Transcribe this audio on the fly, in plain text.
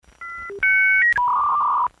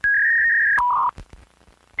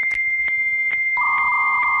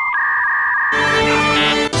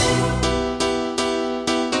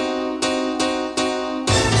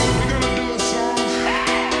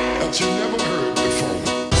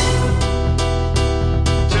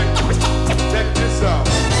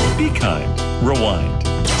Be kind. Rewind.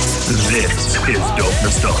 This is Dope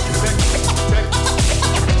Nostalgia.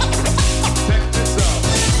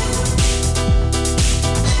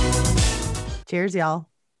 Cheers, y'all.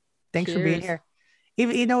 Thanks for being Cheers. here.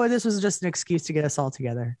 Even you know what, this was just an excuse to get us all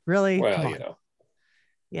together. Really? Come Well, on.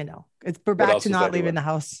 you know. We're back else to was not I leaving doing? the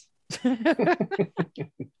house.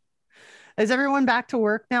 Is everyone back to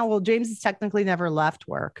work now? Well, James has technically never left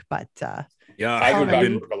work, but Yeah, I've been How back are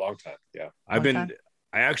you? for a long time. Yeah. I've long been. time?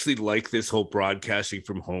 I actually like this whole broadcasting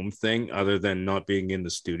from home thing, other than not being in the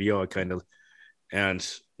studio. I kind of and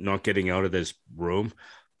not getting out of this room.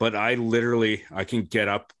 But I can get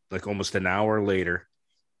up like almost an hour later.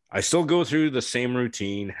 I still go through the same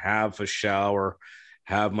routine, have a shower,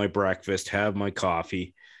 have my breakfast, have my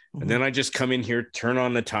coffee, and then I just come in here, turn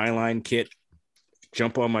on the tie line kit,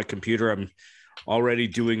 jump on my computer. I'm already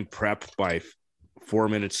doing prep by 4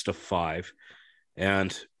 minutes to 5,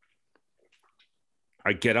 and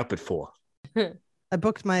I get up at 4. I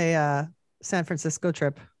booked my San Francisco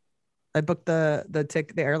trip. I booked the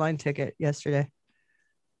airline ticket yesterday.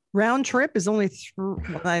 Round trip is only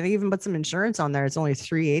I even put some insurance on there. It's only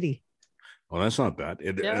 $380 Well, that's not bad.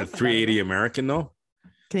 Yeah, that's not bad 380 enough. American though.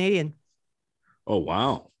 Canadian. Oh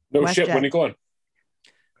wow. No WestJet. shit. When are you going?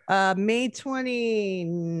 May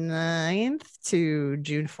 29th to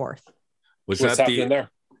June 4th. Was What's that happening there?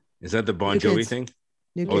 Is that the Bon New Jovi Kids. thing?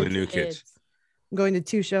 New Oh, the kids. new kids. I'm going to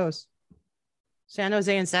 2 shows, San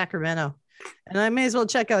Jose and Sacramento. And I may as well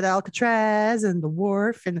check out Alcatraz and the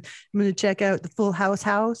Wharf, and I'm going to check out the Full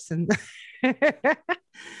House and And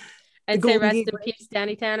say Golden rest Gate in peace,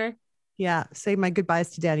 Danny Tanner. yeah, say my goodbyes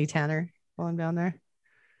to Danny Tanner while I'm down there.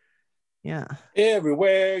 Yeah.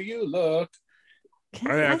 Everywhere you look.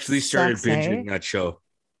 I actually started sucks, eh? binging that show.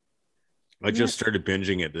 I just started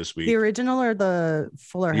binging it this week. The original or the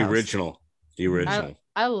Fuller The House? original. The original.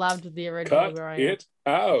 I loved the original. Cut growing it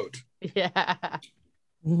out. up. Yeah.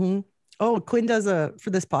 Mm-hmm. Oh, Quinn does for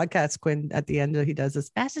this podcast. Quinn at the end he does this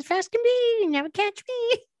fast as fast can be. You never catch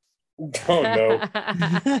me. Oh no.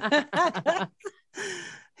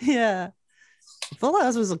 Yeah. Full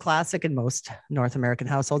House was a classic in most North American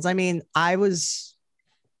households. I mean, I was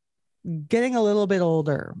getting a little bit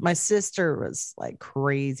older. My sister was like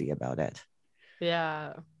crazy about it.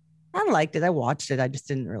 Yeah. I liked it. I watched it. I just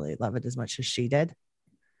didn't really love it as much as she did.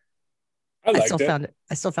 I liked I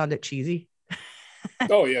still found it cheesy.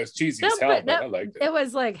 Oh yeah, it's cheesy as No, hell, but but I liked it. It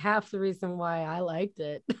was like half the reason why I liked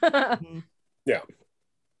it. Yeah.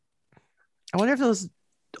 I wonder if those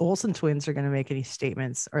Olsen twins are going to make any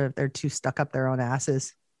statements, or if they're too stuck up their own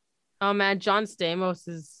asses. Oh man, John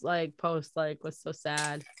Stamos's like post like was so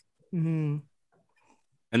sad. Mm-hmm.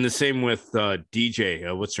 And the same with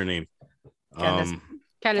DJ. What's her name? Candace.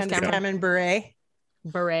 Candace Candace Cameron. Cameron Bure.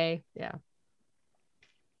 Beret. Yeah.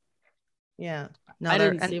 Yeah. No, I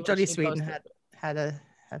didn't and see what Jodie she Sweetin posted. had a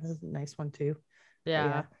nice one too. But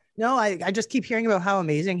Yeah. No, I just keep hearing about how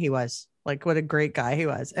amazing he was. Like what a great guy he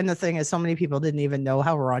was. And the thing is, so many people didn't even know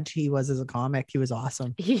how raunchy he was as a comic. He was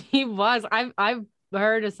awesome. He was. I've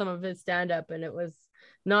heard of some of his stand-up and it was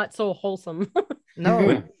not so wholesome.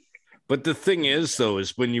 No. But the thing is, though,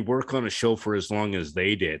 is when you work on a show for as long as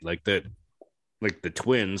they did, like the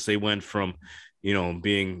twins, they went from,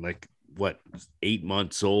 being like 8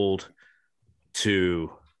 months old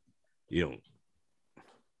to,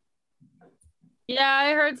 Yeah,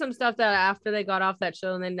 I heard some stuff that after they got off that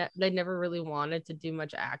show, and they never really wanted to do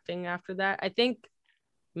much acting after that. I think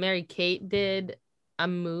Mary Kate did a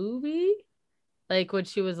movie, like when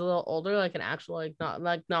she was a little older, like an actual, not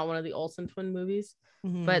one of the Olsen twin movies.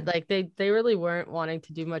 Mhm. But like they really weren't wanting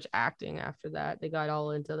to do much acting after that. They got all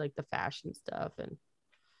into like the fashion stuff and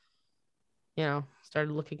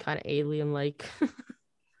started looking kind of alien like.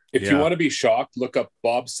 If Yeah. you want to be shocked, look up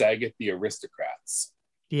Bob Saget, The Aristocrats.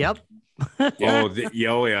 Yep. Yeah.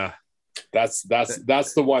 Yeah. That's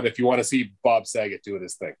the one if you want to see Bob Saget doing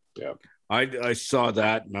his thing. Yeah. I saw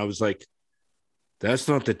that and I was like, that's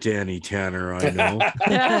not the Danny Tanner I know.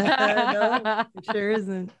 No, it sure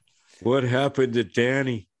isn't. What happened to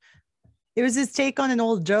Danny? It was his take on an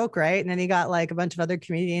old joke, right? And then he got like a bunch of other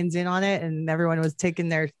comedians in on it, and everyone was taking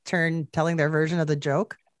their turn telling their version of the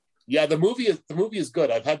joke. Yeah, the movie is good.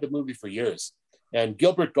 I've had the movie for years. And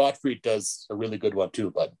Gilbert Gottfried does a really good one too,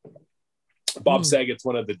 but Bob Saget's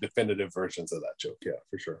one of the definitive versions of that joke. Yeah,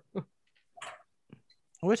 for sure. I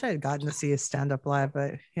wish I had gotten to see his stand-up live,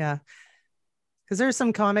 but yeah. Because there's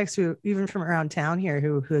some comics who, even from around town here,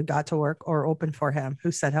 who had got to work or open for him,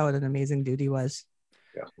 who said how an amazing dude he was.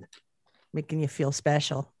 Yeah. Making you feel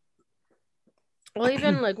special. Well,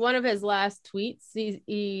 even like one of his last tweets,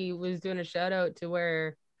 he was doing a shout out to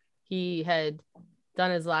where he had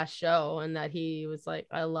done his last show, and that he was like,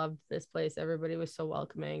 I loved this place. Everybody was so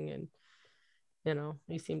welcoming, and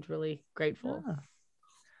he seemed really grateful.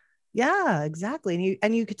 Yeah, exactly.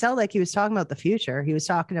 And you could tell like he was talking about the future. He was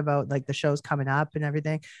talking about like the shows coming up and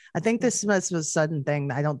everything. I think this was a sudden thing.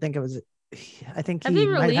 I don't think it was. I think he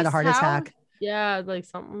might have had a heart attack. Yeah, like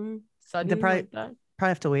something sudden like that. Probably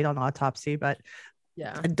have to wait on autopsy, but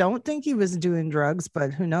yeah, I don't think he was doing drugs,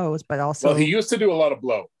 but who knows? But also, well, he used to do a lot of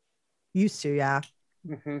blow. Used to, yeah.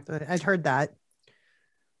 Mm-hmm. I'd heard that,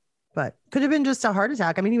 but could have been just a heart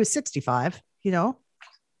attack. I mean, he was 65.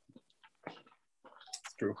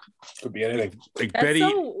 True. Could be anything. Like that's Betty,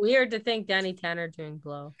 so weird to think Danny Tanner doing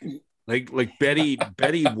blow. like Betty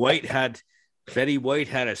White had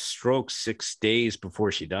a stroke 6 days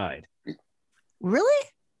before she died. Really?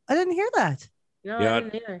 I didn't hear that. No, Yeah. I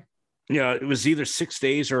didn't either. Yeah, it was either 6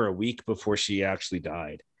 days or a week before she actually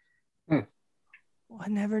died. I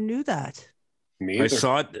never knew that. Me either.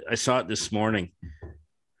 I saw it this morning.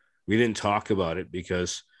 We didn't talk about it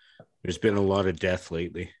because there's been a lot of death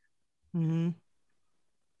lately. Mm-hmm.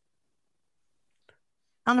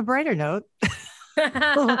 On a brighter note,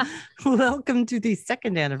 welcome to the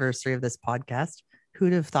second anniversary of this podcast.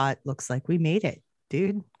 Who'd have thought? Looks like we made it,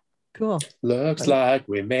 dude. Cool. Looks like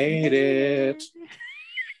we made it.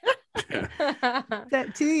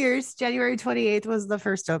 That 2 years, January 28th was the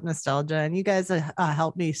first Dope Nostalgia, and you guys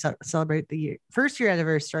helped me celebrate the first year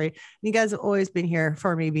anniversary. You guys have always been here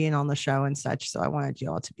for me being on the show and such, so I wanted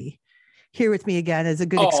you all to be here with me again as a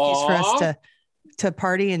good excuse for us to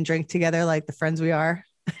party and drink together like the friends we are.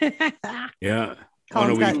 Yeah,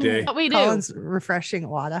 Colin's on a weekday. What we do. Colin's refreshing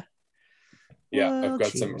water. Yeah, Oh, I've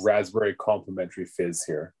got some cheers. raspberry complimentary fizz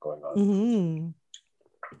here going on. Mm-hmm.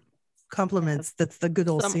 Compliments. That's the good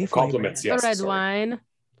old Some Safeway. Compliments, The yes. red sorry. wine.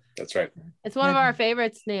 That's right. It's one of our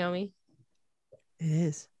favorites, Naomi. It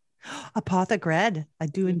is. Apothecred. I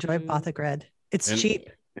do enjoy Mhm. Apothecred. It's And- cheap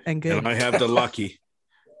and good And I have the lucky.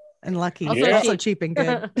 and lucky. Also Yeah. Also cheap and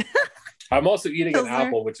good. I'm also eating an Pilsner.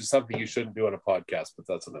 apple, which is something you shouldn't do on a podcast, but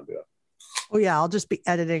that's what I'm doing. Oh yeah, I'll just be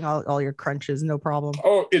editing all your crunches, no problem.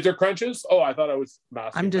 Oh, is there crunches? Oh, I thought I was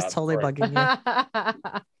masking I'm just that totally before. bugging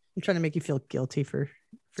you. I'm trying to make you feel guilty for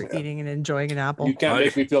Yeah. eating and enjoying an apple. You can't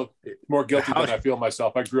make me feel more guilty How- than I feel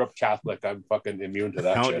myself. I grew up Catholic. I'm fucking immune to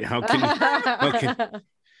that shit.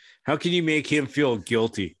 How can you make him feel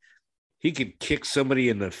guilty? He could kick somebody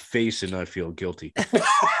in the face and not feel guilty.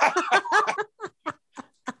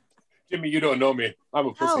 Jimmy, you don't know me. I'm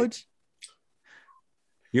a pussy. Ouch.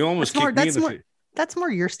 You almost That's more- kicked me in that's the more- face. That's more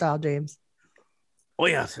your style, James. Oh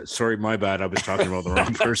yeah, sorry, my bad. I was talking about the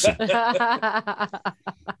wrong person.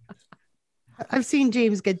 I've seen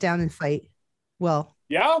James get down and fight. Well,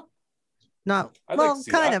 Yeah? not I'd like well, to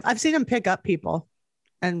see kind that. of. I've seen him pick up people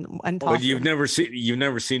and But toss you've them.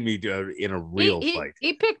 never seen me in a real fight.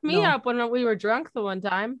 He picked me No. up when we were drunk the one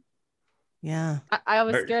time. Yeah. I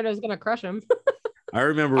was Or- scared I was gonna crush him. I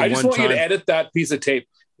remember I just one want you to time. edit that piece of tape.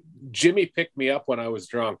 Jimmy picked me up when I was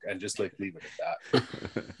drunk and just like leave it at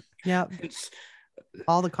that. Yeah.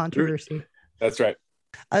 All the controversy. That's right.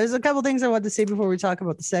 There's a couple things I want to say before we talk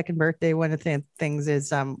about the second birthday. One of the things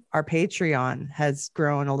is our Patreon has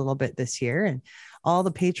grown a little bit this year, and all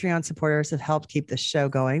the Patreon supporters have helped keep the show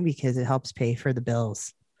going because it helps pay for the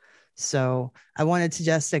bills. So I wanted to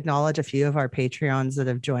just acknowledge a few of our Patreons that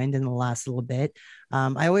have joined in the last little bit.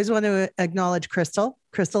 I always want to acknowledge Crystal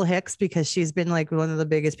Hicks, because she's been like one of the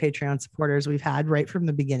biggest Patreon supporters we've had right from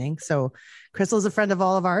the beginning. So Crystal's a friend of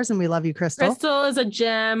all of ours, and we love you, Crystal. Crystal is a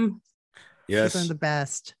gem. She's one Yes, of the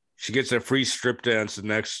best. she gets a free strip dance the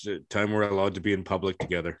next time we're allowed to be in public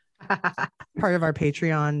together. Part of our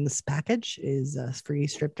Patreon package is a free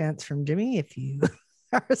strip dance from Jimmy if you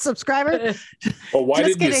are a subscriber. Well, why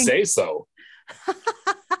Just didn't you kidding. say so?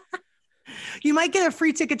 You might get a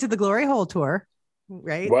free ticket to the Glory Hole tour,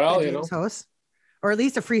 right? Well, At you James know. Host. Or at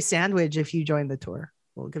least a free sandwich if you join the tour.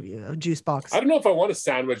 We'll give you a juice box. I don't know if I want a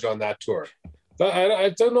sandwich on that tour.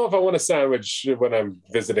 I don't know if I want a sandwich when I'm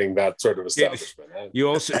visiting that sort of establishment. You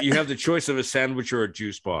have the choice of a sandwich or a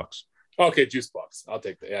juice box. Okay, juice box. I'll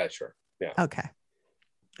take that. Yeah, sure. Yeah. Okay.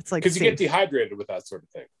 It's like Because you get safe. dehydrated with that sort of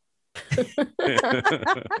thing.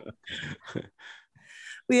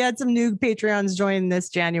 We had some new Patreons join this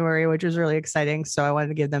January, which was really exciting. So I wanted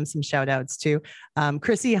to give them some shout outs too.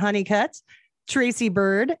 Chrissy Honeycutt, Tracy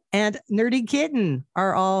Bird, and Nerdy Kitten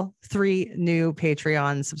are all 3 new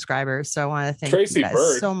Patreon subscribers. So I want to thank Tracy you guys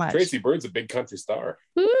Bird. so much. Tracy Bird's a big country star.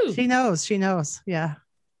 Woo. She knows. Yeah.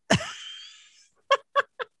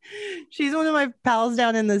 She's one of my pals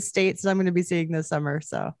down in the States that I'm going to be seeing this summer.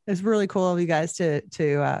 So it's really cool of you guys to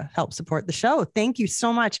help support the show. Thank you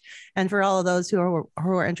so much. And for all of those who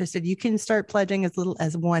are interested, you can start pledging as little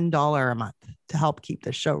as $1 a month to help keep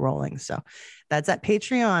the show rolling. So that's at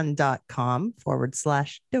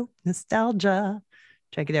patreon.com/dope nostalgia.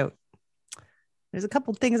 Check it out. There's a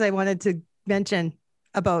couple things I wanted to mention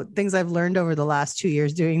about things I've learned over the last 2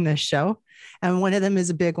 years doing this show. And one of them is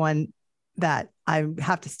a big one that I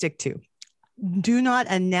have to stick to. Do not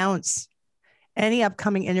announce any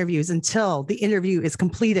upcoming interviews until the interview is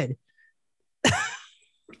completed.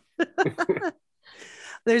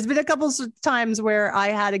 There's been a couple of times where I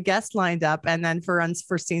had a guest lined up and then for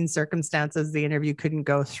unforeseen circumstances, the interview couldn't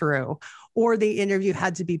go through, or the interview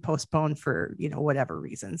had to be postponed for, whatever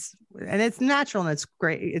reasons. And it's natural and it's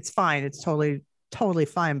great. It's fine. It's totally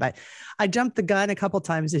fine. But I jumped the gun a couple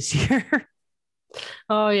times this year.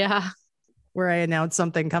 Oh, yeah. Where I announced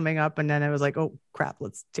something coming up and then I was like, oh crap,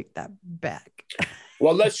 let's take that back.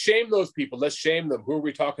 Well, let's shame those people. Let's shame them. Who are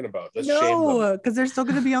we talking about? Let's shame them. No, because they're still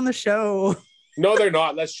going to be on the show. No, they're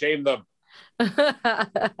not. Let's shame them.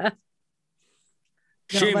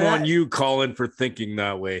 Shame on you, Colin, for thinking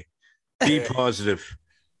that way. Be positive.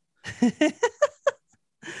 The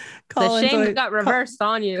shame got reversed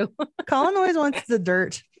on you. Colin always wants the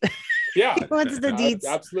dirt. Yeah. He wants the deets.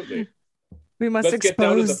 Absolutely. We must Let's get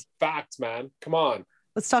down to expose. the facts, man. Come on.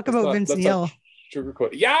 Let's talk about Vince Neil. Sugarcoat.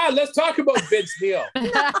 Yeah, let's talk about Vince Neil.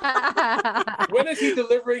 When is he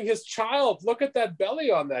delivering his child? Look at that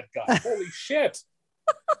belly on that guy. Holy shit.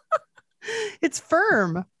 It's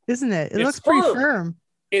firm, isn't it? It It's looks pretty firm. firm.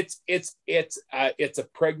 It's a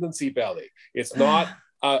pregnancy belly. It's not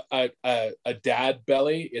a dad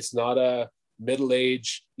belly. It's not a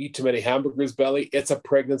middle-aged eat too many hamburgers belly. It's a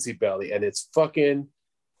pregnancy belly, and it's fucking.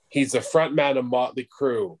 He's the front man of Motley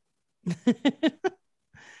Crue.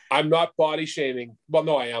 I'm not body shaming. Well,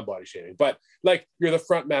 no, I am body shaming, but like you're the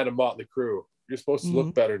front man of Motley Crue. You're supposed to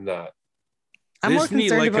look better than that. I'm more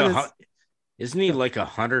concerned about Isn't he like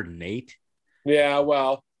 108? Yeah,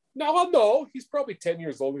 well, no, he's probably 10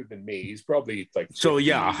 years older than me. He's probably like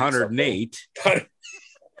 108.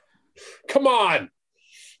 Come on, I'm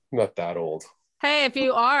not that old. Hey, if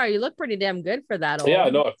you are, you look pretty damn good for that old. Yeah,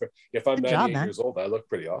 no, if I'm Good 98 job, man. years old, I look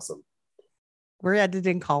pretty awesome. We're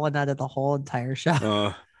editing Colin out of the whole entire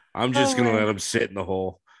show. I'm just gonna man. let him sit in the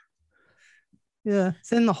hole. Yeah,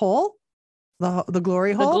 it's in the hole, the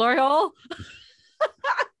glory The hole. glory hole.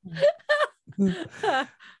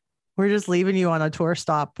 We're just leaving you on a tour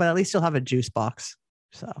stop, but at least you'll have a juice box,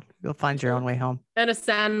 so you'll find your own way home. And a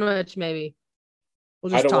sandwich, maybe.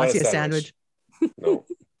 We'll I just don't want toss a you a sandwich. sandwich. No.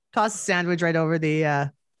 Toss a sandwich right over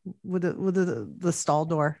the with the stall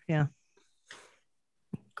door. Yeah.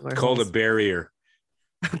 Glory Called a holes. barrier.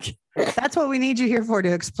 Okay. That's what we need you here for,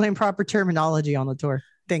 to explain proper terminology on the tour.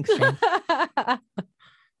 Thanks, Shane.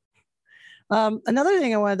 Another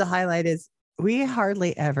thing I wanted to highlight is we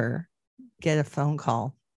hardly ever get a phone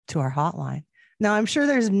call to our hotline. Now, I'm sure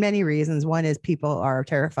there's many reasons. One is people are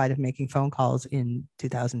terrified of making phone calls in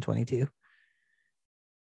 2022.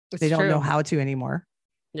 They don't know how to anymore.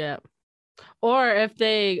 Yeah. Or if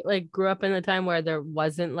they like grew up in a time where there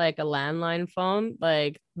wasn't like a landline phone,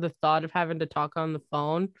 like the thought of having to talk on the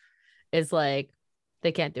phone is like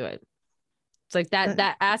they can't do it. It's like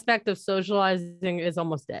that aspect of socializing is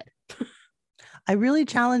almost dead. I really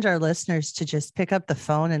challenge our listeners to just pick up the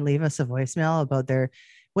phone and leave us a voicemail about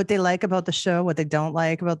what they like about the show, what they don't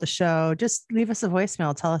like about the show. Just leave us a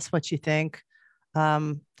voicemail. Tell us what you think.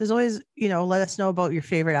 There's always, let us know about your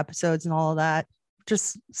favorite episodes and all of that.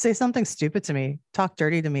 Just say something stupid to me. Talk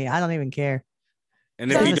dirty to me. I don't even care.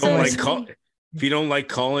 And if you don't like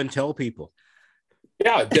Colin, tell people.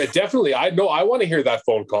 Yeah, definitely. I know. I want to hear that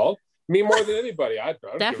phone call. Me more than anybody. I don't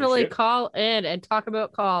give a Definitely shit. call in and talk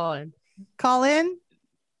about Colin. Call in.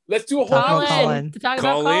 Let's do a whole Call Call in. in to talk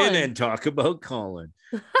Call about in Colin. and talk about Colin.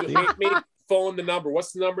 You hate me? Phone the number.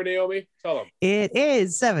 What's the number, Naomi? Tell them. It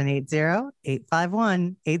is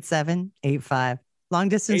 780-851-8785. Long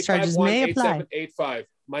distance charges may apply. 8785.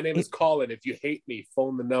 My name is Colin. If you hate me,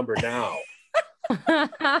 phone the number now. Hey,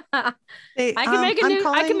 I can make a I'm new I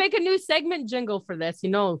calling- can make a new segment jingle for this,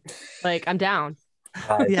 like I'm down.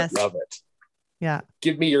 I Yes. love it. Yeah.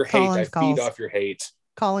 Give me your hate. Colin's I calls. feed off your hate.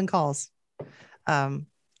 Colin calls.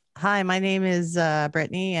 Hi, my name is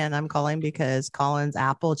Brittany, and I'm calling because Colin's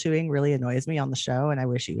apple chewing really annoys me on the show, and I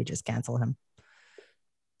wish you would just cancel him.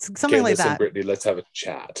 Something Okay, like listen, that. Brittany, let's have a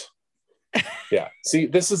chat. Yeah. See,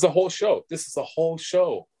 this is the whole show. This is the whole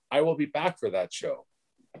show. I will be back for that show.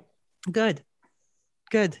 Good.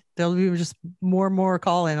 There'll be just more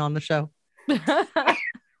Colin on the show. Well,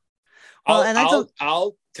 and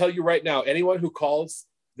I'll tell you right now, anyone who calls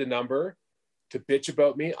the number to bitch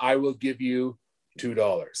about me, I will give you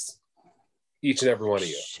 $2. Each and every one of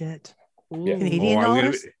you. Shit. Yeah. Canadian I'm gonna,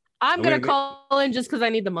 dollars? I'm gonna call in just because I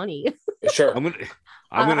need the money. Sure.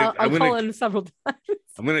 I'll call in several times.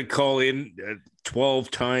 I'm gonna call in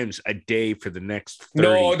 12 times a day for the next 30.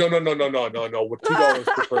 No. With $2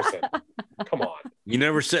 per person. Come on. You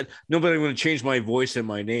never said no, but I'm gonna change my voice and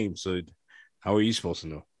my name. So how are you supposed to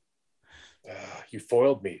know? You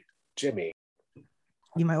foiled me, Jimmy.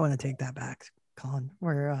 You might want to take that back, Colin.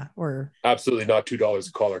 We're Absolutely not $2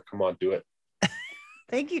 a caller. Come on, do it.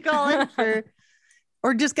 thank you, Colin,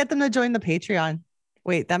 or just get them to join the Patreon.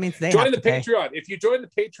 Wait, that means they join have the to pay. Patreon. If you join the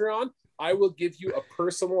Patreon, I will give you a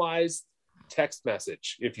personalized text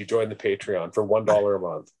message if you join the Patreon for $1 a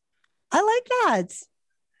month. I like that.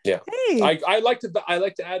 Yeah. Hey, I like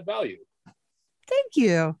to add value. thank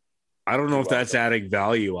you. I don't know You're if that's welcome. adding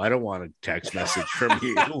value. I don't want a text message from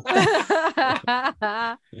you. You're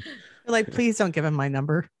like, please don't give him my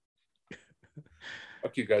number.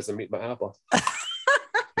 Fuck you guys, I'm eating my apple.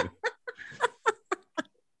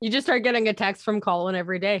 You just start getting a text from Colin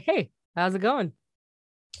every day. Hey, how's it going?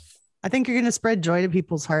 I think you're gonna spread joy to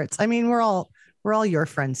people's hearts. I mean, we're all your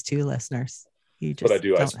friends too, listeners. You just But I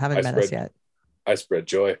do. haven't met us yet. I spread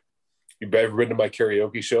joy. You've ever been to my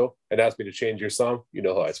karaoke show and asked me to change your song? You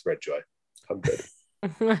know how I spread joy. I'm good.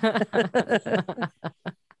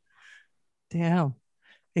 Damn.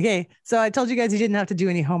 Okay, so I told you guys you didn't have to do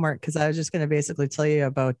any homework because I was just going to basically tell you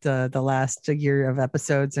about the last year of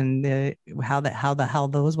episodes and how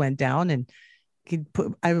those went down. And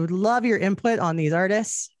I would love your input on these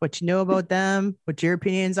artists, what you know about them, what your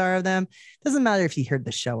opinions are of them. Doesn't matter if you heard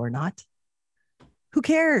the show or not. Who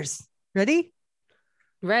cares? Ready?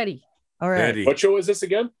 Ready. All right. Ready. What show is this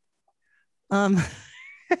again?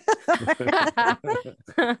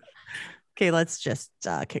 Okay, let's just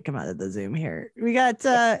kick him out of the Zoom here. We got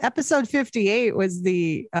episode 58 was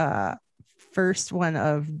the first one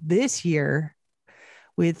of this year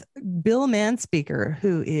with Bill Manspeaker,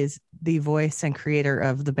 who is the voice and creator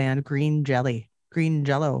of the band Green Jelly. Green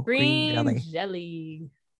Jello. Green jelly.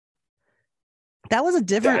 That was a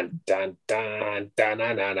different, Dun, dun, dun,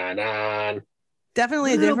 dun, dun, dun, dun.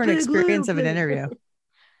 definitely a different experience of an interview.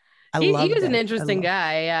 He was an interesting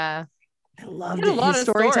guy. Yeah. I loved He had a it. lot His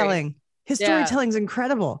of storytelling. His Yeah. storytelling's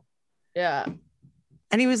incredible. Yeah.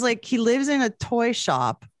 And he was like, he lives in a toy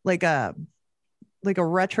shop, like a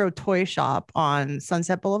retro toy shop on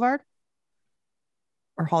Sunset Boulevard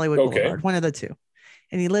or Hollywood Okay. Boulevard, one of the two.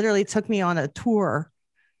 And he literally took me on a tour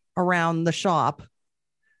around the shop.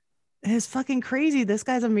 It's fucking crazy. This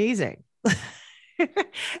guy's amazing.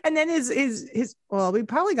 And then his well, we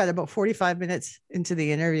probably got about 45 minutes into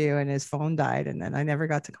the interview and his phone died. And then I never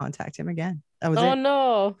got to contact him again. That was Oh it.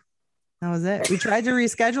 no. That was it. We tried to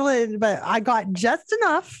reschedule it, but I got just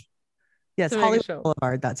enough. Yes, To make a Hollywood show.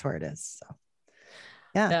 Boulevard. That's where it is. So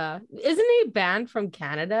Yeah. Isn't he banned from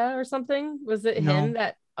Canada or something? Was it No. him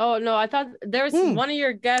that? Oh no, I thought there was one of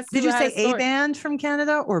your guests. did who you had say a band from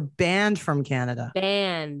Canada or banned from Canada?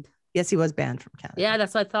 Banned. Yes, he was banned from Canada. Yeah,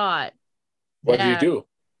 that's what I thought. What Yeah. do you do?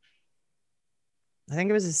 I think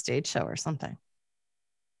it was a stage show or something.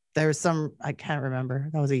 There was some, I can't remember.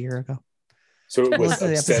 That was a year ago. So it was Most of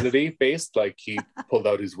the episode. obscenity based, like he pulled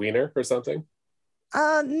out his wiener or something?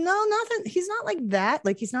 No, nothing. He's not like that.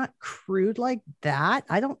 Like he's not crude like that.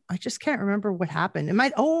 I just can't remember what happened. It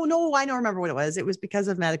might, oh no, I don't remember what it was. It was because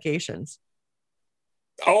of medications.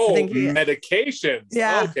 Oh, think he- medications.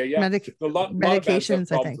 Yeah. Okay, yeah. A lot of bands have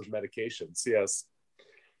medications, I problems think. with medications. Yes.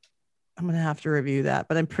 I'm going to have to review that,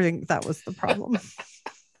 but I'm pretty, that was the problem.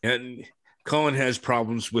 And Colin has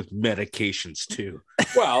problems with medications too.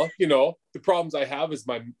 Well, the problems I have is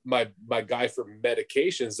my guy for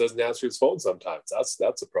medications doesn't answer his phone sometimes.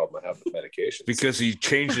 That's a problem I have with medications. Because he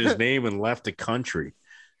changed his name and left the country.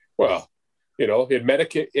 Well,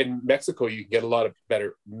 in Mexico you can get a lot of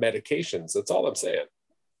better medications. That's all I'm saying.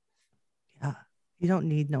 Yeah. You don't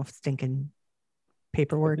need no stinking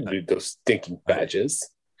paperwork. You need those stinking badges.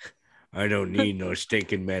 I don't need no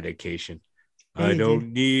stinking medication. Yeah, I you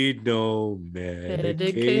don't need no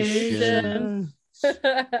medication.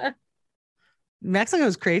 Medication. Mexico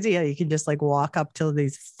is crazy. Yeah, you can just like walk up to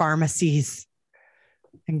these pharmacies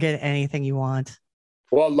and get anything you want.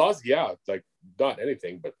 Well, like not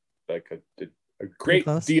anything, but like a great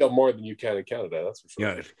close. deal more than you can in Canada. That's for sure.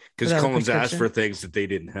 Yeah, because Without a Colin's asked prescription? for things that they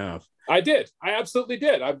didn't have. I did. I absolutely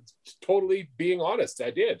did. I'm totally being honest.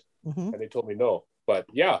 I did. Mhm. And they told me no. But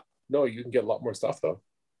yeah, no, you can get a lot more stuff though.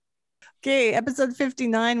 Okay, episode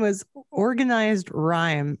 59 was Organized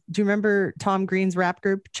Rhyme. Do you remember Tom Green's rap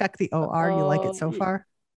group? Check the OR. You like it so Oh, far?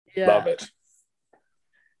 Yeah. Love it.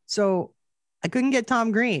 So I couldn't get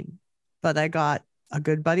Tom Green, but I got a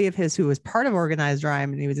good buddy of his who was part of Organized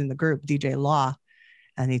Rhyme, and he was in the group, DJ Law.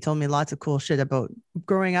 And he told me lots of cool shit about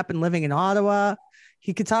growing up and living in Ottawa.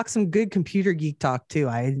 He could talk some good computer geek talk too.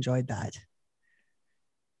 I enjoyed that.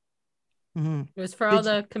 Mm-hmm. It was for all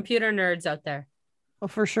the computer nerds out there. Oh,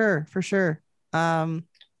 for sure. For sure.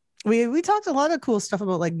 We talked a lot of cool stuff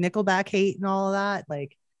about like Nickelback hate and all of that.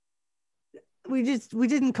 Like we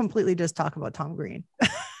didn't completely just talk about Tom Green.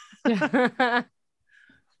 I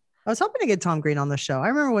was hoping to get Tom Green on the show. I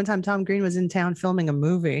remember one time Tom Green was in town filming a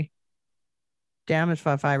movie. Damn if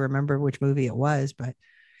I remember which movie it was, but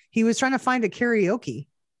he was trying to find a karaoke.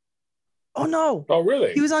 Oh no. Oh,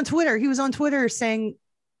 really? He was on Twitter saying,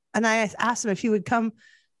 and I asked him if he would come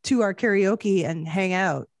to our karaoke and hang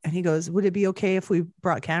out. And he goes, would it be okay if we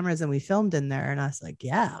brought cameras and we filmed in there? And I was like,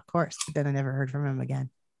 yeah, of course. But then I never heard from him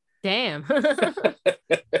again. Damn.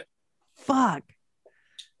 Fuck.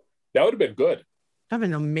 That would have been good. That'd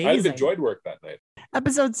been amazing. I'd have enjoyed work that night.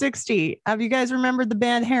 Episode 60. Have you guys remembered the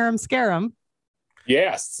band Harem Scarum?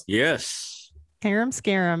 Yes. Yes. Harem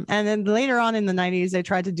Scarum. And then later on in the 90s, they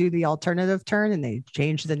tried to do the alternative turn and they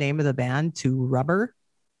changed the name of the band to Rubber.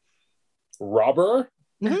 Rubber?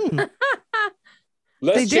 Mm.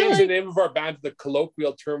 Let's change the name of our band to the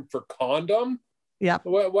colloquial term for condom. Yeah.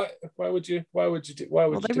 Why would you do They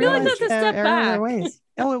that? realized took a step error in back. their ways.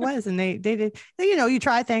 Oh, it was. And they did, you know, you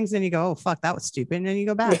try things and you go, oh, fuck, that was stupid. And then you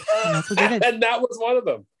go back. And that's what they did. And that was one of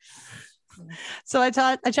them. So I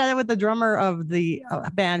chatted with the drummer of the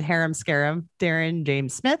band Harem Scarum, Darren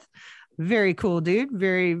James Smith. Very cool dude.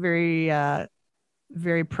 Very, very,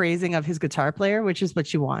 very praising of his guitar player, which is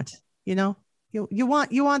what you want. You know, you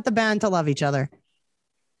want the band to love each other.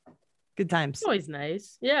 Good times. Always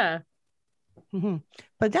nice. Yeah. Mm-hmm.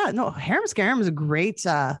 But yeah, no, Harem Scarum is a great.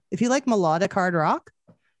 If you like melodic hard rock,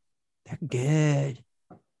 they're good.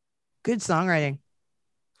 Good songwriting.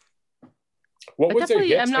 What was their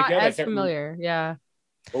hit? I'm not again? as familiar. Yeah.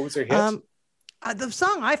 What was their hit? The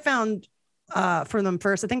song I found for them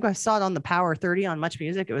first, I think I saw it on the Power 30 on Much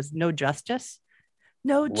Music. It was No Justice.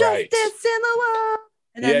 No Justice in the World.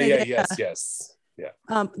 And then they did, yes.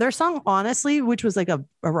 Their song Honestly, which was like a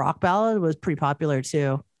rock ballad, was pretty popular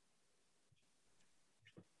too.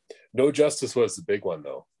 No Justice was the big one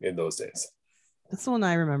though in those days. That's the one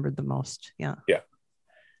I remembered the most. Yeah.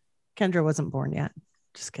 Kendra wasn't born yet.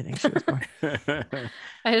 Just kidding. She was born.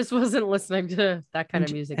 I just wasn't listening to that kind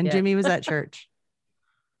of music. And yet. Jimmy was at church.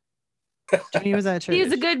 Jimmy was at church.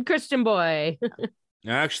 He's a good Christian boy.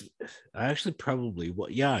 I actually probably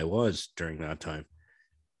I was during that time.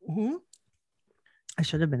 Mm-hmm. I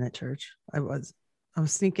should have been at church. I was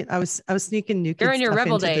sneaking. I was sneaking new kids During your stuff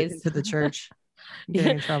rebel into days. into the church.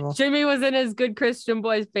 Getting in trouble. Jimmy was in his good Christian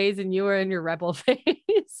boy phase, and you were in your rebel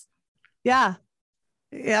phase. Yeah.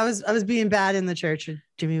 I was being bad in the church, and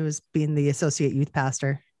Jimmy was being the assistant youth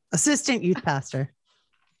pastor.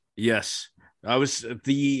 Yes, I was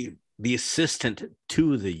the assistant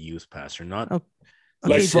to the youth pastor, not okay,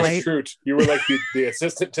 Like Dwight. Truth. You were like the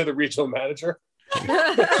assistant to the regional manager.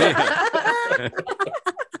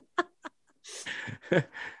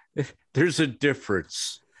 There's a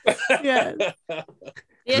difference. Yeah.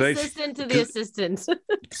 The assistant to the assistant.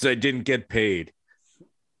 Because I didn't get paid.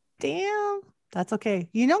 Damn. That's okay.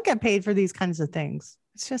 You don't get paid for these kinds of things.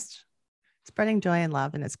 It's just spreading joy and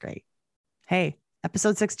love, and it's great. Hey,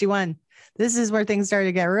 episode 61. This is where things started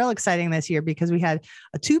to get real exciting this year because we had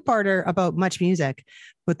a two-parter about Much Music,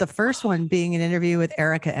 with the first one being an interview with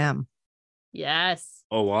Erica M. Yes.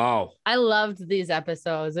 Oh, wow. I loved these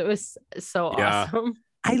episodes. It was so awesome.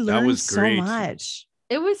 I learned was so great. much.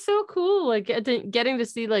 It was so cool. Like getting to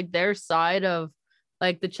see like their side of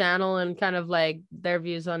like the channel and kind of like their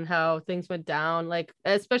views on how things went down. Like,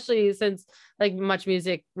 especially since like Much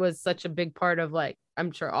Music was such a big part of like,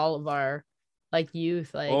 I'm sure all of our like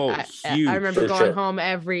youth. Like I remember going home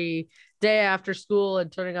every day after school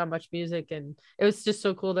and turning on Much Music. And it was just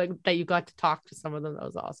so cool that you got to talk to some of them. That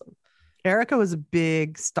was awesome. Erica was a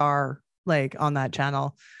big star like on that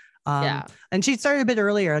channel. And she started a bit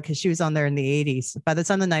earlier because she was on there in the 80s. By the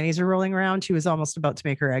time the 90s were rolling around, she was almost about to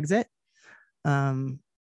make her exit.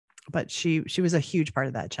 But she was a huge part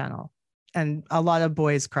of that channel, and a lot of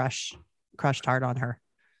boys crushed hard on her.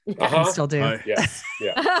 And still do. Yes.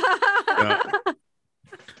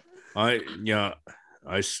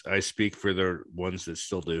 I speak for the ones that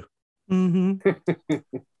still do. Mm-hmm. And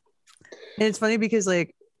it's funny because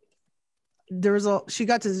like she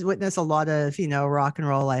got to witness a lot of, rock and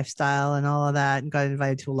roll lifestyle and all of that, and got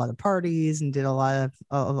invited to a lot of parties and did a lot of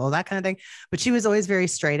all that kind of thing. But she was always very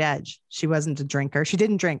straight edge. She wasn't a drinker. She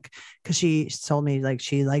didn't drink because she told me like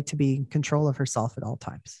she liked to be in control of herself at all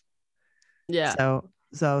times. Yeah.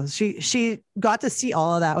 So she got to see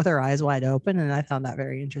all of that with her eyes wide open, and I found that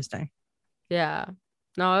very interesting. Yeah.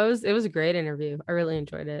 No, it was a great interview. I really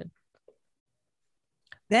enjoyed it.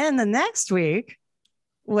 Then the next week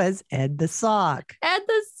was Ed the Sock. Ed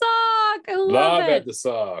the Sock. I love it. Ed the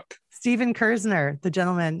Sock. Steven Kersner, the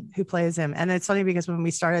gentleman who plays him. And it's funny because when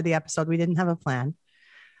we started the episode, we didn't have a plan.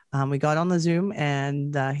 We got on the Zoom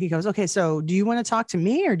and he goes, okay, so do you want to talk to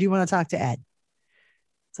me or do you want to talk to Ed?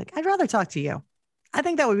 It's like, I'd rather talk to you. I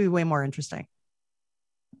think that would be way more interesting.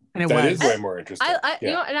 And That is way more interesting.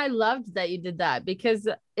 And I loved that you did that because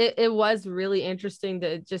it was really interesting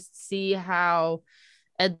to just see how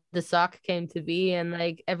Ed the Sock came to be and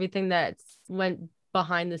like everything that went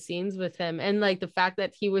behind the scenes with him, and like the fact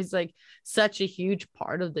that he was like such a huge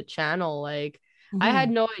part of the channel. Like I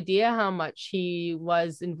had no idea how much he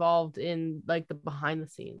was involved in like the behind the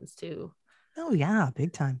scenes too. Oh yeah,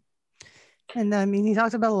 big time. And I mean, he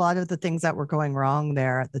talked about a lot of the things that were going wrong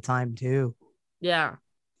there at the time too. Yeah,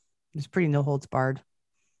 it's pretty no holds barred.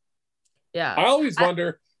 Yeah, I always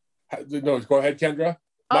wonder. No, go ahead, Kendra.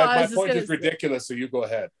 My point is ridiculous, so you go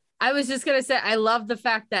ahead. I was just gonna say I love the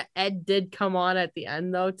fact that Ed did come on at the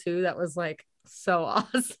end though too. That was like so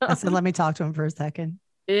awesome. I said, let me talk to him for a second.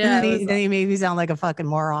 Yeah, and then he made me sound like a fucking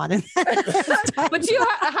moron. But you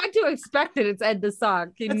had to expect it. It's Ed the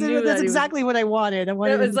Sock. That's exactly what I wanted. I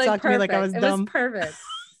wanted him to talk to me like I was dumb. It was perfect.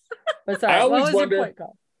 But sorry, I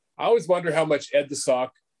always wonder how much Ed the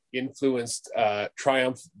Sock influenced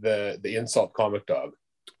Triumph, the insult comic dog.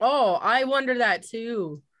 Oh, I wonder that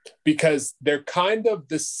too. Because they're kind of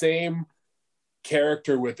the same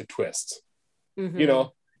character with a twist. Mm-hmm. You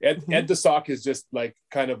know, Ed the Sock is just like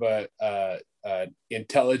kind of a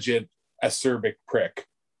intelligent, acerbic prick.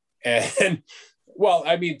 And well,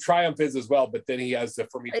 I mean, Triumph is as well, but then he has the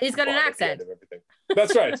for me. He's got an accent. Everything.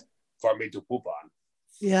 That's right. For me to poop on.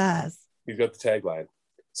 Yes. He's got the tagline.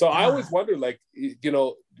 So I always wonder, like, you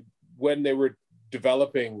know, when they were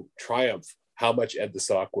developing Triumph, how much Ed the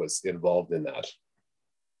Sock was involved in that.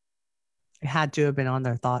 It had to have been on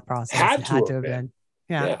their thought process. Had to have been.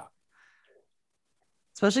 Yeah.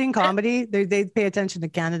 Especially in comedy. They pay attention to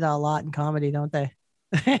Canada a lot in comedy, don't they?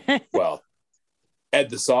 Well, Ed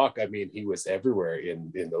the Sock, I mean, he was everywhere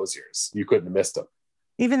in those years. You couldn't have missed him.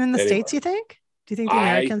 Even in the States, you think? Do you think the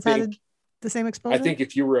Americans had the same exposure? I think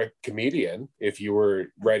if you were a comedian, if you were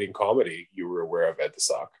writing comedy, you were aware of Ed the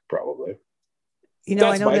Sock, probably. You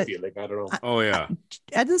know, that's I know my feeling. I don't know. Oh, yeah.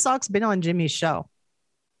 Ed the Sock's been on Jimmy's show.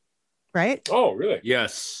 Right? Oh, really?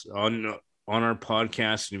 Yes, on our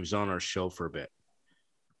podcast, and he was on our show for a bit.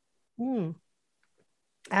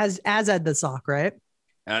 As Ed the Sock, right?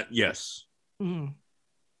 Yes. Yeah.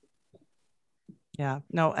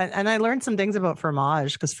 No, and I learned some things about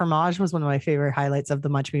Fromage because Fromage was one of my favorite highlights of the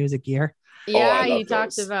Much Music year. Yeah, he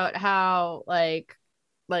talked about how like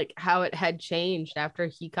how it had changed after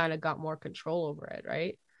he kind of got more control over it,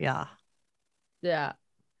 right? Yeah. Yeah.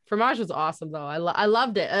 Fromage was awesome though. I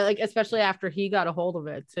loved it. Like especially after he got a hold of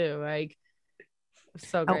it too. Like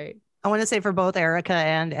so great. I want to say for both Erica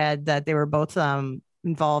and Ed that they were both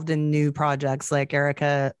involved in new projects. Like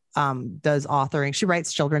Erica does authoring. She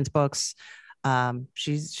writes children's books.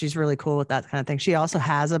 She's really cool with that kind of thing. She also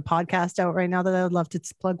has a podcast out right now that I would love to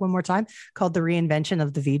plug one more time called The Reinvention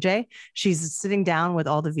of the VJ. She's sitting down with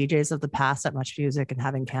all the VJs of the past at Much Music and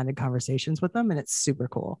having candid conversations with them. And it's super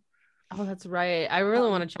cool. Oh, that's right. I really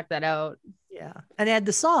want to check that out. Yeah. And Ed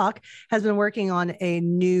the Sock has been working on a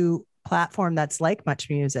new platform that's like Much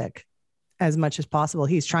Music as much as possible.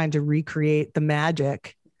 He's trying to recreate the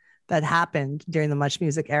magic that happened during the Much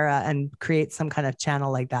Music era and create some kind of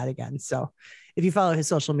channel like that again. So if you follow his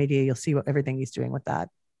social media, you'll see everything he's doing with that.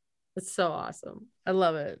 It's so awesome. I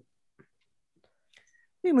love it.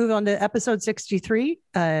 We move on to episode 63.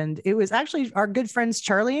 And it was actually our good friends,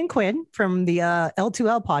 Charlie and Quinn from the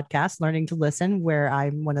L2L podcast, Learning to Listen, where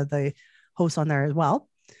I'm one of the hosts on there as well.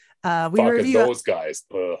 We review those guys.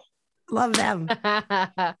 Ugh. Love them.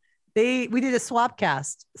 We did a swap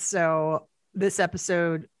cast. So this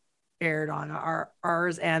episode aired on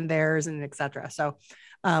ours and theirs and etc. So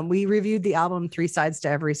we reviewed the album 3 Sides to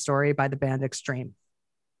Every Story by the band Extreme.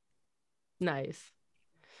 Nice.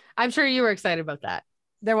 I'm sure you were excited about that.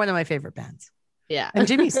 They're one of my favorite bands. Yeah. And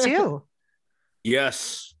Jimmy's too.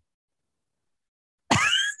 Yes.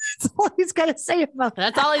 That's all he's got to say about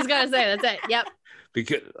that. That's all he's got to say. That's it. Yep.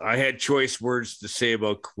 Because I had choice words to say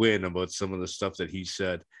about Quinn, about some of the stuff that he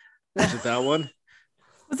said. Was it that one?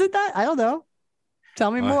 Was it that? I don't know.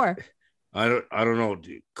 Tell me more. I don't know.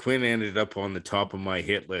 Quinn ended up on the top of my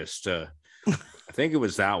hit list. I think it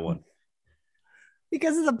was that one.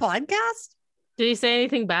 Because of the podcast? Did he say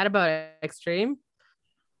anything bad about Extreme?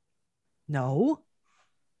 No.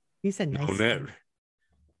 He said nice. No.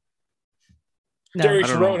 No. Jerry I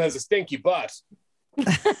don't Sharon know. has a stinky butt.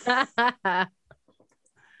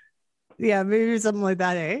 Yeah, maybe something like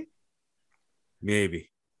that, eh? Maybe.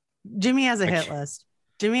 Jimmy has a hit can't- list.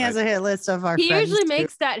 Jimmy has a hit list of our He friends. usually too.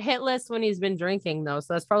 makes that hit list when he's been drinking, though.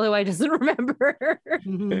 So that's probably why he doesn't remember.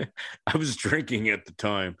 Mhm. I was drinking at the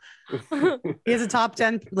time. He has a top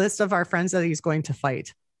 10 list of our friends that he's going to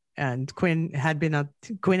fight. And Quinn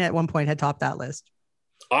at one point had topped that list.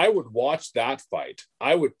 I would watch that fight.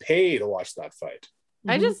 I would pay to watch that fight.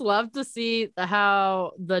 I Mhm. just love to see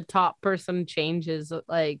how the top person changes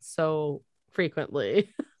like so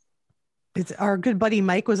frequently. It's our good buddy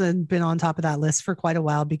Mike been on top of that list for quite a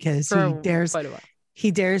while because For he quite a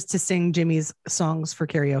while. dares to sing Jimmy's songs for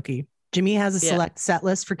karaoke. Jimmy has a Yeah. select set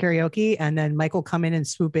list for karaoke, and then Mike will come in and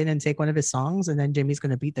swoop in and take one of his songs, and then Jimmy's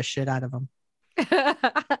going to beat the shit out of him.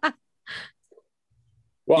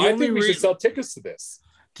 Well, The I only think we should reason- sell tickets to this.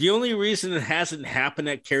 The only reason it hasn't happened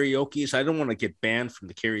at karaoke is I don't want to get banned from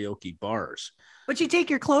the karaoke bars. But you take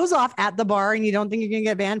your clothes off at the bar, and you don't think you're going to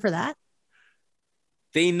get banned for that?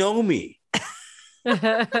 They know me.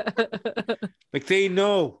 Like they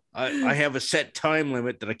know I have a set time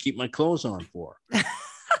limit that I keep my clothes on for.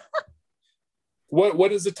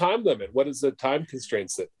 What is the time limit? What is the time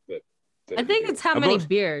constraints that I think it's how many About-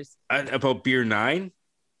 beers. About beer 9.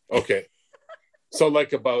 okay. So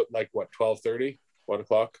about what, 12:30, 1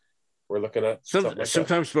 o'clock? We're looking at something like that.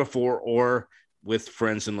 Sometimes before or with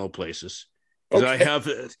friends in low places. 'Cause Okay.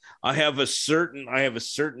 I have a certain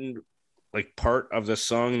like part of the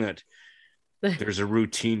song that there's a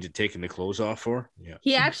routine to taking the clothes off for. Yeah.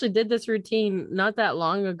 He actually did this routine not that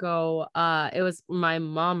long ago. It was my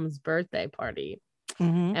mom's birthday party,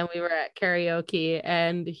 Mhm. and we were at karaoke,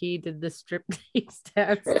 and he did the striptease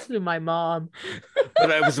dance to my mom.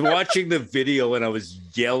 But I was watching the video and I was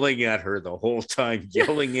yelling at her the whole time,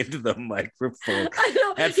 yelling into the microphone. I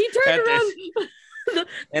know. At- He turned at- around. The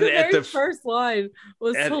and at very the- first line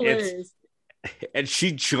was and it's- hilarious. And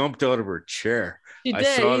she jumped out of her chair. She I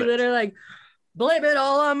did. saw He that. literally like, blame it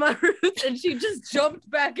all on my roots, and she just jumped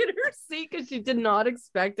back in her seat because she did not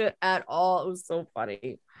expect it at all. It was so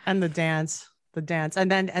funny. And the dance, and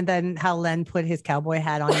then how Len put his cowboy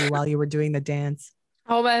hat on you while you were doing the dance.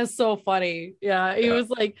 Oh man, it's so funny. Yeah, he Yeah. was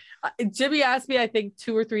like, Jimmy asked me, I think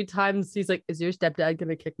 2 or 3 times. He's like, "Is your stepdad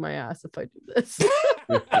gonna kick my ass if I do this?"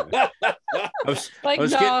 I was, Like, I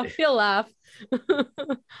was no, getting- he'll laugh.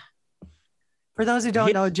 For those who don't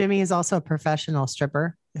Yeah. know, Jimmy is also a professional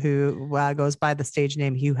stripper who goes by the stage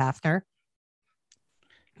name Hugh Hafner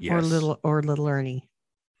yes. or little Ernie,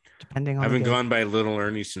 depending on. I haven't the day. gone by Little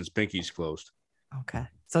Ernie since Pinky's closed. Okay,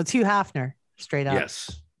 so it's Hugh Hafner, straight up.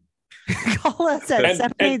 Yes. Call us at And-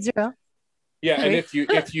 780 Yeah, and if you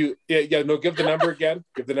give the number again.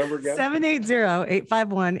 Give the number again.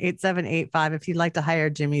 780-851-8785 if you'd like to hire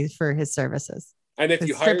Jimmy for his services. And if His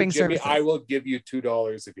you hire stripping Jimmy, services. I will give you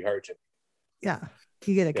 $2 if you hire Jimmy. Yeah,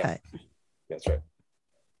 you get a Yeah. cut. That's right.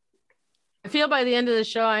 I feel by the end of the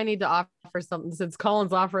show, I need to offer something since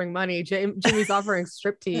Colin's offering money. Jimmy's offering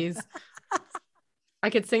striptease. I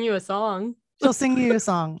could sing you a song. She'll sing you a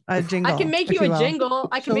song, a jingle. I can make if you a will. jingle.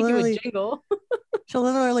 I can She'll make you a literally- jingle. She'll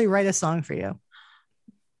literally write a song for you.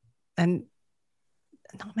 And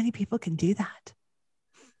not many people can do that.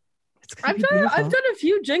 It's gonna I've be done beautiful. a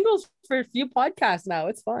few jingles for a few podcasts now.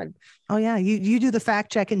 It's fun. Oh yeah, you do the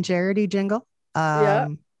fact check and charity jingle, Yeah.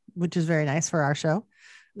 which is very nice for our show.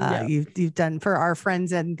 Yeah. You've done for our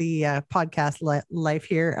friends and the podcast life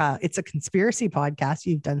here. It's a conspiracy podcast.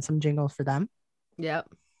 You've done some jingles for them. Yep.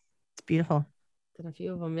 It's beautiful. Done a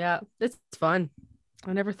few of them. Yeah, it's fun.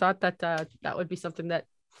 I never thought that that would be something that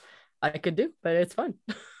I could do, but it's fun.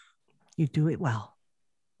 You do it well.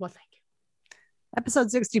 Well, thank you.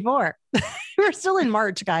 Episode 64. We're still in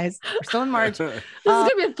March, guys. We're still in March. This is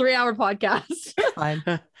gonna be a 3-hour podcast. It's fine.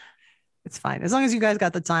 It's fine. As long as you guys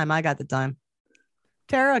got the time, I got the time.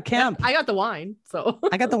 Tara Kemp. I got the wine, so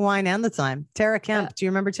I got the wine and the time. Tara Kemp. Yeah. Do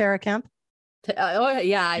you remember Tara Kemp? oh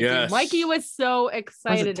yeah, I Yes. do. Mikey was so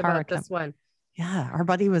excited Tara about this Kemp? one. Yeah. Our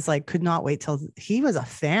buddy was like, could not wait till he was a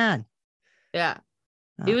fan. Yeah,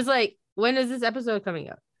 Oh. he was like, "When is this episode coming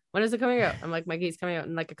out? When is it coming out?" I'm like, "Mikey's coming out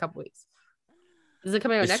in like a couple weeks." Is it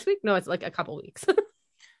coming out It's- next week? No, it's like a couple weeks.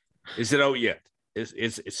 Is it out yet?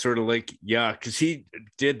 It's sort of like, yeah, because he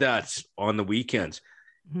did that on the weekends.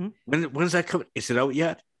 Mhm. When's that coming? Is it out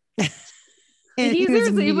yet? He was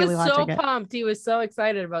immediately so watching it. pumped. He was so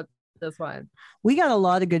excited about this one. We got a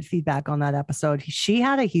lot of good feedback on that episode. She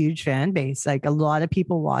had a huge fan base. Like a lot of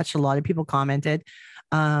people watched, a lot of people commented.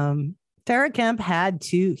 Farrah Kemp had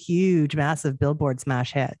 2 huge, massive Billboard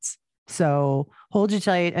smash hits. So Hold You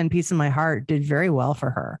Tight and Piece of My Heart did very well for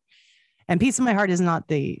her. And Piece of My Heart is not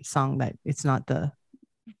the song that it's not the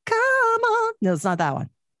come on. No, it's not that one.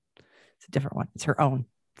 It's a different one. It's her own.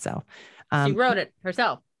 So She wrote it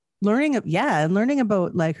herself. learning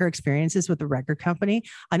about like her experiences with the record company.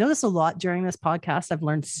 I noticed a lot during this podcast. I've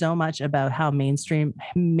learned so much about how major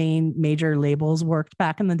labels worked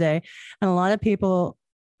back in the day. And a lot of people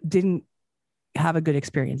didn't have a good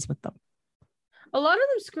experience with them. A lot of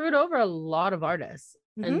them screwed over a lot of artists.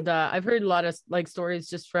 Mhm. And I've heard a lot of like stories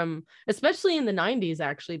just from, especially in the 90s,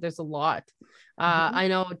 actually, there's a lot. I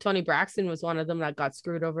know Tony Braxton was one of them that got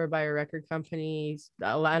screwed over by a record company.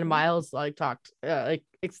 Alana Miles like talked like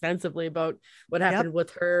extensively about what happened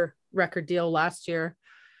with her record deal last year.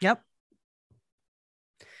 Yep.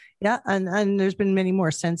 Yeah, and there's been many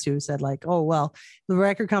more since who said like, oh well, the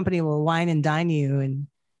record company will wine and dine you and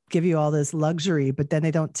give you all this luxury, but then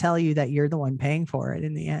they don't tell you that you're the one paying for it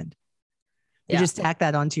in the end. You just tack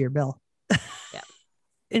that onto your bill. Yeah.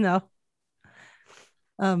 You know.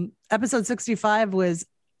 Episode 65 was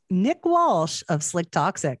Nick Walsh of Slick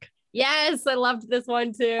Toxic. Yes, I loved this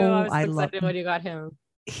one too. Oh, I was I so love excited when you got him.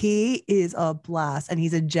 He is a blast and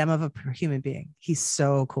he's a gem of a human being. He's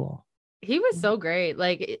so cool. He was so great.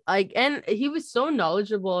 Like, and he was so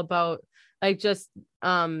knowledgeable about like just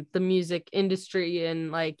the music industry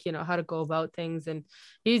and like, you know, how to go about things. And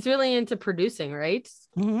he's really into producing, right?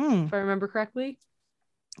 Mhm. If I remember correctly.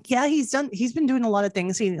 Yeah, he's been doing a lot of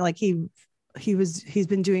things. He's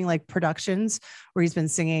been doing like productions where he's been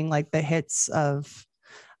singing like the hits of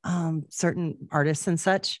certain artists and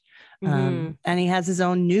such. And he has his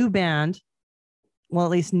own new band, well,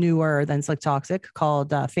 at least newer than Slick Toxic,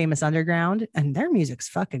 called Famous Underground, and their music's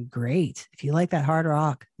fucking great. If you like that hard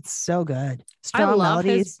rock, it's so good. I love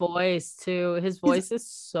melodies. his voice too. His voice is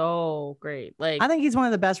so great. Like, I think he's one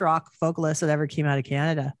of the best rock vocalists that ever came out of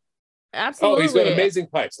Canada. absolutely. Oh, he's got amazing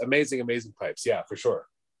pipes. Amazing pipes. Yeah, for sure.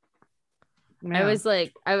 I was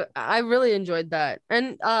like, I really enjoyed that.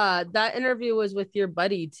 And that interview was with your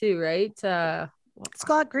buddy too, right?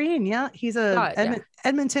 Scott Green. Yeah, he's a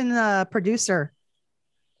Edmonton producer,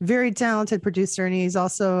 very talented producer, and he's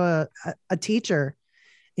also a teacher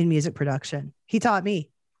in music production. He taught me.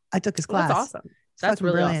 I took his class. That's awesome. That's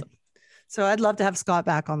really brilliant. awesome. So I'd love to have Scott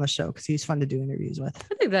back on the show because he's fun to do interviews with.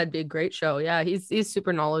 I think that'd be a great show. Yeah, he's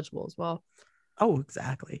super knowledgeable as well. Oh,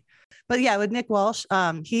 exactly. But yeah, with Nick Walsh,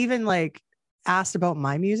 he even like asked about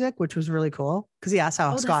my music, which was really cool because he asked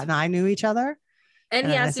how Scott and I knew each other. And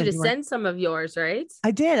he I asked you said to you were- send some of yours, right?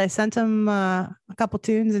 I did. I sent him a couple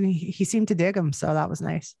tunes and he seemed to dig them. So that was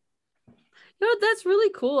nice. You know, that's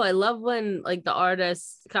really cool. I love when like the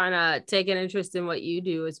artists kind of take an interest in what you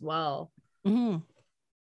do as well. Mm-hmm.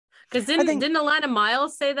 Because didn't Alana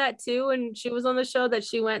Miles say that too when she was on the show, that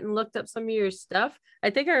she went and looked up some of your stuff?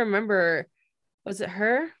 I think I remember. Was it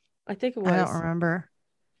her? I think it was. I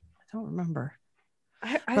don't remember.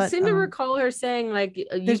 I seem to recall her saying like you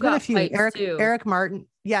there's been a got few. pipes too. Eric Martin.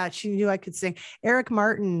 Yeah, she knew I could sing. Eric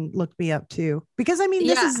Martin looked me up too. Because I mean,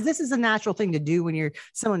 this is a natural thing to do when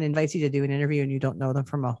someone invites you to do an interview and you don't know them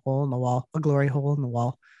from a hole in the wall, a glory hole in the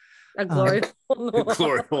wall. A glory hole in the wall.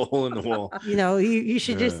 Glory hole in the wall. You know, you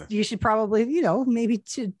should probably, you know, maybe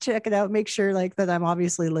to check it out, make sure like that I'm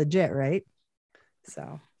obviously legit, right?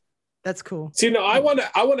 So that's cool. See, now I want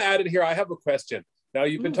to add it here. I have a question. Now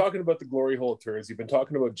you've been talking about the Glory Hole tours. You've been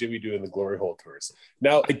talking about Jimmy doing the Glory Hole tours.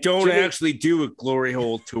 Now I don't actually do a Glory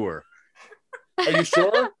Hole tour. Are you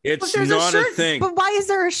sure? It's There's not shirt, a thing. But why is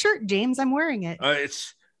there a shirt, James? I'm wearing it.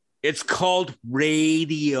 It's called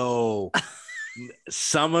radio.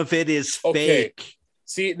 Some of it is Okay. fake.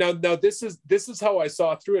 See, now this is how I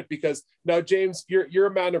saw through it, because now, James, you're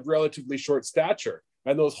a man of relatively short stature,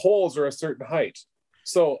 and those holes are a certain height.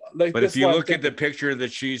 So, like, But this if you one look thing- at the picture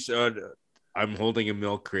that she's, I'm holding a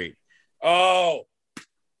milk crate. oh,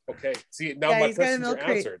 okay. See, now my he's got a questions milk are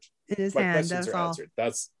crate answered. in his My hand. questions That's are all. answered.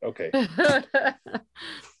 That's okay.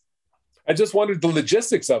 I just wondered the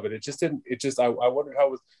logistics of it. I wondered how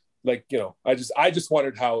it was, like, you know, I just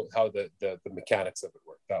wondered how the mechanics of it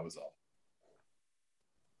worked. That was all.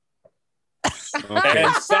 Okay.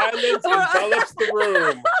 And silence envelops the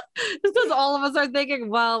room. Just because all of us are thinking,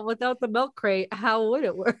 well, without the milk crate, how would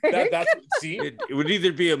it work? See It would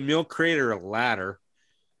either be a milk crate or a ladder.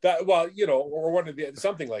 that. Well, you know, or one of the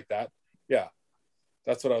something like that. Yeah,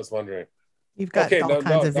 that's what I was wondering. You've got Okay, all no,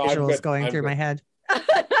 kinds of no, I'm visuals good. going I'm through good. my head.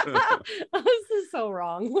 This is so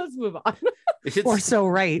wrong. Let's move on. Or so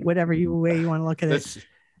right, whatever way you want to look at it.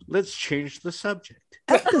 Let's change the subject.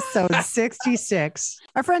 Episode 66.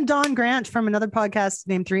 Our friend Don Grant from another podcast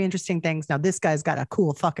named Three Interesting Things. Now, this guy's got a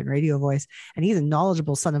cool fucking radio voice, and he's a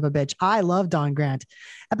knowledgeable son of a bitch. I love Don Grant.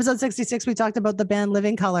 Episode 66, we talked about the band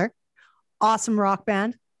Living Color. Awesome rock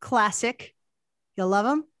band. Classic. You love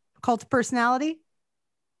them? Cult of personality?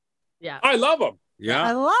 Yeah. I love them. Yeah.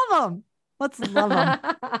 I love them. Let's love them.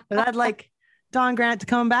 But I'd like Don Grant to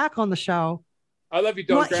come back on the show. I love you,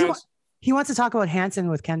 Don Grant. He wants to talk about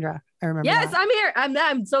Hanson with Kendra. I remember. Yes, that. I'm here. I'm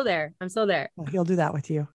so there. I'm so there. Well, he'll do that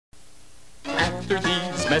with you. After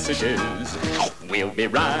these messages, we'll be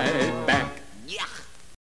right back.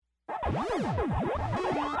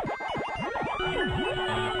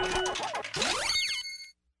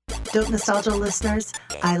 Dope Nostalgia listeners,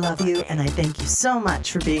 I love you and I thank you so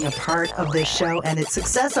much for being a part of this show and its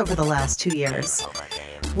success over the last 2 years.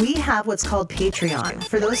 We have what's called Patreon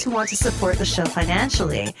for those who want to support the show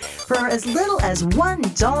financially. For as little as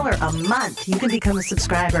 $1 a month, you can become a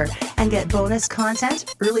subscriber and get bonus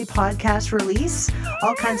content, early podcast release,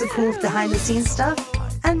 all kinds of cool behind-the-scenes stuff,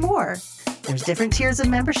 and more. There's different tiers of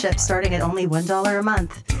membership starting at only $1 a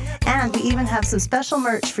month. And we even have some special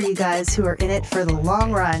merch for you guys who are in it for the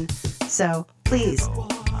long run. So please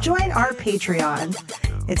join our Patreon.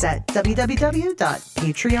 It's at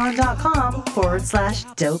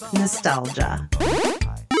www.patreon.com/dope nostalgia.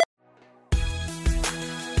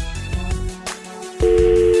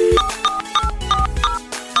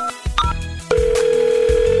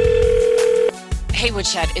 Hey,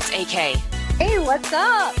 Woodshed, it's AK. Hey, what's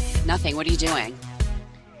up? Nothing. What are you doing?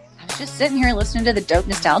 I was just sitting here listening to the Dope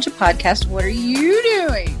Nostalgia podcast. What are you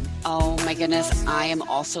doing? Oh my goodness, I am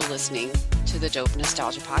also listening to the Dope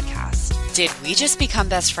Nostalgia podcast. Did we just become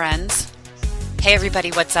best friends? Hey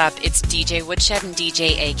everybody, what's up? It's DJ Woodshed and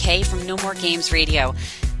DJ AK from No More Games Radio.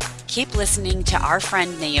 Keep listening to our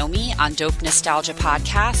friend Naomi on Dope Nostalgia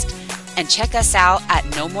podcast and check us out at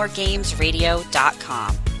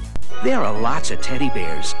nomoregamesradio.com. There are lots of teddy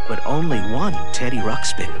bears, but only one Teddy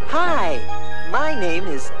Ruxpin. Hi, my name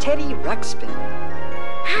is Teddy Ruxpin.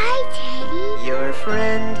 Hi, Teddy. Your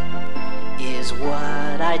friend is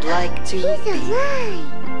what I'd like to He's be.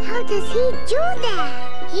 alive. How does he do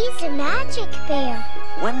that? He's a magic bear.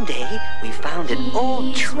 One day, we found an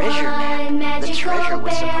old treasure map. The treasure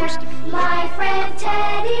was supposed to be my friend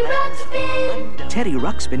Teddy Ruxpin. Teddy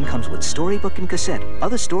Ruxpin comes with storybook and cassette.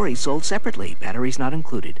 Other stories sold separately. Batteries not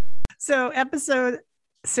included. So episode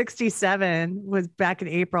 67 was back in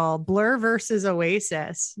April, Blur versus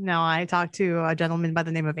Oasis. Now, I talked to a gentleman by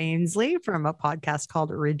the name of Ainsley from a podcast called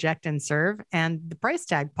Reject and Serve and the Price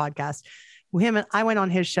Tag podcast. I went on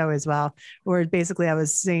his show as well, where basically I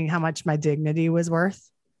was seeing how much my dignity was worth.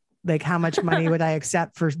 Like how much money would I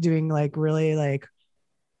accept for doing like really like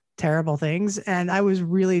terrible things. And I was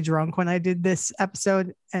really drunk when I did this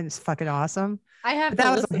episode and it's fucking awesome. I have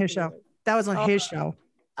that was on his show. That was on his show.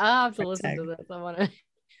 I'll have to listen to this. I want to.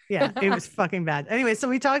 Yeah, it was fucking bad. Anyway,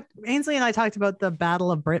 so Ainsley and I talked about the Battle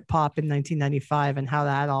of Britpop in 1995 and how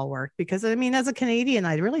that all worked. Because I mean, as a Canadian,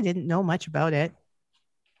 I really didn't know much about it.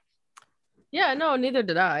 Yeah, no, neither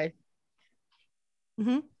did I.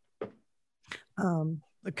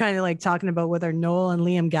 Kind of like talking about whether Noel and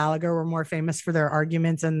Liam Gallagher were more famous for their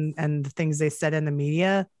arguments and the things they said in the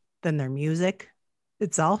media than their music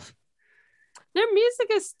itself. Their music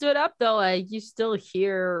has stood up though. Like you still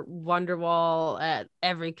hear Wonderwall at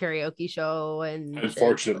every karaoke show, and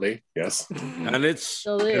unfortunately, yes, and it's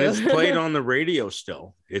played on the radio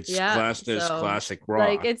still. It's classed as classic rock.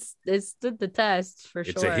 Like it's stood the test for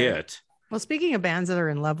sure. It's a hit. Well, speaking of bands that are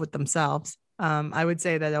in love with themselves, I would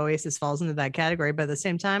say that Oasis falls into that category. But at the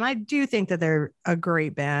same time, I do think that they're a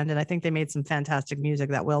great band, and I think they made some fantastic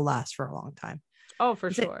music that will last for a long time. Oh, for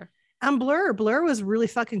sure. And Blur was really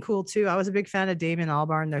fucking cool too. I was a big fan of Damien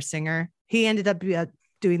Albarn, their singer. He ended up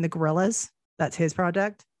doing the Gorillaz. That's his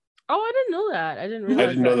project. Oh, I didn't know that. I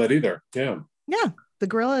didn't know that either. Yeah. The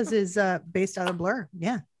Gorillaz is based out of Blur.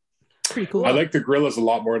 Yeah. Pretty cool. I like the Gorillaz a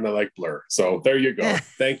lot more than I like Blur. So there you go.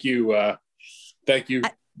 Thank you.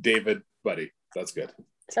 David, buddy. That's good.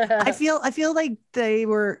 I feel like they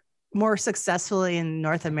were more successful in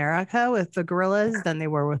North America with the Gorillaz than they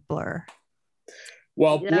were with Blur.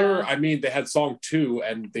 Well, Blur, I mean, they had song 2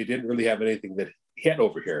 and they didn't really have anything that hit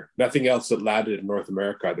over here. Nothing else that landed in North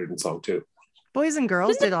America other than song 2. Boys and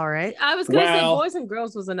Girls did all right. I was going to say Boys and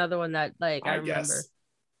Girls was another one that like I remember. Guess,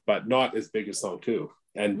 but not as big as song 2.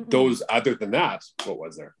 And those other than that, what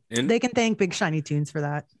was there? They can thank Big Shiny Tunes for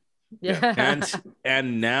that. Yeah.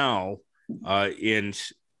 And now in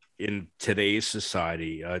today's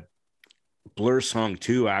society, Blur Song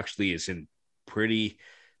 2 actually is in pretty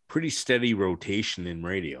steady rotation in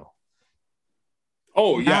radio.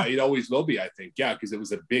 Oh yeah, it always will be, I think. Yeah, because it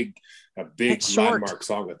was a big landmark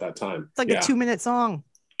song at that time. It's like a 2-minute song.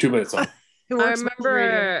 2-minute song. I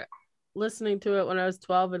remember listening to it when I was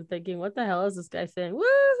 12 and thinking, what the hell is this guy saying?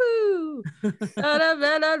 Woohoo!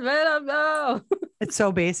 It's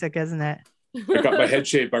so basic, isn't it? I got my head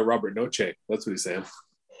shaved by Robert Noche. That's what he's saying.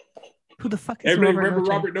 Who the fuck is Everybody Robert remember Noche?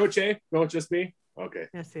 Robert Noche? No, it's just me? Okay.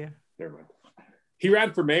 Yes, yeah. Never mind. He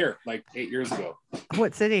ran for mayor like 8 years ago.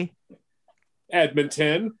 What city?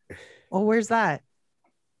 Edmonton. Oh, where's that?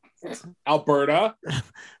 Alberta.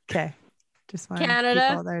 Okay. Just want Canada.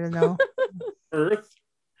 people out there to know. Earth.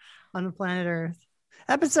 On the planet Earth.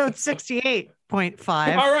 Episode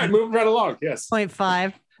 68.5. All right, moving right along. Yes.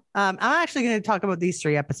 0.5. I'm actually going to talk about these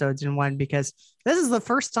 3 episodes in one because this is the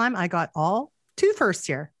first time I got two firsts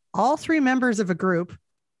here. All 3 members of a group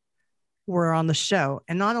were on the show.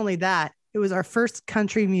 And not only that, it was our first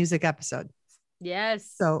country music episode.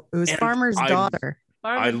 Yes. So it was Farmer's Daughter.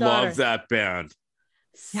 I love that band.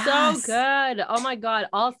 So good. Oh my God.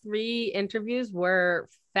 All 3 interviews were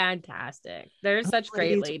fantastic. They're such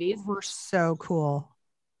great ladies. Were so cool.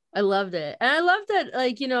 I loved it. And I loved that,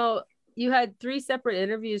 like, you know, you had 3 separate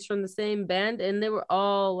interviews from the same band and they were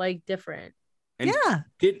all like different. And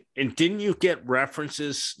didn't you get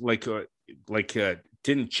references like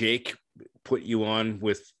didn't Jake put you on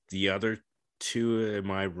with the other 2?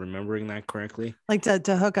 Am I remembering that correctly? Like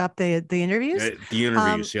to hook up the interviews? The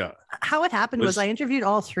interviews, yeah. How it happened was I interviewed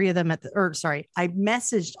all 3 of them I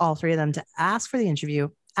messaged all 3 of them to ask for the interview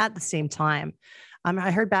at the same time.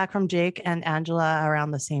 I heard back from Jake and Angela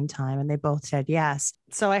around the same time, and they both said yes.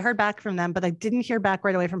 So I heard back from them, but I didn't hear back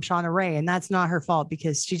right away from Shauna Ray, and that's not her fault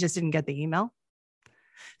because she just didn't get the email.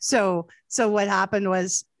 So what happened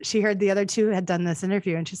was she heard the other 2 had done this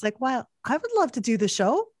interview, and she's like, "Well, I would love to do the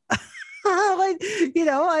show." Like, you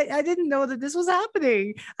know, I didn't know that this was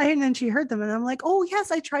happening. And then she heard them, and I'm like, "Oh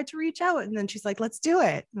yes, I tried to reach out." And then she's like, "Let's do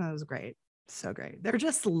it." And that was great. So great. They're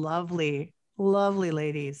just lovely, lovely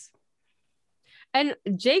ladies. And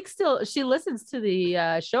Jake she listens to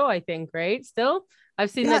the show, I think, right? Still,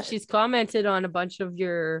 I've seen that she's commented on a bunch of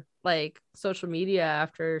your like social media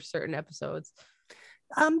after certain episodes.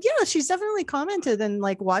 Yeah, she's definitely commented and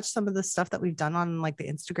like watched some of the stuff that we've done on like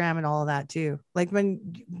the Instagram and all of that too. Like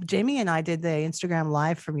when Jamie and I did the Instagram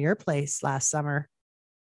live from your place last summer.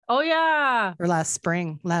 Oh yeah. Or last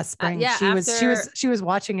spring. Yeah, she was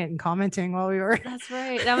watching it and commenting while we were. That's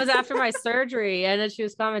right. That was after my surgery, and then she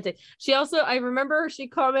was commenting. She also, I remember she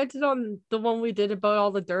commented on the one we did about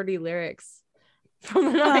all the dirty lyrics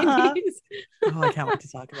from the 90s. Oh, I can't wait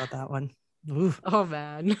to talk about that one. Oof. Oh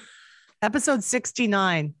man. Episode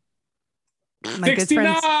 69. My good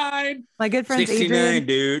friends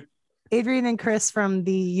 69, Adrian and Chris from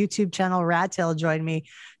the YouTube channel Rat Tail joined me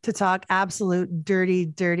to talk absolute dirty,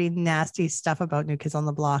 nasty stuff about New Kids on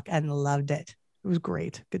the Block, and loved it. It was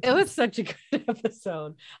great. Good time. It was such a good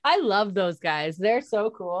episode. I love those guys. They're so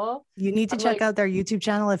cool. You need to check out their YouTube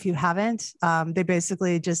channel if you haven't. They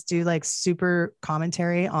basically just do like super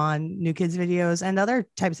commentary on New Kids videos and other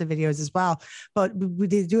types of videos as well. But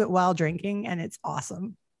they do it while drinking, and it's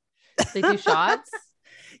awesome. They do shots.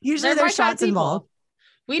 Usually there's shots involved.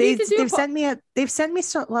 They've sent me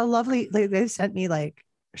so lovely. They've sent me like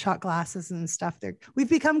shot glasses and stuff. We've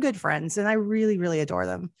become good friends, and I really, really adore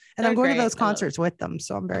them. And I'm going to those concerts with them,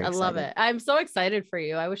 so I'm very excited. I love it. I'm so excited for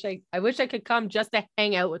you. I wish I could come just to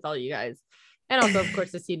hang out with all you guys, and also of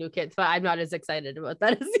course to see New Kids. But I'm not as excited about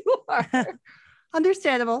that as you are.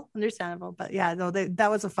 Understandable. But yeah, no, that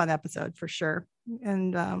was a fun episode for sure,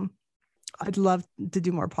 and I'd love to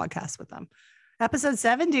do more podcasts with them. Episode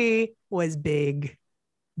 70 was big.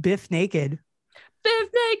 Biff Naked.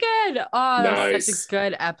 Oh, that was such a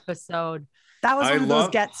good episode. That was one of those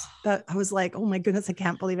gets that I was like, oh my goodness, I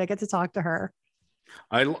can't believe I get to talk to her.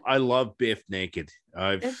 I love Biff Naked.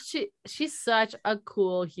 She's such a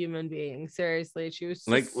cool human being. Seriously, she was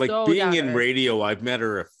like so being in radio. I've met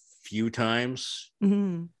her a few times,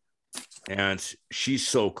 and she's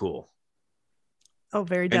so cool. Oh,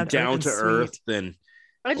 very down to earth. Then,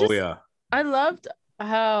 I loved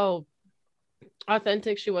how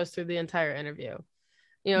authentic she was through the entire interview.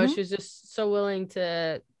 You know, she was just so willing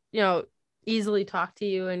to, you know, easily talk to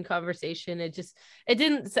you in conversation. It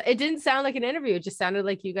didn't sound like an interview. It just sounded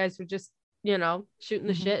like you guys were just, you know, shooting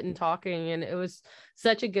the shit and talking, and it was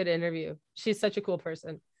such a good interview. She's such a cool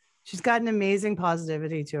person. She's got an amazing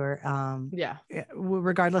positivity to her.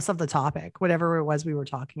 Regardless of the topic, whatever it was we were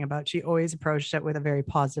talking about, she always approached it with a very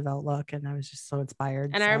positive outlook, and I was just so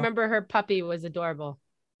inspired. And I remember her puppy was adorable.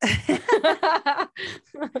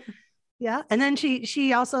 Yeah. And then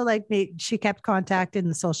she also like she kept contact in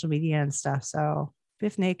the social media and stuff. So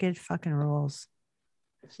Biff Naked fucking rules.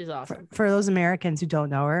 She's awesome. For those Americans who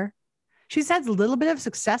don't know her, she's had a little bit of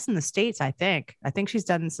success in the States, I think. I think she's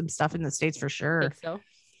done some stuff in the States for sure. I think so.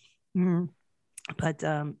 Mhm. But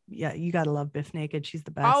yeah, you gotta love Biff Naked. She's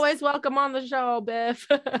the best. Always welcome on the show, Biff.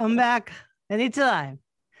 Come back anytime.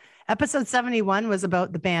 Episode 71 was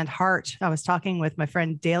about the band Heart. I was talking with my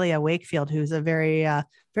friend Dahlia Wakefield, who's a very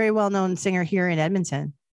well-known singer here in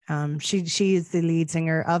Edmonton. She is the lead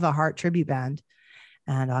singer of a Heart tribute band.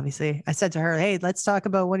 And obviously I said to her, hey, let's talk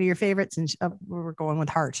about one of your favorites. And we're going with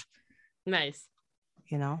Heart. Nice.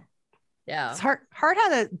 You know? Yeah. Heart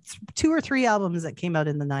had 2 or 3 albums that came out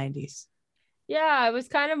in the 90s. Yeah, it was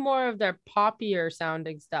kind of more of their poppier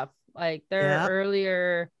sounding stuff. Like their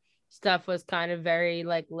earlier stuff was kind of very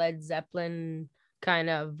like Led Zeppelin kind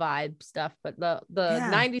of vibe stuff, but the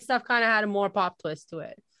 90s stuff kind of had a more pop twist to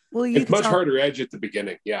it. Well, it's much harder edge at the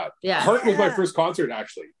beginning. Yeah. Heart was my first concert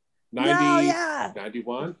actually.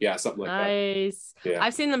 91. Yeah, something like that. Nice. Yeah.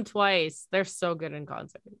 I've seen them twice. They're so good in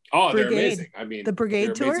concert. Oh, they're amazing. I mean, the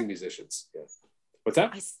Brigade tour? Amazing musicians. Yeah. What's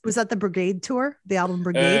that? Was that the Brigade tour? The album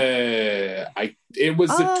Brigade? It was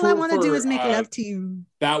the tour. All I want to do is make it up to you.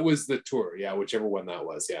 That was the tour. Yeah, whichever one that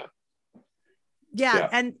was. Yeah. Yeah.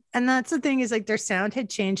 And that's the thing is like their sound had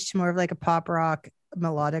changed to more of like a pop rock,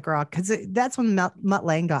 melodic rock, because that's when Mutt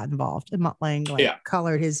Lange got involved, and Mutt Lange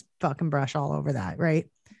colored his fucking brush all over that, right?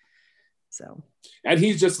 So, and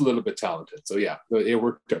he's just a little bit talented, so yeah, it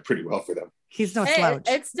worked out pretty well for them. He's no slouch.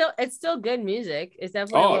 It's still good music. It's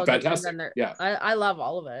definitely fantastic. Yeah, I love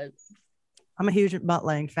all of it. I'm a huge Mutt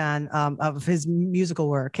Lange fan of his musical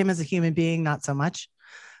work. Him as a human being, not so much.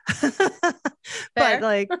 But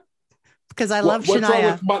like, because I love what's Shania.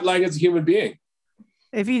 Wrong with Mutt Lange as a human being?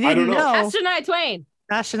 If you didn't know, ask Shania Twain.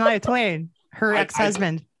 Ask Shania Twain, her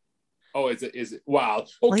ex-husband. Is it? Wow.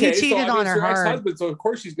 Okay, well, he cheated on her ex-husband, so of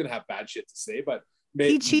course she's gonna have bad shit to say. But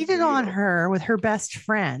he cheated on her with her best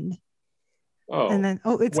friend. Oh, and then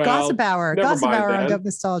it's Gossip Hour. Gossip Hour on Dope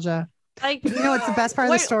Nostalgia. Like, you know what's the best part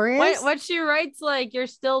of the story is? What she writes, like, you're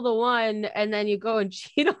still the one, and then you go and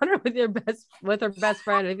cheat on her with her best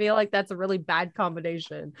friend. I feel like that's a really bad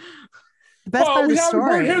combination. The best part of the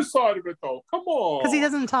story. His side of it, though. Come on. Because he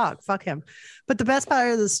doesn't talk. Fuck him. But the best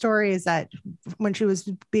part of the story is that when she was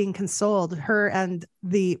being consoled, her and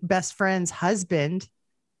the best friend's husband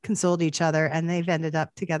consoled each other, and they've ended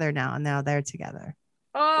up together now, and now they're together.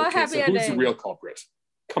 Oh, okay, happy ending. Who's the real culprit?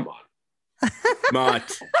 Come on. Not.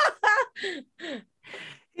 So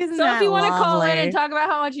if you want to call in and talk about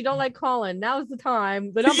how much you don't like Colin, now's the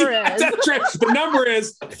time. The number is. That's right. The number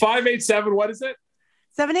is 587. What is it?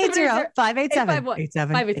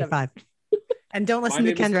 780-587-8785. And don't listen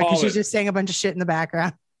to Kendra because she's just saying a bunch of shit in the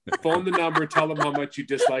background. Phone the number. Tell them how much you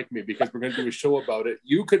dislike me because we're going to do a show about it.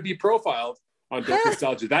 You could be profiled on Dope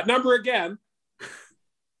Nostalgia. That number again.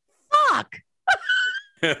 Fuck.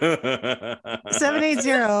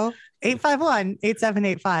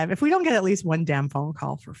 780-851-8785. If we don't get at least one damn phone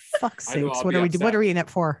call, for fuck's sakes, what are we in it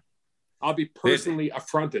for? I'll be personally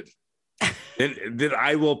affronted. Then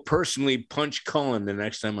I will personally punch Colin the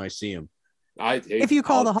next time I see him. If you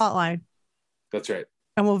call the hotline. That's right.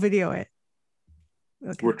 And we'll video it.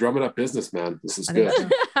 Okay. We're drumming up business, man. This is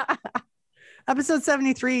good. Episode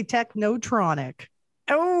 73, Technotronic.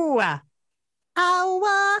 A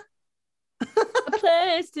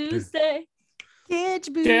place to stay. Get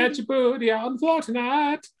your booty on the floor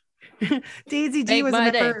tonight. Daisy D was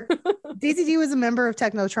a member. Daisy D was a member of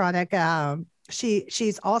Technotronic.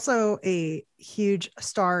 She's also a huge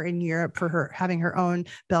star in Europe for her having her own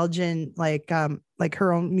Belgian like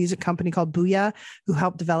her own music company called Booyah, who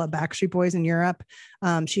helped develop Backstreet Boys in Europe.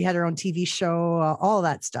 She had her own TV show, all of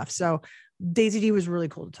that stuff. So Daisy D was really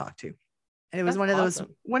cool to talk to. And it was one of those.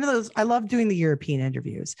 I love doing the European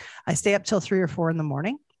interviews. I stay up till 3 or 4 in the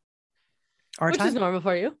morning. Which is normal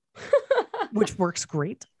for you. Which works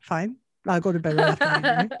great. Fine. I'll go to bed right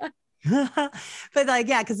after. But like,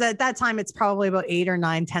 yeah, because at that time it's probably about 8 or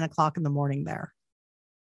 9, 10 o'clock in the morning there.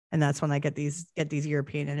 And that's when I get these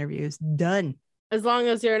European interviews done. As long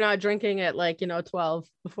as you're not drinking at 12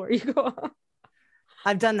 before you go on.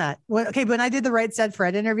 I've done that. Okay, when I did the Right Said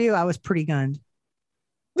Fred interview, I was pretty gunned.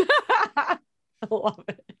 I love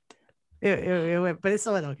it. It went, but it's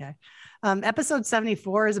still okay. Episode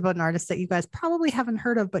 74 is about an artist that you guys probably haven't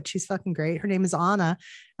heard of, but she's fucking great. Her name is Anna,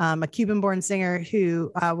 a Cuban-born singer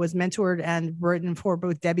who was mentored and written for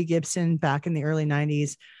both Debbie Gibson back in the early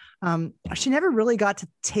 90s. She never really got to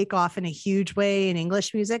take off in a huge way in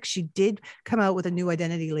English music. She did come out with a new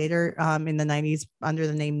identity later in the 90s under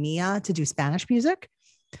the name Mia to do Spanish music.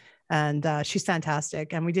 and she's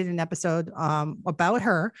fantastic. And we did an episode about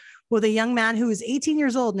her with a young man who is 18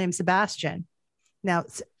 years old named Sebastian. Now,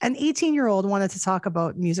 an 18-year-old wanted to talk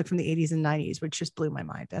about music from the 80s and 90s, which just blew my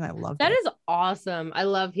mind, and I loved That it. is awesome. I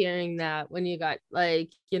love hearing that when you got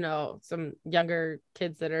like, some younger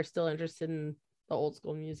kids that are still interested in the old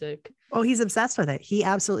school music. Oh, he's obsessed with it. He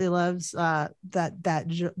absolutely loves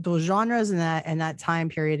those genres and that time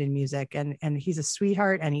period in music, and he's a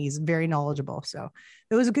sweetheart, and he's very knowledgeable. So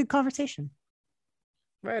it was a good conversation.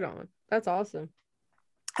 Right on. That's awesome.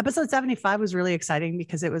 Episode 75 was really exciting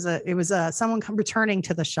because it was someone returning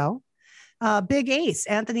to the show. Big Ace,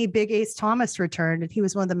 Anthony Big Ace Thomas returned, and he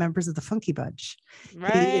was one of the members of the Funky Bunch.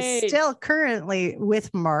 Right. He is still currently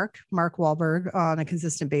with Mark Wahlberg on a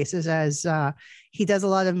consistent basis, as he does a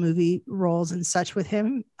lot of movie roles and such with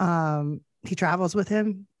him. He travels with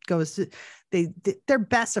him, they're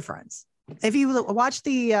best of friends. If you watch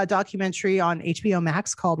the documentary on HBO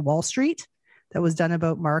Max called Wall Street that was done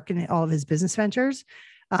about Mark and all of his business ventures,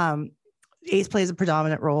 Ace plays a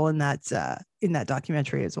predominant role in that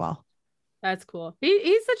documentary as well. That's cool.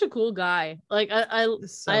 He's such a cool guy. Like I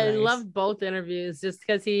nice. love both interviews just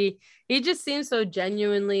because he just seems so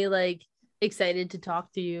genuinely like excited to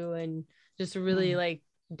talk to you and just really like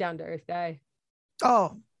down to earth guy.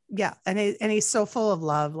 Oh yeah, and he's so full of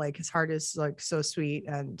love. Like his heart is like so sweet,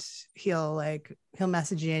 and he'll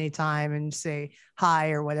message you anytime and say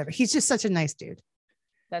hi or whatever. He's just such a nice dude.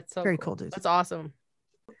 That's so very cool dude. That's awesome.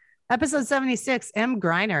 Episode 76, M.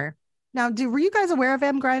 Griner. Now, were you guys aware of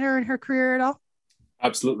M. Griner and her career at all?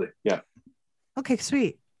 Absolutely. Yeah. Okay,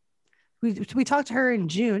 sweet. We talked to her in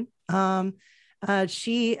June.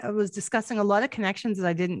 She was discussing a lot of connections that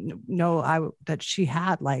I didn't know that she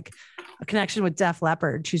had, like a connection with Def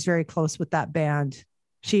Leppard. She's very close with that band.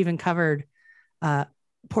 She even covered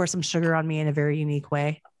Pour Some Sugar on Me in a very unique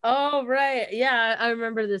way. Oh, right. Yeah, I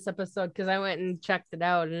remember this episode because I went and checked it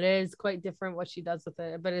out, and it is quite different what she does with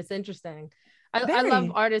it, but it's interesting. I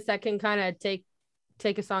love artists that can kind of take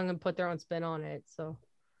a song and put their own spin on it. So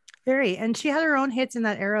very, and she had her own hits in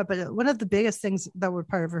that era, but one of the biggest things that were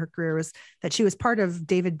part of her career was that she was part of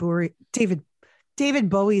David Bowie's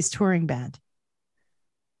touring band.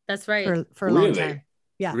 That's right. For a long time.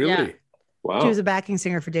 Yeah. Really? Yeah. Wow. She was a backing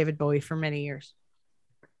singer for David Bowie for many years.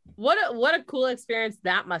 What a cool experience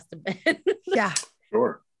that must have been. Yeah.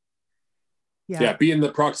 Sure. Yeah, being in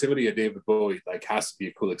the proximity of David Bowie has to be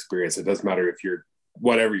a cool experience. It doesn't matter if you're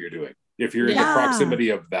whatever you're doing. If you're in the proximity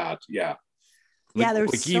of that, yeah. There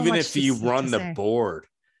was like so even much if you run the say. board.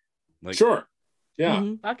 Sure. Yeah.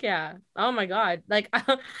 Mm-hmm. Fuck yeah. Oh my God. Like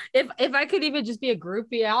if I could even just be a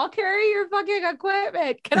groupie, I'll carry your fucking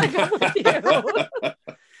equipment. Can I go with you?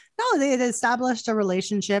 No, they had established a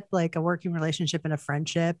relationship, like a working relationship and a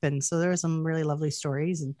friendship. And so there are some really lovely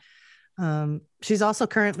stories. And she's also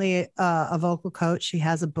currently a vocal coach. She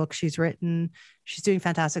has a book she's written. She's doing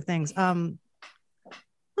fantastic things. What's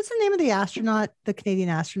the name of the Canadian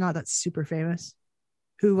astronaut that's super famous,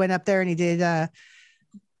 who went up there and he did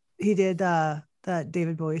that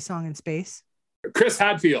David Bowie song in space? Chris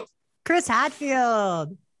Hadfield.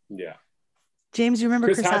 Yeah. James, you remember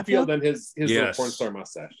Chris Hadfield and his Yes. little porn star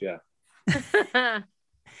mustache? Yeah.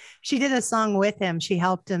 She did a song with him. She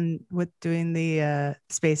helped him with doing the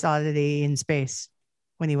Space Oddity in space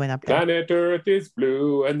when he went up there. Planet Earth is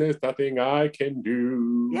blue and there's nothing I can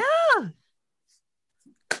do. Yeah.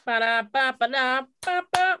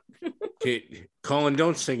 Okay, Colin,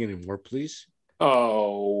 don't sing anymore, please.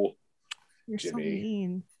 Oh, You're so Jimmy.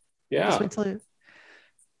 mean. Yeah. Just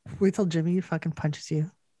wait till Jimmy fucking punches you.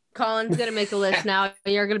 Colin's gonna make a list now.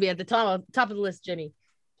 You're gonna be at the top of the list, Jimmy.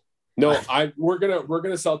 No, we're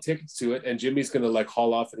gonna sell tickets to it, and Jimmy's gonna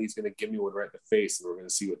haul off, and he's gonna give me one right in the face, and we're gonna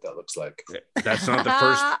see what that looks like. That's not the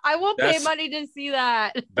first. I won't pay money to see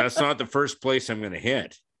that. That's not the first place I'm going to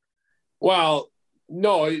hit. Well,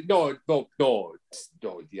 no. Yes,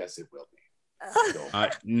 it will be.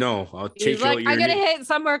 No, I'll take He's you like, out your I'm gonna knee. hit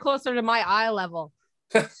somewhere closer to my eye level.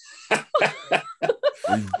 And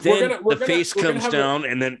We're then gonna the face comes have down,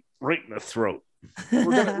 and then right in the throat.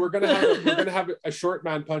 we're gonna have a short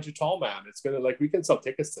man punch a tall man. It's gonna we can sell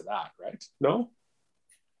tickets to that, right? No,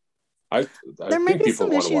 I There might think be people some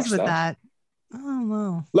want to watch issues with that. I don't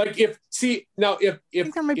know.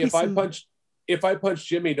 If I punch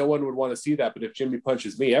Jimmy, no one would want to see that. But if Jimmy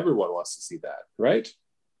punches me, everyone wants to see that, right?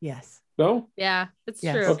 Yes. No? Yeah, it's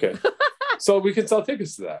Yes. true. Okay. So we can sell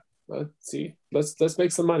tickets to that. See, let's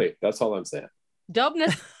make some money. That's all I'm saying. Dope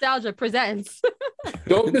Nostalgia presents.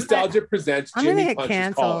 Dope Nostalgia presents I'm gonna Jimmy get punches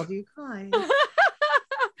canceled. Colin. You guys.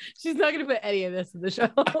 She's not gonna put any of this in the show.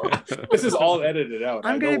 This is all edited out.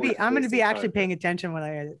 I'm I know gonna we're be wasting actually time. paying attention when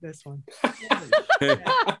I edit this one.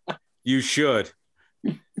 You should.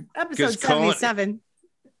 Episode 77.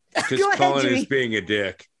 Because Go ahead, Colin Jimmy. is being a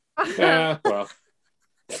dick. Yeah, well,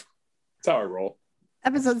 that's how I roll.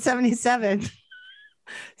 Episode 77.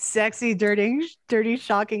 Sexy, dirty,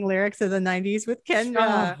 shocking lyrics of the 90s with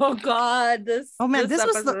Kendra. Oh God, this. Oh man, this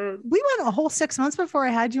was episode. we went a whole 6 months before I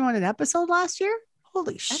had you on an episode last year.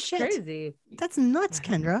 Holy That's shit. crazy. That's nuts,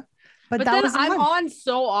 Kendra. But But that then was the I'm month. on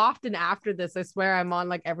so often after this. I swear I'm on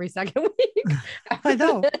like every second week. I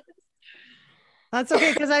know. That's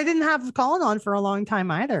okay because I didn't have Colin on for a long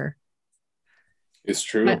time either. It's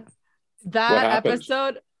true. But What that happened?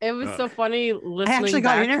 episode, it was so funny listening. I actually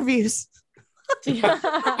got back. interviews.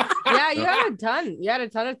 Yeah, you had a ton. You had a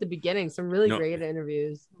ton at the beginning. Some really No. great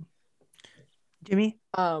interviews. Jimmy,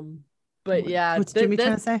 But yeah, what's Jimmy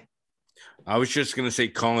trying to say? I was just gonna say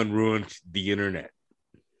Colin ruined the internet.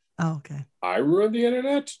 Oh, okay. I ruined the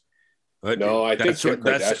internet? But No, I think that's Kim what-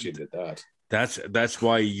 that's- Kardashian did that. That's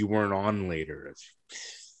why you weren't on later.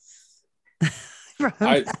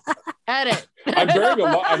 Edit. I'm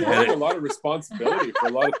bearing a lot of responsibility for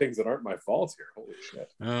a lot of things that aren't my fault here. Holy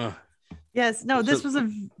shit. Yes, no, this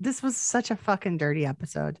was such a fucking dirty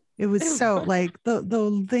episode. It was so like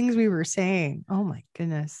the things we were saying. Oh my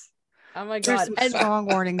goodness. Oh my There's God. some And strong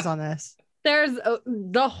warnings on this. there's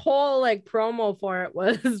the whole like promo for it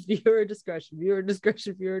was viewer discretion,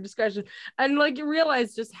 and like you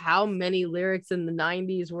realize just how many lyrics in the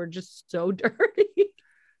 90s were just so dirty.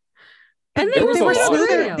 And They was a were lot of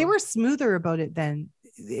smoother. them. They were smoother about it then.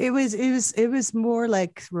 It was more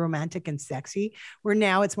like romantic and sexy. Where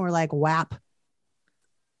now it's more like WAP.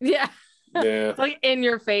 Yeah. Yeah. It's like in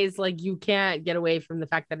your face, like you can't get away from the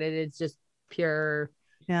fact that it is just pure,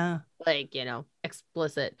 Yeah. like,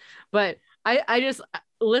 explicit. But I just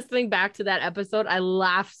listening back to that episode, I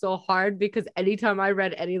laughed so hard because anytime I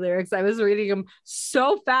read any lyrics, I was reading them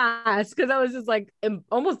so fast because I was just like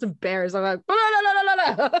almost embarrassed. I'm like,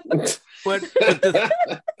 But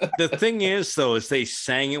the thing is, though, is they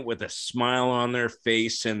sang it with a smile on their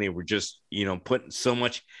face, and they were just, putting so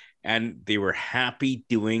much, and they were happy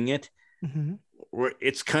doing it. Mhm. Or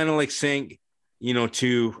it's kind of like saying,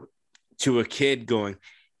 to a kid going,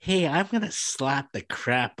 "Hey, I'm gonna slap the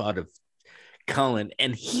crap out of Cullen,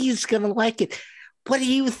 and he's gonna like it. What do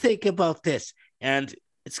you think about this?" And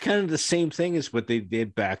it's kind of the same thing as what they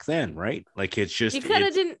did back then, right? Like it's just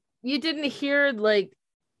you didn't hear like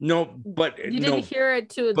no, but you didn't hear it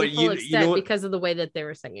to the but full you extent know what? because of the way that they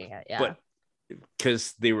were singing it. Yeah. but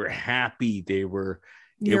because they were happy, they were.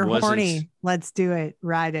 You're it wasn't- horny. Let's do it.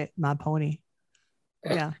 Ride it, my pony.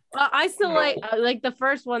 Yeah. Well, I still like the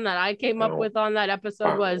first one that I came up with on that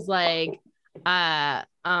episode was like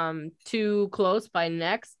Too Close by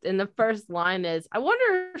Next, and the first line is, I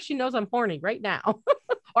wonder if she knows I'm horny right now.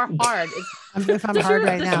 Or hard. If I'm hard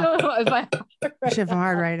right now. If If I'm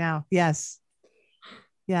hard right now. Yes.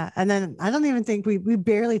 Yeah. And then I don't even think we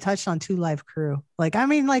barely touched on Two Live Crew. Like, I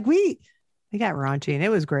mean, like we got raunchy and it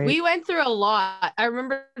was great. We went through a lot. I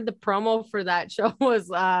remember the promo for that show was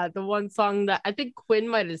the one song that I think Quinn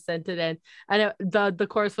might have sent it in, and the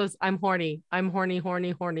chorus was, "I'm horny, I'm horny,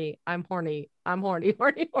 horny, horny, I'm horny, I'm horny,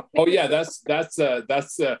 horny, horny." Oh yeah, that's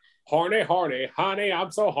horny, honey,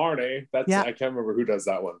 I'm so horny. That's Yeah. I can't remember who does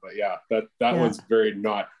that one, but yeah, that Yeah. one's very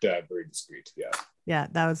not very discreet. Yeah. Yeah,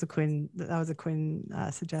 that was a Quinn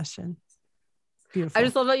suggestion. Beautiful. I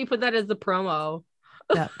just love that you put that as the promo.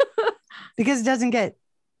 Yeah. Because it doesn't get,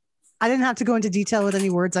 I didn't have to go into detail with any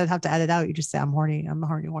words. I'd have to edit out. You just say, I'm horny. I'm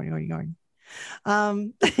horny, horny, horny,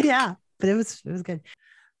 horny. Yeah, but it was good.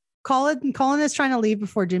 Colin is trying to leave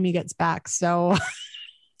before Jimmy gets back. So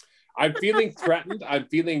I'm feeling threatened. I'm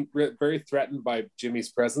feeling very threatened by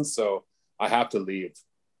Jimmy's presence, so I have to leave.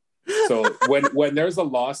 So when there's a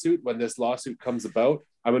lawsuit, when this lawsuit comes about,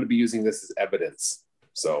 I'm going to be using this as evidence.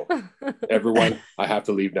 So everyone, I have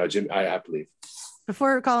to leave now. Jimmy, I have to leave.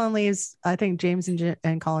 before Colin leaves, I think James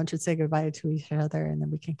and Colin should say goodbye to each other, and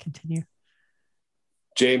then we can continue.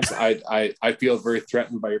 James, I feel very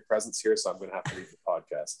threatened by your presence here, so I'm going to have to leave the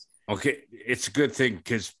podcast. Okay, it's a good thing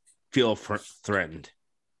because feel threatened.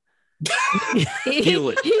 Feel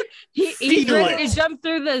it. He's Feel ready it. to jump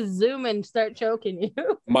through the Zoom and start choking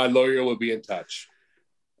you. My lawyer will be in touch.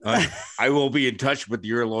 I will be in touch with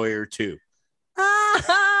your lawyer too.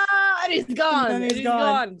 And he's gone. And And he's he's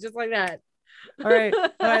gone. gone. Just like that. All right.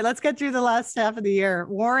 Let's get through the last half of the year.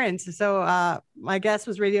 Warren. So my guest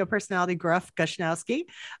was radio personality Gruff Gushnowski,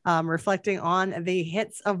 reflecting on the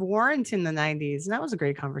hits of Warrant in the 90s. And that was a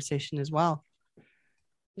great conversation as well.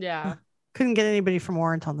 Yeah. Couldn't get anybody from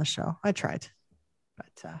Warrant on the show. I tried,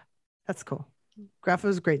 but that's cool. Gruff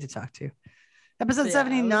was great to talk to. Episode Yeah,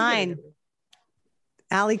 79,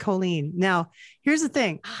 Ali Colleen. Now, here's the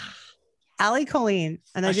thing. Ali Colleen,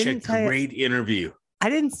 and I Such didn't a tell you, great interview. I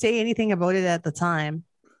didn't say anything about it at the time,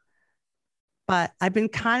 but I've been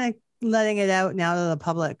kind of letting it out now to the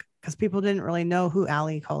public because people didn't really know who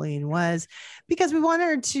Ali Colleen was, because we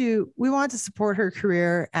wanted to support her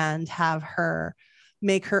career and have her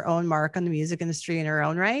make her own mark on the music industry in her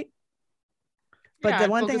own right. But Yeah,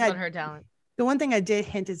 the one thing on her talent. The one thing I did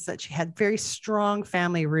hint is that she had very strong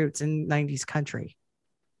family roots in 90s country.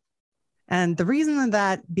 And the reason of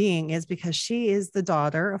that being is because she is the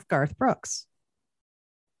daughter of Garth Brooks.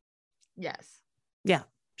 Yes. Yeah,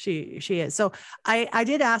 she is. So I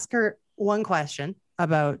did ask her one question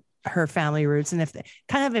about her family roots, and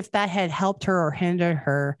if that had helped her or hindered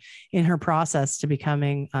her in her process to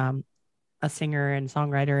becoming a singer and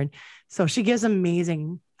songwriter. And so she gives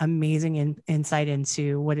amazing insight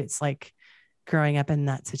into what it's like growing up in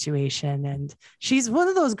that situation. And she's one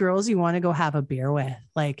of those girls you want to go have a beer with.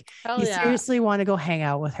 Like, seriously want to go hang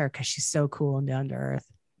out with her because she's so cool and down to earth.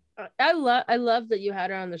 I love that you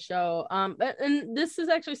had her on the show. And this is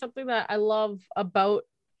actually something that I love about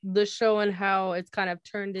the show and how it's kind of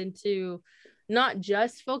turned into not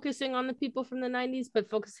just focusing on the people from the 90s, but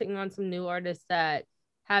focusing on some new artists that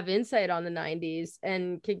have insight on the 90s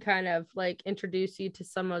and can kind of like introduce you to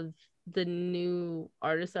some of the new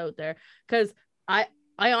artists out there. Because I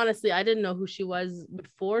honestly, I didn't know who she was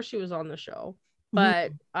before she was on the show,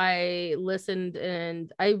 but I listened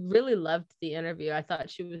and I really loved the interview. I thought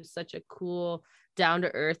she was such a cool,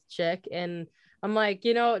 down-to-earth chick, and I'm like,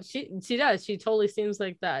 you know, she totally seems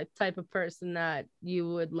like that type of person that you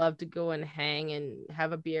would love to go and hang and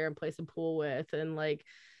have a beer and play some pool with.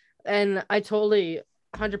 And I totally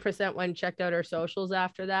 100% went and checked out her socials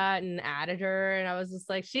after that and added her, and I was just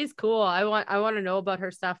like, she's cool. I want to know about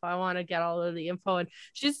her stuff. I want to get all of the info, and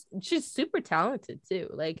she's super talented too,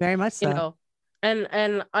 like very much so. You know,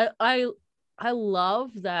 and I love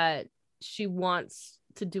that she wants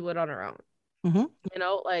to do it on her own. You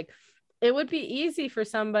know, like it would be easy for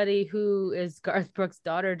somebody who is Garth Brooks'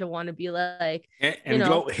 daughter to want to be like, and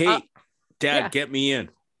go, hey, Dad, get me in.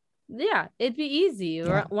 Yeah, it'd be easy.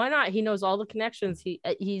 Yeah. Why not? He knows all the connections.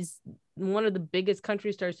 He's one of the biggest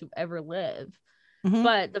country stars who ever lived.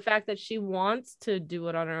 But the fact that she wants to do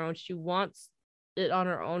it on her own, she wants it on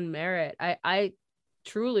her own merit. I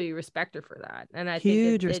truly respect her for that, and I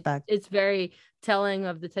think it's very telling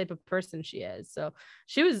of the type of person she is. So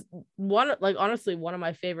she was honestly one of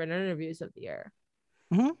my favorite interviews of the year.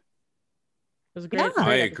 It was great. Yeah.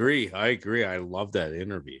 I agree. I love that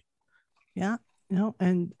interview. Yeah. No,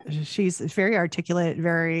 and she's very articulate,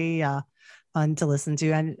 very fun to listen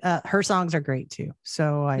to, and her songs are great too.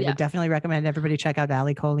 So I would definitely recommend everybody check out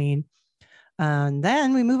Ali Colleen. And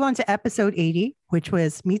then we move on to episode 80, which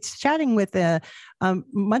was me chatting with the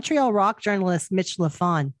Montreal rock journalist Mitch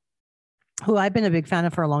Lafon, who I've been a big fan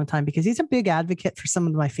of for a long time because he's a big advocate for some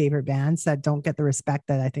of my favorite bands that don't get the respect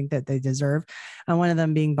that I think that they deserve. And one of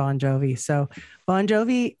them being Bon Jovi. So Bon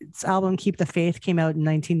Jovi's album Keep the Faith came out in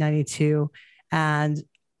 1992. And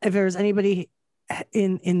if there's anybody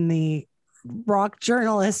in the rock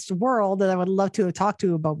journalist world that I would love to have talked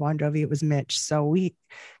to about Bon Jovi, it was Mitch. So we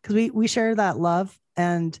share that love,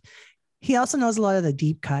 and he also knows a lot of the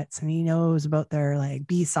deep cuts, and he knows about their like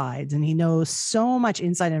B-sides, and he knows so much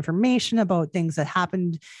inside information about things that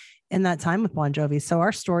happened in that time with Bon Jovi. So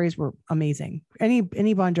our stories were amazing. Any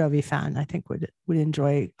Bon Jovi fan, I think, would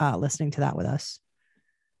enjoy listening to that with us.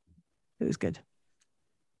 It was good.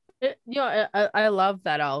 I love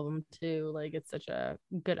that album too. Like, it's such a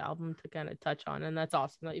good album to kind of touch on, and that's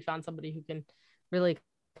awesome that you found somebody who can really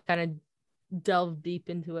kind of delve deep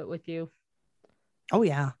into it with you. Oh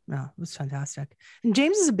yeah, no, it was fantastic. And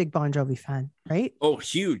James is a big Bon Jovi fan, right? Oh,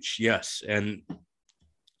 huge, yes, and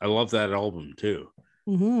I love that album too.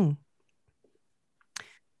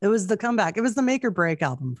 It was the comeback. It was the make or break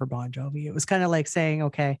album for Bon Jovi. It was kind of like saying,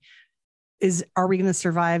 okay, are we going to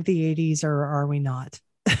survive the 80s or are we not?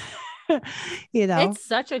 You know, it's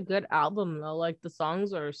such a good album though. Like, the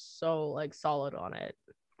songs are so like solid on it.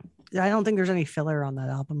 I don't think there's any filler on that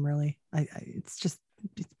album, really. It's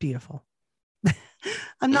beautiful.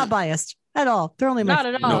 I'm not biased at all. They're only not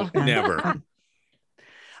at all. No, never.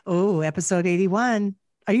 Oh, episode 81.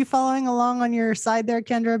 Are you following along on your side there,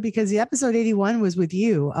 Kendra? Because the episode 81 was with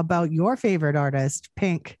you about your favorite artist,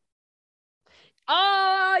 Pink.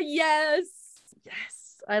 Oh, yes.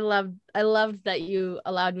 I loved that you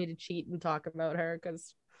allowed me to cheat and talk about her,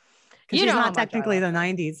 because she's not technically the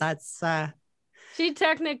 90s. That's she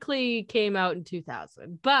technically came out in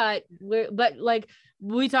 2000, but like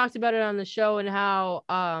we talked about it on the show and how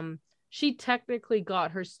she technically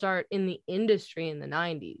got her start in the industry in the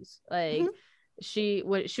 90s. Like she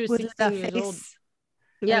was 16 years old.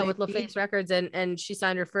 Yeah, with LaFace Records, and she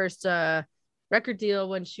signed her first record deal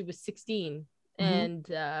when she was 16. And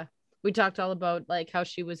we talked all about like how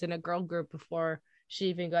she was in a girl group before she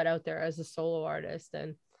even got out there as a solo artist.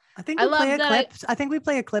 And I think we play a clip. I think we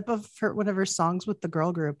play a clip of one of her songs with the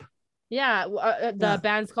girl group. Yeah, the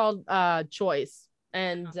band's called Choice,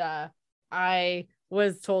 and I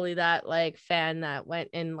was totally that like fan that went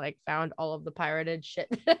and like found all of the pirated shit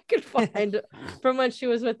that I could find from when she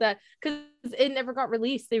was with that, because it never got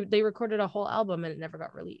released. They recorded a whole album and it never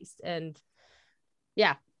got released. And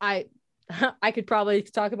yeah, I could probably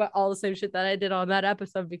talk about all the same shit that I did on that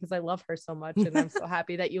episode because I love her so much, and I'm so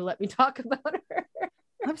happy that you let me talk about her.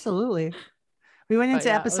 Absolutely. We went into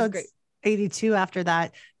episode 82 after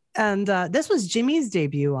that, and this was Jimmy's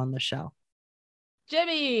debut on the show.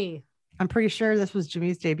 Jimmy. I'm pretty sure this was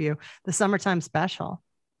Jimmy's debut, the summertime special.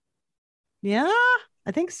 Yeah,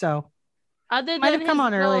 I think so. Other than his come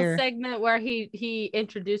on earlier segment where he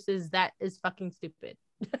introduces that is fucking stupid.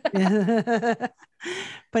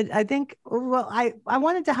 But I think, well, I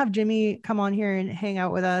wanted to have Jimmy come on here and hang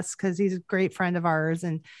out with us because he's a great friend of ours.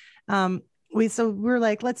 And we're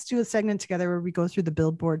like, let's do a segment together where we go through the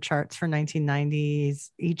Billboard charts for 1990s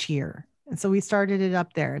each year. And so we started it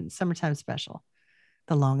up there in Summertime Special.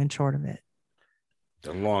 The long and short of it.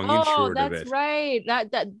 The long and short of it. That's right.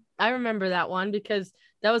 That I remember that one because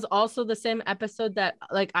that was also the same episode that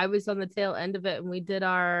like I was on the tail end of it and we did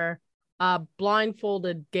our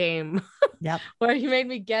blindfolded game. Yep. Where you made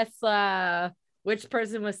me guess which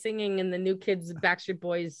person was singing in the New Kids Backstreet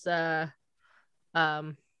Boys Don't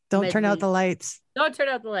Turn Out the Lights. Don't Turn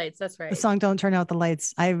Out the Lights. That's right. The song Don't Turn Out the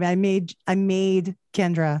Lights. I made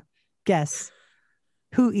Kendra guess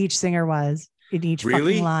who each singer was in each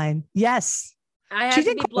fucking line. Yes. I had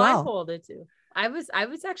to be blindfolded too. I was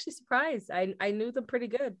actually surprised. I knew them pretty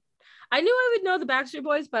good. I knew I would know the Backstreet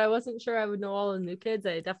Boys, but I wasn't sure I would know all the New Kids.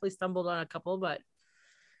 I definitely stumbled on a couple, but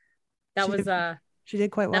she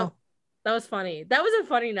did quite well. That was funny. That was a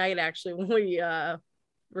funny night actually when we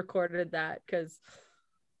recorded that because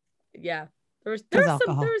there was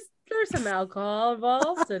some alcohol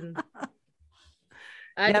involved and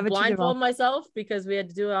I had to blindfold myself because we had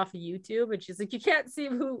to do it off of YouTube, and she's like, "You can't see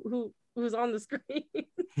who's on the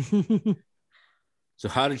screen." So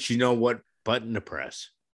how did she know what button to press?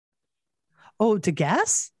 Oh, to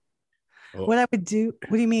guess? What I would do?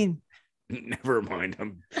 What do you mean? Never mind.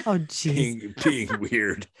 I'm geez. being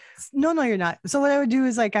weird. No, you're not. So what I would do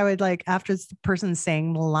is like I would like after the person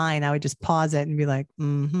saying the line, I would just pause it and be like,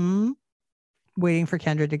 waiting for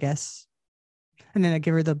Kendra to guess, and then I'd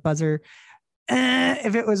give her the buzzer.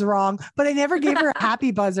 If it was wrong, but I never gave her a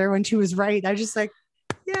happy buzzer when she was right. I was just like,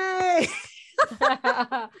 yay.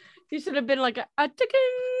 You should have been like a chicken.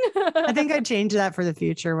 I think I changed that for the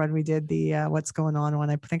future when we did the what's going on one.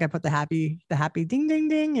 I think I put the happy ding ding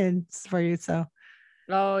ding in for you. So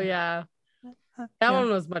that one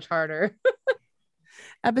was much harder.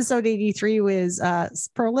 Episode 83 was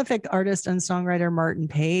prolific artist and songwriter Martin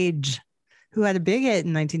Page, who had a big hit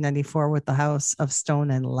in 1994 with The House of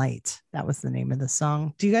Stone and Light. That was the name of the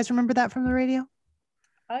song. Do you guys remember that from the radio?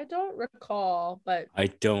 I don't recall, but I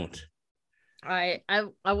don't. I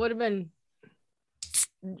would have been.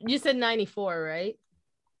 You said 94, right?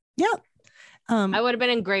 Yeah. I would have been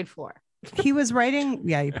in grade 4. He was writing.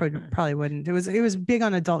 Yeah, you probably wouldn't. It was big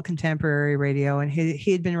on adult contemporary radio, and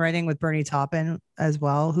he had been writing with Bernie Taupin as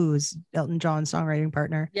well, who was Elton John's songwriting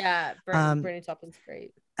partner. Yeah, Bernie Taupin's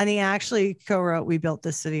great. And he actually co-wrote "We Built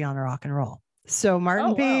This City on Rock and Roll." So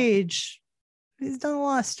Martin Page, he's done a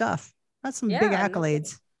lot of stuff. That's some big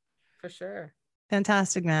accolades. For sure.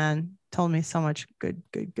 Fantastic man. Told me so much good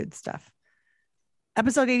stuff.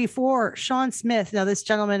 Episode 84, Sean Smith. Now this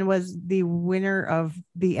gentleman was the winner of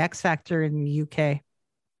the X Factor in the UK.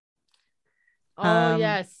 Oh,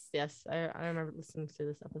 yes. I remember listening to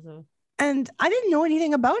this episode. And I didn't know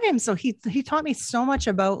anything about him. So he taught me so much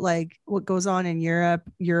about like what goes on in Europe,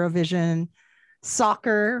 Eurovision,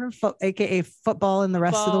 soccer, aka football in the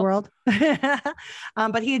rest of the world.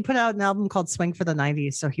 But he had put out an album called Swing for the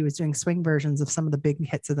 90s. So he was doing swing versions of some of the big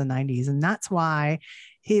hits of the 90s. And that's why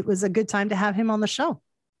it was a good time to have him on the show.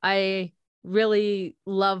 I really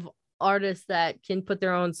love artists that can put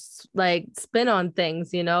their own like spin on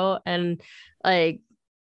things, you know, and like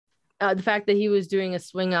the fact that he was doing a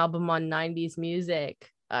swing album on 90s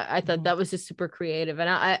music, I thought that was just super creative. And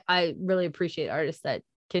I really appreciate artists that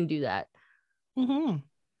can do that. Mm-hmm.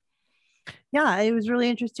 Yeah, it was really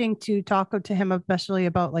interesting to talk to him, especially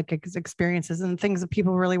about like his experiences and things that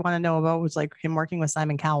people really want to know about was like him working with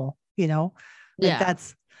Simon Cowell, you know, like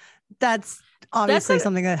that's obviously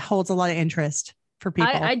something that holds a lot of interest. for people.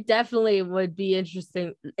 I definitely would be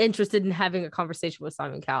interested in having a conversation with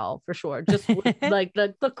Simon Cowell for sure. Just with, like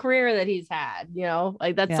the career that he's had, you know,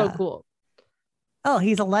 like that's so cool. Oh,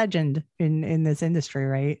 he's a legend in this industry,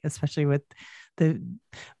 right? Especially with the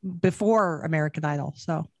before American Idol.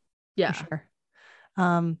 So yeah, for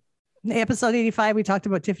sure. Episode 85, we talked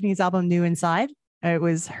about Tiffany's album New Inside. It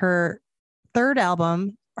was her third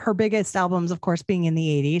album, her biggest albums, of course, being in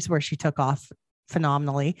the 80s, where she took off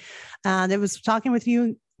phenomenally. And it was talking with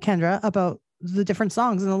you, Kendra, about the different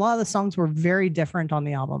songs, and a lot of the songs were very different on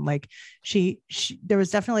the album. Like she there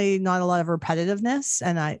was definitely not a lot of repetitiveness,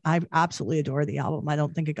 and I absolutely adore the album. I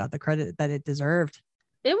don't think it got the credit that it deserved.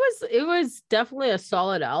 It was definitely a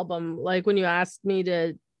solid album. Like when you asked me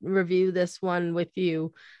to review this one with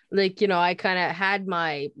you, like, you know, I kind of had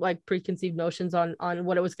my like preconceived notions on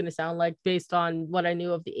what it was going to sound like based on what I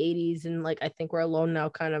knew of the 80s, and like I Think We're Alone Now,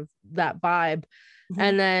 kind of that vibe.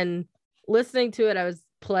 And then listening to it, I was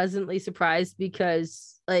pleasantly surprised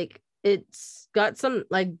because like it's got some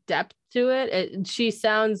like depth to it. She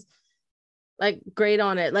sounds like great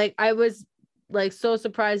on it. Like I was like so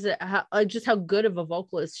surprised at how just how good of a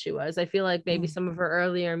vocalist she was. I feel like maybe some of her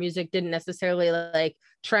earlier music didn't necessarily like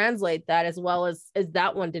translate that as well as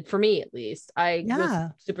that one did, for me at least. I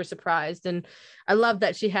was super surprised, and I love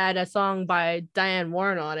that she had a song by Diane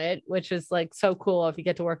Warren on it, which is like so cool. If you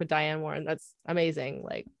get to work with Diane Warren, that's amazing.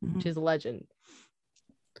 Like she's a legend.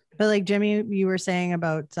 But like Jimmy, you were saying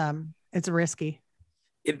about it's risky.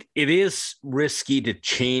 It is risky to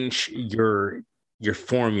change your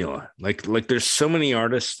formula. Like there's so many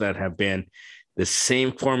artists that have been the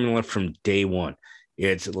same formula from day one.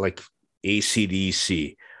 It's like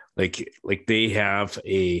AC/DC, like they have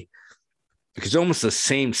because almost the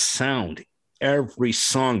same sound every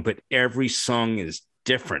song, but every song is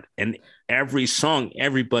different, and every song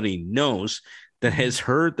everybody knows that has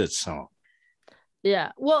heard that song.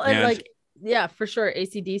 Yeah, well, and like, yeah, for sure,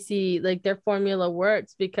 AC/DC, like their formula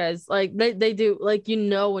works because like they do, like, you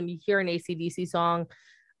know, when you hear an AC/DC song,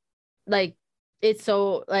 like it's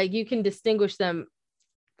so like you can distinguish them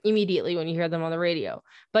immediately when you hear them on the radio.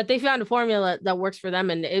 But they found a formula that works for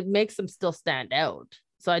them, and it makes them still stand out.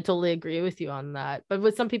 So I totally agree with you on that. But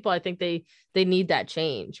with some people, I think they need that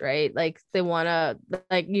change, right? Like they want to,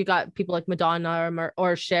 like, you got people like Madonna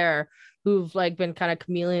or Cher, who've like been kind of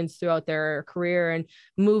chameleons throughout their career and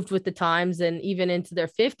moved with the times, and even into their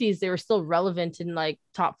 50s they were still relevant in like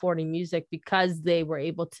top 40 music because they were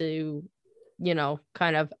able to, you know,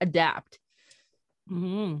 kind of adapt.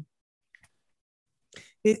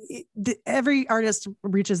 Every artist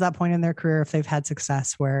reaches that point in their career if they've had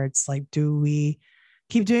success where it's like, do we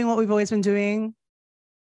keep doing what we've always been doing,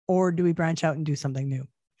 or do we branch out and do something new?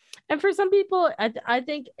 And for some people, I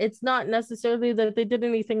think it's not necessarily that they did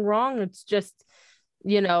anything wrong. It's just,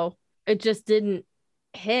 you know, it just didn't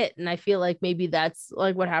hit. And I feel like maybe that's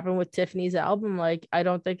like what happened with Tiffany's album. Like, I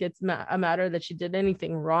don't think it's a matter that she did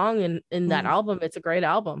anything wrong in that album. It's a great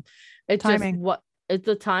album. It's timing. It's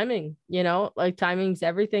the timing, you know, like timing's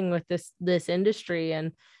everything with this industry.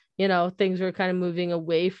 And, you know, things were kind of moving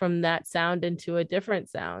away from that sound into a different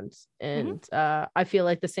sound. And I feel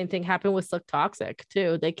like the same thing happened with Slick Toxic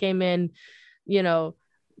too. They came in, you know,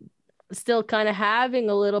 still kind of having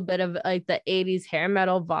a little bit of like the 80s hair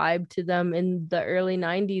metal vibe to them in the early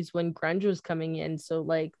 90s when grunge was coming in. So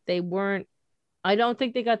like I don't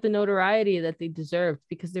think they got the notoriety that they deserved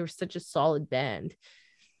because they were such a solid band.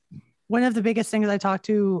 One of the biggest things I talked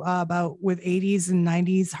to about with 80s and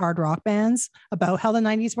 90s hard rock bands about how the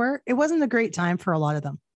 90s were, it wasn't a great time for a lot of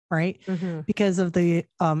them, right? Because of the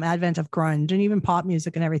advent of grunge, and even pop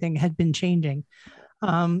music and everything had been changing.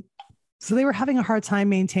 So they were having a hard time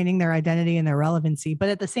maintaining their identity and their relevancy. But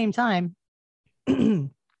at the same time, Mitch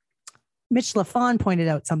LaFon pointed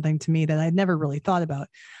out something to me that I'd never really thought about.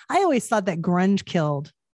 I always thought that grunge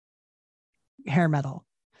killed hair metal,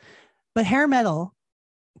 but hair metal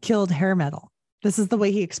killed hair metal. This is the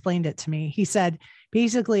way he explained it to me. He said,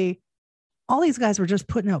 basically, all these guys were just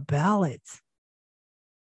putting out ballads.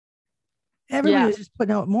 Everybody was just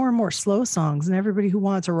putting out more and more slow songs, and everybody who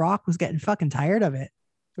wanted to rock was getting fucking tired of it.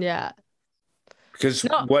 Yeah. Because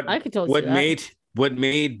what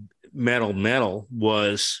made metal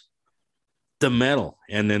was the metal.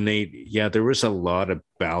 And then there was a lot of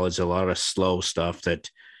ballads, a lot of slow stuff that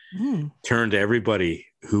turned everybody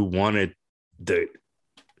who wanted the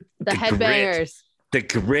headbangers, the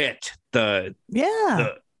grit, the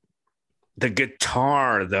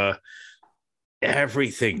guitar, the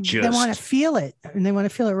everything. Just they want to feel it, and they want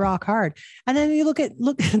to feel it rock hard. And then you look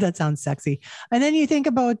that sounds sexy. And then you think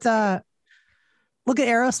about look at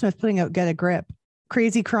Aerosmith putting out Get a Grip,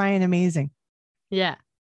 Crazy, Crying, Amazing. Yeah.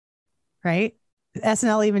 Right.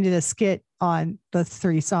 SNL even did a skit on the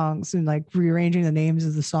 3 songs and like rearranging the names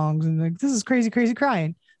of the songs and like, this is crazy, crazy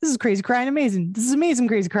crying. This is crazy crying, amazing. This is amazing,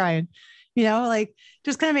 crazy crying. You know, like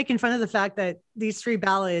just kind of making fun of the fact that these 3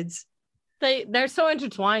 ballads, they're so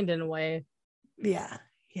intertwined in a way. Yeah.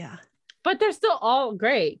 Yeah. But they're still all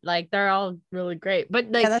great. Like they're all really great.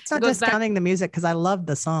 But like, yeah, that's not discounting the music because I love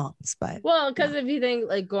the songs, but because if you think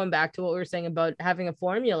like going back to what we were saying about having a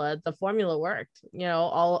formula, the formula worked. You know,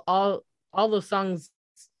 all those songs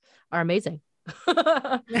are amazing.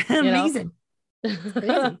 amazing.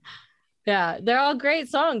 Amazing. Yeah, they're all great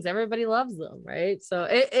songs. Everybody loves them, right? So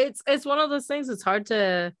it's one of those things. It's hard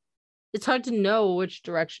to know which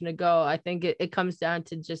direction to go. I think it comes down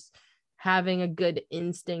to just having a good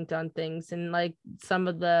instinct on things, and like some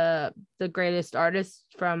of the greatest artists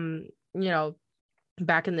from, you know,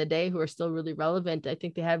 back in the day who are still really relevant, I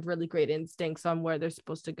think they have really great instincts on where they're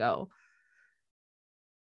supposed to go.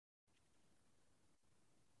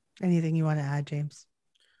 Anything you want to add, James?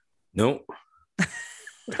 No.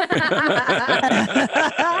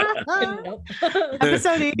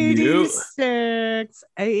 Episode 86.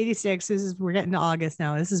 86. We're getting to August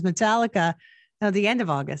now. This is Metallica. Now, the end of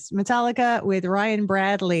August, Metallica with Ryan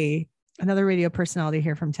Bradley, another radio personality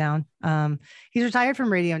here from town. He's retired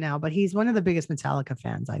from radio now, but he's one of the biggest Metallica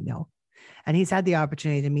fans I know. And he's had the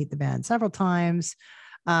opportunity to meet the band several times.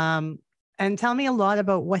 And tell me a lot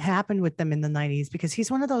about what happened with them in the 90s, because he's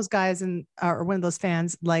one of those guys or one of those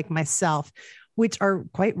fans like myself, which are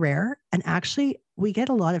quite rare. And actually, we get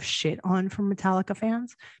a lot of shit on from Metallica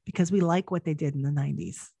fans because we like what they did in the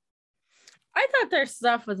 90s. I thought their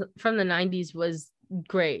stuff from the 90s was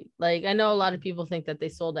great. Like, I know a lot of people think that they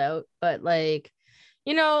sold out, but like,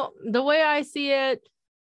 you know, the way I see it,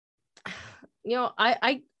 you know,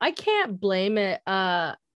 I can't blame it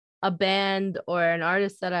a band or an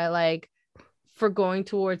artist that I like for going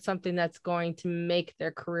towards something that's going to make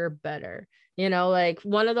their career better. You know, like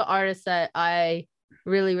one of the artists that I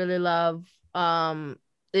really, really love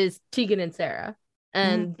is Tegan and Sara.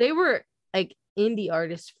 And they were like indie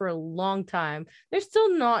artists for a long time. They're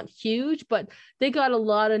still not huge, but they got a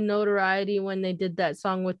lot of notoriety when they did that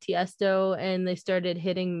song with Tiesto, and they started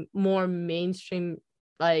hitting more mainstream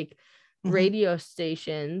like radio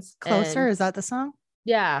stations. Closer, is that the song?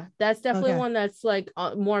 Yeah, that's definitely one that's like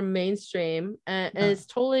more mainstream, and it's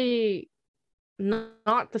totally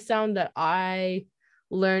not the sound that I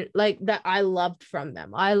learned, like that I loved from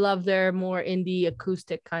them. I love their more indie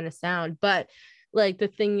acoustic kind of sound, but like the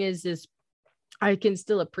thing is I can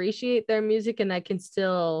still appreciate their music, and I can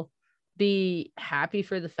still be happy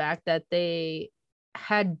for the fact that they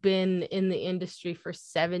had been in the industry for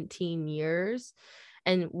 17 years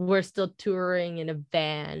and we're still touring in a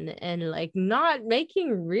van and like not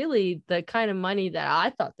making really the kind of money that I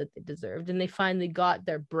thought that they deserved. And they finally got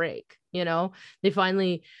their break, you know, they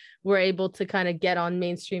finally were able to kind of get on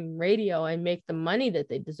mainstream radio and make the money that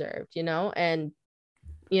they deserved, you know. And,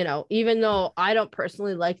 you know, even though I don't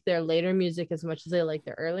personally like their later music as much as I like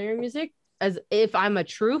their earlier music, as if I'm a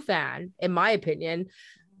true fan, in my opinion,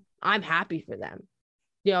 I'm happy for them.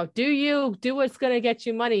 You know, do what's going to get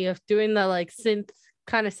you money. If doing the like synth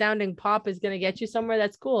kind of sounding pop is going to get you somewhere,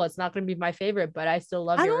 that's cool. It's not going to be my favorite, but I still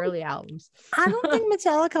love your early albums. I don't think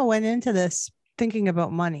Metallica went into this thinking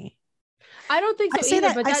about money. I don't think so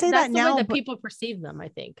either, but that's the way that people perceive them, I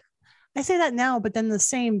think. I say that now, but then the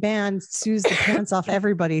same band sues the pants off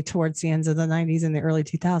everybody towards the ends of the 90s and the early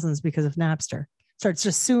 2000s because of Napster. Starts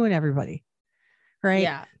just suing everybody. Right.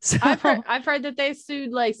 Yeah. So I've heard that they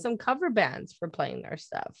sued like some cover bands for playing their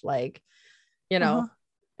stuff, like, you know,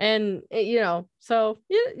 and you know, so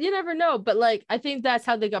you never know. But like, I think that's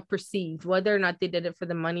how they got perceived, whether or not they did it for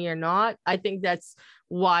the money or not. I think that's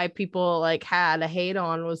why people like had a hate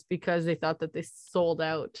on, was because they thought that they sold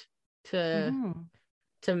out to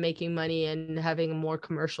making money and having a more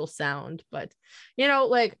commercial sound. But you know,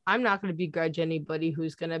 like, I'm not going to begrudge anybody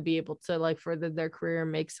who's going to be able to like further their career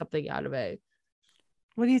and make something out of it.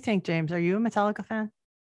 What do you think, James? Are you a Metallica fan?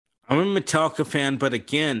 I'm a Metallica fan, but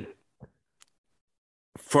again,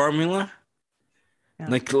 formula,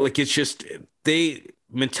 like it's just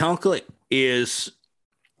Metallica is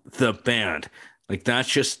the band. Like that's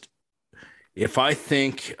just, if I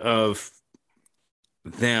think of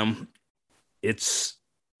them, it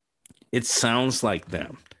sounds like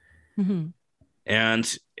them.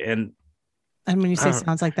 And when you say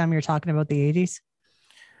sounds like them, you're talking about the 80s?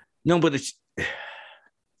 No, but it's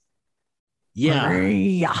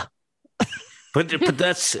yeah. But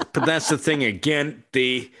that's the thing. Again,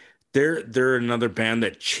 they're another band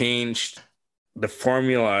that changed the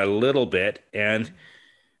formula a little bit, and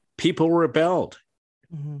people rebelled.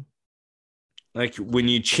 like when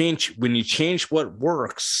you change what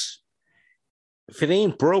works, if it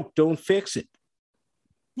ain't broke, don't fix it.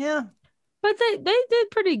 Yeah. But they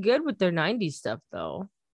did pretty good with their 90s stuff though.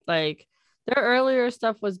 Like their earlier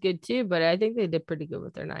stuff was good too, but I think they did pretty good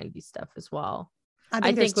with their 90s stuff as well. I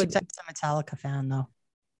think there's two types of Metallica fan though.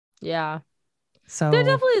 Yeah. So there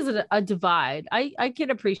definitely is a divide. I can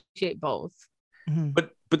appreciate both. Mm-hmm.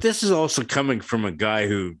 But this is also coming from a guy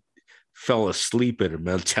who fell asleep at a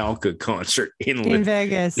Metallica concert in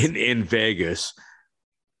Vegas. In Vegas.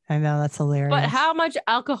 I know, that's hilarious. But how much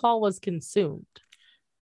alcohol was consumed?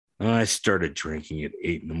 I started drinking at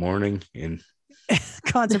 8 a.m. and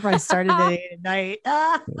concert probably started at 8 at night.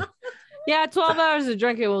 Yeah, 12 hours of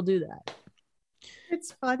drinking will do that.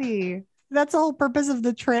 It's funny. That's the whole purpose of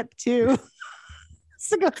the trip too.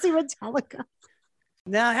 To go see Metallica.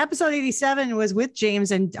 Now, episode 87 was with James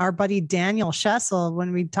and our buddy Daniel Schessel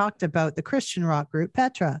when we talked about the Christian rock group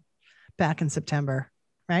Petra back in September,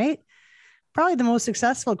 right? Probably the most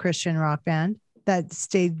successful Christian rock band that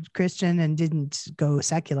stayed Christian and didn't go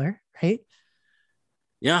secular, right?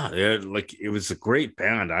 Yeah, like it was a great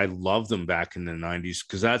band. I loved them back in the 90s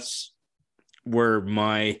because that's where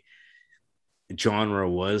my genre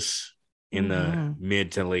was in the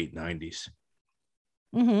mid to late 90s.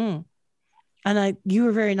 Mm-hmm. And you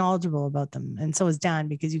were very knowledgeable about them, and so was Dan,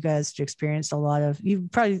 because you guys experienced a lot of.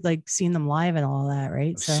 You've probably like seen them live and all that,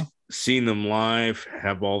 right? So seen them live,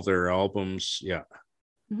 have all their albums. Yeah,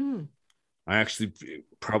 mm-hmm. I actually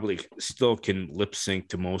probably still can lip sync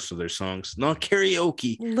to most of their songs. Not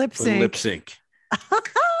karaoke, lip sync.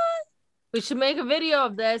 We should make a video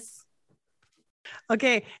of this.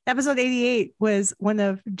 Okay, episode 88 was one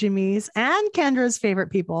of Jimmy's and Kendra's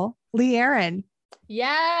favorite people, Lee Aaron.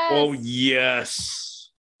 Yes. Oh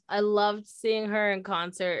yes. I loved seeing her in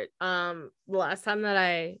concert. The last time that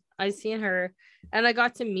I seen her, and I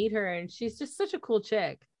got to meet her, and she's just such a cool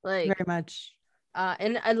chick. Like very much.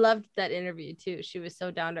 And I loved that interview too. She was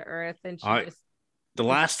so down to earth, and the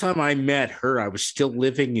last time I met her, I was still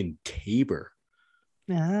living in Tabor.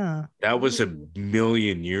 Yeah. That was a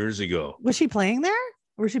million years ago. Was she playing there?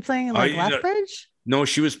 Was she playing in like Lethbridge? No,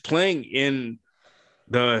 she was playing in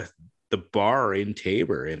the bar in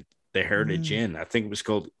Tabor in the Heritage Inn. I think it was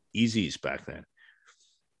called Easy's back then.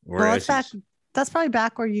 Well, that's probably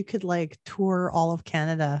back where you could like tour all of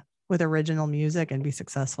Canada with original music and be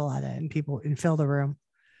successful at it, and fill the room.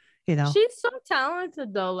 You know, she's so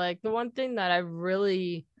talented though. Like the one thing that I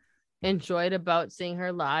really enjoyed about seeing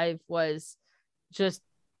her live was just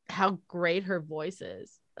how great her voice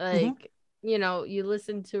is. Like, you know, you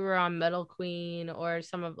listen to her on Metal Queen or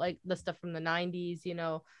some of like the stuff from the 90s, you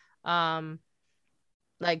know,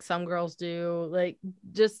 like Some Girls Do, like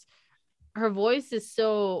just her voice is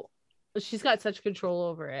so, she's got such control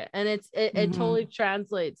over it, and it totally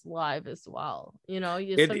translates live as well. You know,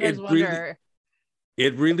 you sometimes wonder.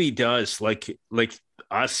 It really does. Like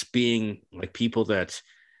us being like people that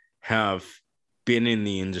have been in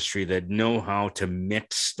the industry, that know how to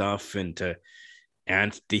mix stuff and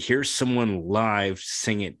to hear someone live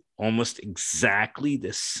sing it almost exactly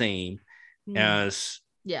the same as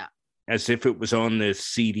if it was on the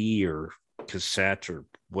CD or cassette or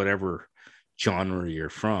whatever genre you're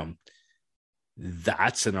from.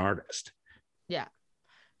 That's an artist. Yeah,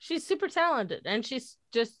 she's super talented, and she's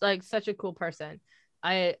just like such a cool person.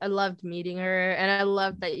 I loved meeting her, and I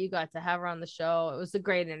loved that you got to have her on the show. It was a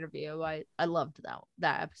great interview. I loved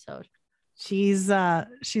that episode. She's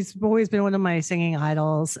always been one of my singing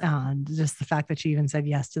idols, and just the fact that she even said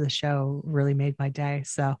yes to the show really made my day.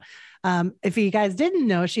 So if you guys didn't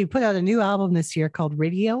know, she put out a new album this year called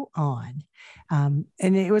Radio On, and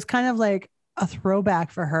it was kind of like a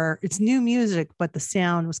throwback for her. It's new music, but the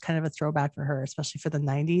sound was kind of a throwback for her, especially for the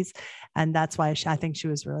 90s. And that's why I think she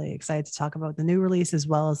was really excited to talk about the new release as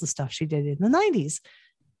well as the stuff she did in the 90s.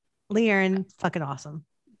 Lee Aaron, fucking awesome.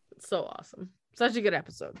 So awesome. Such a good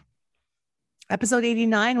episode. Episode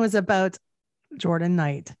 89 was about Jordan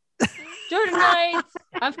Knight. Jordan Knight,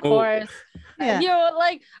 of course. Yeah.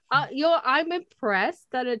 I'm impressed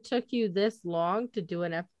that it took you this long to do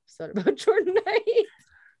an episode about Jordan Knight.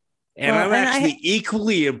 And I'm actually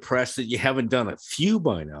equally impressed that you haven't done a few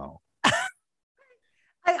by now.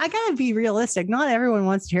 I gotta be realistic. Not everyone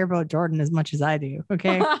wants to hear about Jordan as much as I do.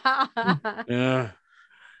 Okay. Yeah.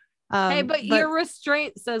 Hey, but your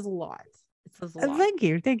restraint says a lot. It says a lot. Thank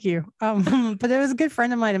you. But it was a good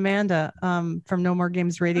friend of mine, Amanda, from No More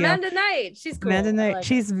Games Radio. Amanda Knight. She's cool. Amanda Knight.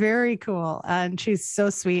 She's very cool, and she's so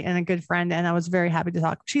sweet and a good friend. And I was very happy to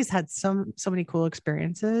talk. She's had so many cool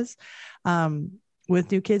experiences. with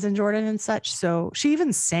New Kids and Jordan and such. So she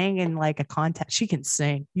even sang in like a contest. She can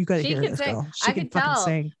sing. You got to hear this girl. She can fucking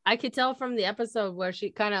sing. I could tell from the episode where she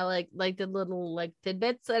kind of like did little like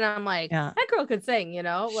tidbits, and I'm like, that girl could sing, you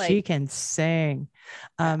know, like she can sing.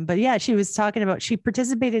 But yeah, she was talking about, she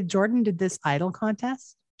participated. Jordan did this Idol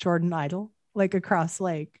contest, Jordan Idol, like across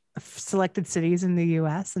like selected cities in the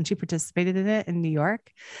US, and she participated in it in New York,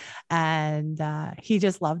 and he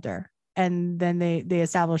just loved her. And then they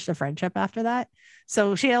established a friendship after that.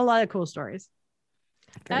 So she had a lot of cool stories.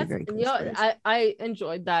 Very cool stories. I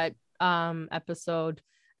enjoyed that episode,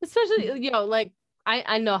 especially, you know, like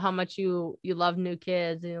I know how much you love New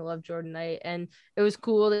Kids and you love Jordan Knight, and it was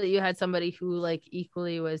cool that you had somebody who like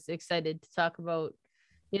equally was excited to talk about,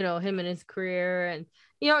 you know, him and his career. And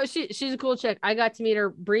you know, she's a cool chick. I got to meet her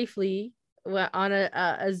briefly on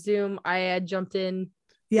a Zoom. I had jumped in,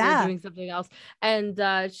 doing something else, and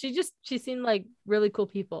she seemed like really cool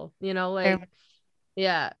people, you know, like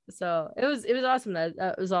so it was awesome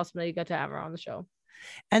that you got to have her on the show.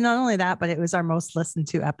 And not only that, but it was our most listened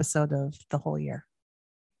to episode of the whole year.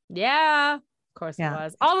 Yeah, of course it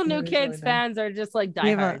was. All the New Kids fans are just like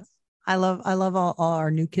diehards. I love all our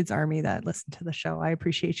New Kids army that listen to the show. I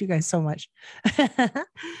appreciate you guys so much.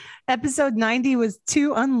 Episode 90 was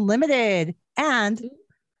Too Unlimited, and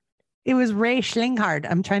it was Ray Schlinghardt.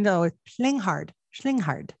 I'm trying to Schlinghardt.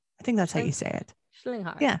 I think that's how you say it.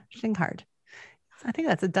 Schlinghardt. Yeah, Schlinghardt. I think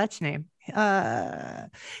that's a Dutch name.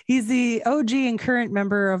 He's the OG and current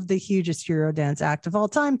member of the hugest Eurodance act of all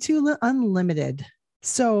time, Too Unlimited.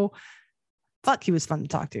 So, fuck, he was fun to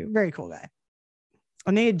talk to. Very cool guy.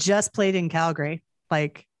 And they had just played in Calgary,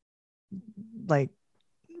 like right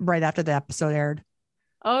after the episode aired.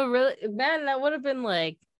 Oh, really? Man, that would have been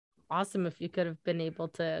like awesome if you could have been able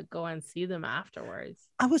to go and see them afterwards.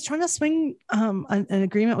 I was trying to swing an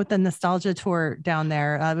agreement with the Nostalgia tour down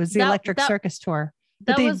there. It was the Electric Circus tour.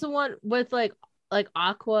 That was the one with like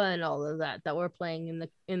Aqua and all of that were playing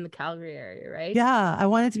in the Calgary area, right? Yeah, I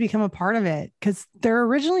wanted to become a part of it because there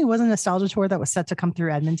originally was a Nostalgia tour that was set to come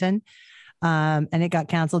through Edmonton, and it got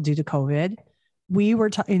canceled due to COVID. We were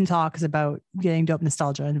in talks about getting Dope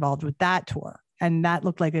Nostalgia involved with that tour, and that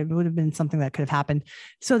looked like it would have been something that could have happened.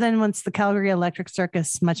 So then once the Calgary Electric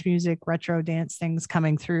Circus Much Music retro dance thing's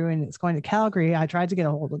coming through and it's going to Calgary, I tried to get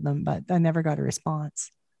a hold of them, but I never got a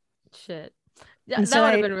response. Shit. Yeah, that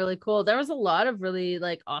would have been really cool. There was a lot of really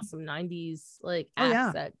like awesome 90s like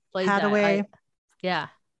acts that played Hathaway.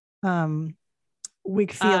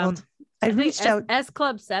 Wakefield. I reached out. S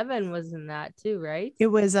Club 7 was in that too, right? It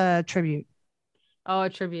was a tribute. Oh, a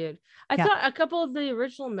tribute. I thought a couple of the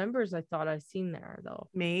original members I thought I've seen there though.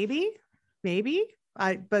 Maybe.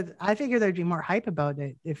 But I figured there'd be more hype about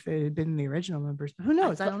it if it had been the original members. But who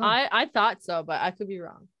knows? I don't know. I thought so, but I could be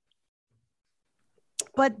wrong.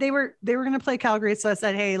 But they were going to play Calgary, so I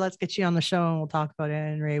said, "Hey, let's get you on the show and we'll talk about it."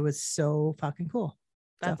 And Ray was so fucking cool.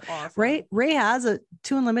 That's awesome. Ray has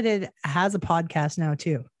Too Unlimited has a podcast now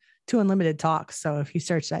too. Too Unlimited Talks. So if you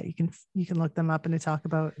search that, you can look them up and they talk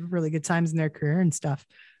about really good times in their career and stuff.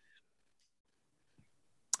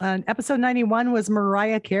 And episode 91 was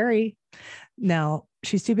Mariah Carey. Now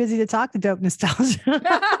she's too busy to talk to Dope Nostalgia.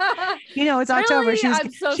 You know, it's October.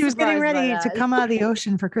 Really? She was getting ready to come out of the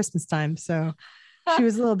ocean for Christmas time. So she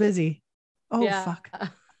was a little busy. Oh, fuck.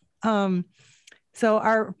 So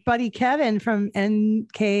our buddy Kevin from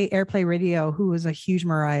NK Airplay Radio, who was a huge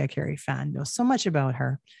Mariah Carey fan, knows so much about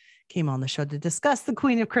her, came on the show to discuss the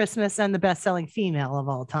Queen of Christmas and the best-selling female of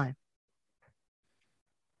all time.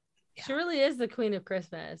 She really is the Queen of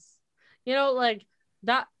Christmas. You know, like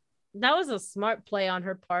that was a smart play on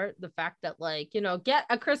her part. The fact that, like, you know, get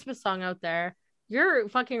a Christmas song out there. You're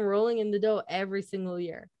fucking rolling in the dough every single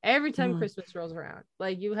year. Every time Christmas rolls around,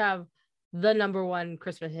 like you have the number one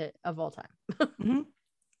Christmas hit of all time.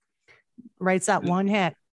 Writes that one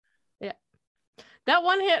hit. Yeah. That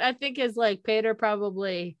one hit, I think, is like paid her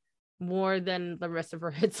probably more than the rest of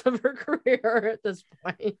her hits of her career at this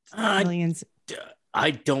point. Millions.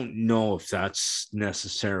 I don't know if that's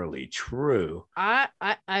necessarily true. I'd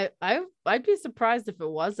be surprised if it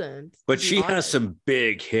wasn't. But she has some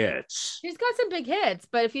big hits. She's got some big hits.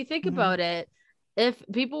 But if you think about it, if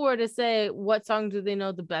people were to say what song do they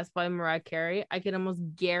know the best by Mariah Carey, I can almost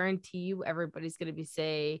guarantee you everybody's going to be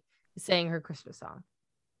saying her Christmas song.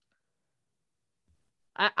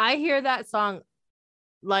 I hear that song.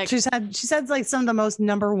 Like she said like some of the most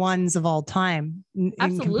number ones of all time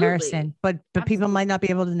in comparison, but people might not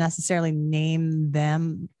be able to necessarily name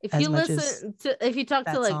them. If you talk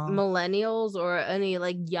to like millennials or any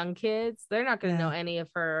like young kids, they're not going to know any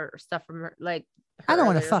of her stuff from her. Like I don't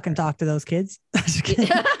want to fucking talk to those kids.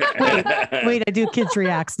 Wait, I do kids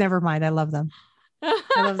reacts. Never mind. I love them. I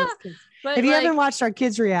love those kids. But If you like, haven't watched our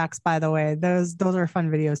kids reacts, by the way, those are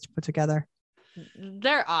fun videos to put together.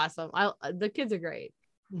 they're awesome. The kids are great.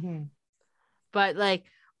 Mm-hmm. But like,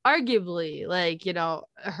 arguably, like, you know,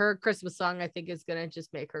 her Christmas song, I think, is gonna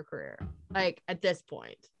just make her career. Like at this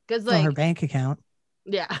point, because like her bank account.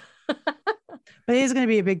 yeah. But it is going to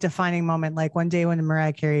be a big defining moment. Like one day when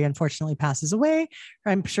Mariah Carey unfortunately passes away,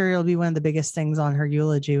 I'm sure it'll be one of the biggest things on her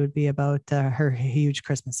eulogy would be about her huge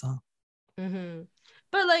Christmas song. Mm-hmm.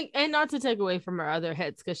 But like, and not to take away from her other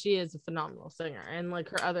hits, because she is a phenomenal singer and like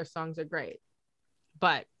her other songs are great.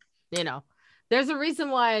 But you know, there's a reason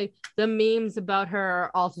why the memes about her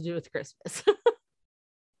are all to do with Christmas.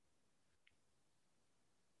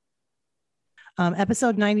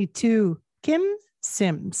 Episode 92, Kim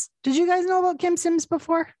Sims. Did you guys know about Kim Sims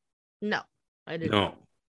before? No, I didn't. No.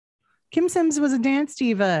 Kim Sims was a dance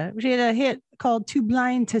diva. She had a hit called Too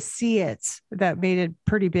Blind to See It that made it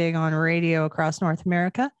pretty big on radio across North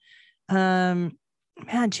America. Man,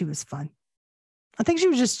 she was fun. I think she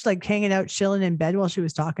was just like hanging out, chilling in bed while she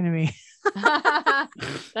was talking to me.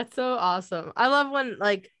 That's so awesome. I love when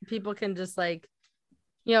like people can just like,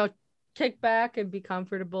 you know, kick back and be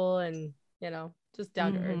comfortable and, you know, just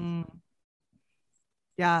down to earth.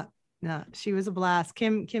 Yeah, she was a blast.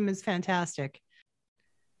 Kim is fantastic.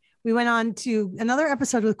 We went on to another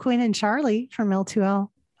episode with Quinn and Charlie from L2L,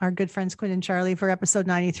 our good friends Quinn and Charlie, for episode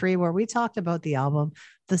 93, where we talked about the album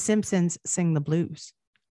The Simpsons Sing the Blues.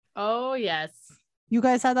 Oh yes, you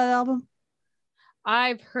guys had that album?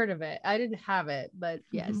 I've heard of it. I didn't have it, but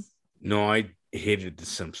yes. No, I hated The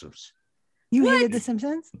Simpsons. You hated The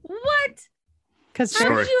Simpsons? What? Because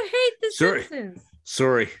how did you hate The Simpsons?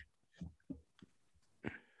 Sorry.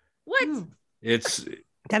 What? It's.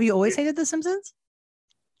 Have you always hated The Simpsons?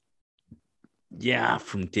 Yeah,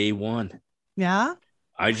 from day one. Yeah.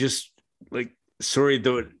 I just like. Sorry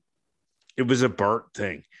though. It was a Bart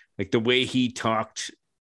thing. Like the way he talked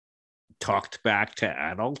back to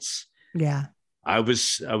adults. Yeah. I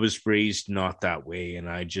was raised not that way, and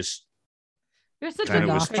I just you're such kind a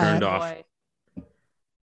of was turned off. Boy.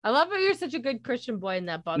 I love how you're such a good Christian boy in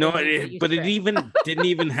that. No, but it even didn't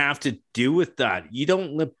even have to do with that. You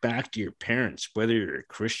don't look back to your parents, whether you're a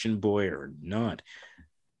Christian boy or not.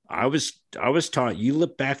 I was taught you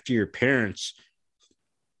look back to your parents.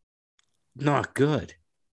 Not good.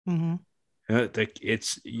 Mm-hmm. Like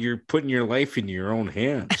you're putting your life in your own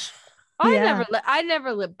hands. I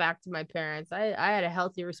never looked back to my parents. I had a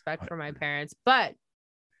healthy respect for my parents, but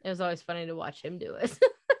it was always funny to watch him do it.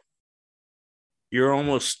 You're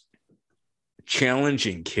almost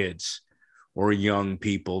challenging kids or young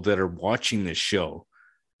people that are watching this show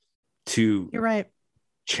to You're right.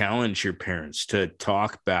 Challenge your parents to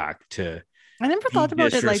talk back, to I never thought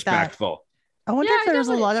about it like that. I wonder if there was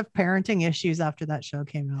a lot of parenting issues after that show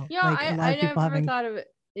came out. Yeah, like a lot of people never thought of it.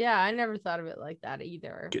 Yeah, I never thought of it like that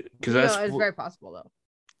either. Because it's very possible though.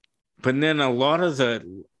 But then a lot of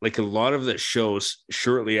the shows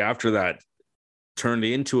shortly after that turned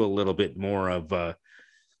into a little bit more of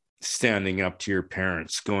standing up to your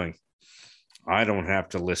parents, going, I don't have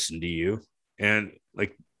to listen to you. And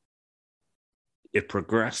like it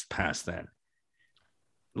progressed past that,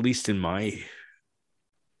 at least in my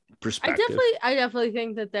perspective. I definitely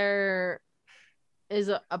think that there is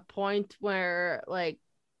a point where like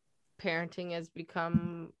parenting has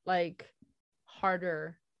become like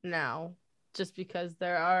harder now, just because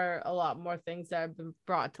there are a lot more things that have been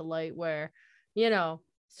brought to light where, you know,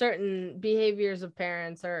 certain behaviors of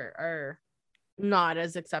parents are not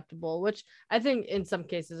as acceptable, which I think in some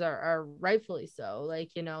cases are rightfully so.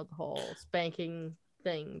 Like, you know, the whole spanking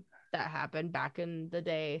thing that happened back in the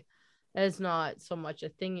day is not so much a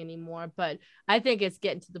thing anymore. But I think it's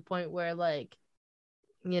getting to the point where, like,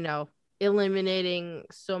 you know, eliminating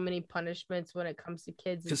so many punishments when it comes to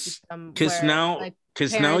kids because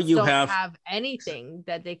now you don't have anything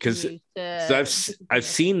that they can use to. So I've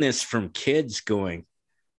seen this from kids going,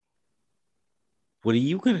 what are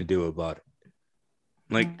you going to do about it?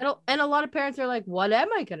 Like, and a lot of parents are like, what am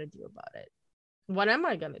I going to do about it? What am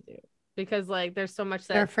I going to do? Because like, there's so much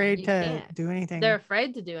that they're afraid to do anything. They're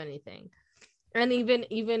afraid to do anything. And even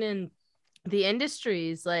in the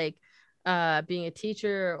industries, like being a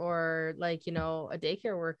teacher or like, you know, a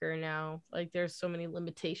daycare worker now, like there's so many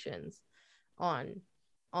limitations on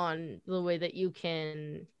the way that you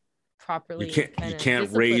can properly you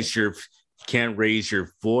can't raise your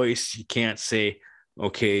voice. You can't say,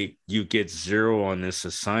 okay, you get 0 on this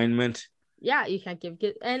assignment. Yeah, you can't give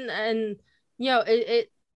and you know,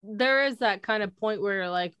 it there is that kind of point where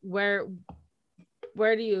like where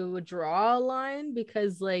do you draw a line?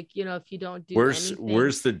 Because like, you know, if you don't do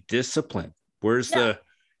where's the discipline? Where's the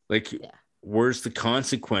like where's the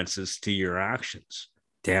consequences to your actions?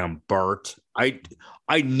 Damn, Bart.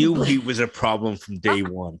 I knew he was a problem from day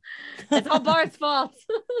one. It's all Bart's fault.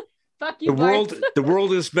 Fuck you, Bart. The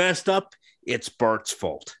world is messed up. It's Bart's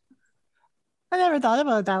fault. I never thought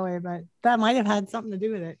about it that way, but that might have had something to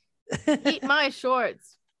do with it. Eat my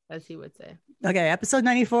shorts, as he would say. Okay, episode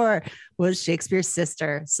 94 was Shakespeare's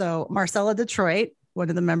sister. So Marcella Detroit, one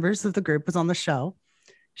of the members of the group, was on the show.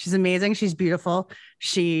 She's amazing. She's beautiful.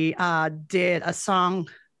 She did a song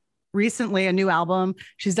recently, a new album.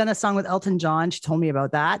 She's done a song with Elton John. She told me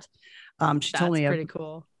about that. She told me pretty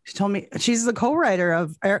cool. She told me she's the co-writer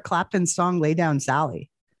of Eric Clapton's song "Lay Down, Sally."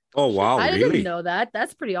 Oh wow! I really? didn't know that.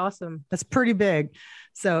 That's pretty awesome. That's pretty big.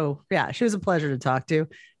 So yeah, she was a pleasure to talk to.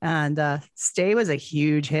 And "Stay" was a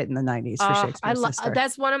huge hit in the 90s for Shakespeare's sister.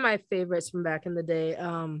 That's one of my favorites from back in the day.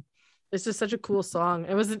 It's just such a cool song.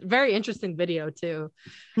 It was a very interesting video too.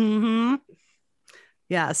 Mm-hmm.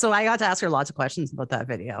 Yeah, so I got to ask her lots of questions about that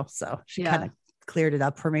video. So she kind of cleared it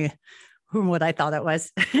up for me from what I thought it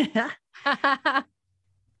was.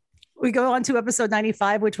 We go on to episode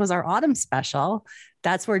 95, which was our autumn special.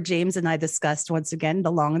 That's where James and I discussed once again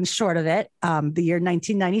the long and short of it. The year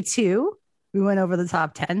 1992. We went over the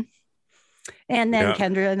top 10. And then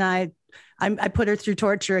Kendra and I put her through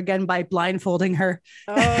torture again by blindfolding her.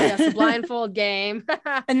 Oh, yes, the blindfold game.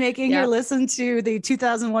 And making her listen to the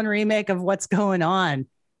 2001 remake of What's Going On,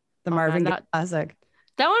 the Marvin Gaye classic.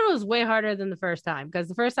 That one was way harder than the first time, because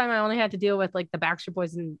the first time I only had to deal with like the Backstreet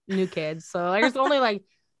Boys and New Kids. So there's only like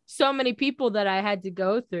so many people that I had to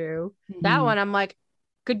go through. That one, I'm like,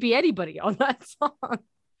 could be anybody on that song.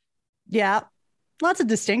 Yeah. Lots of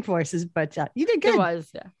distinct voices, but you did good. It was,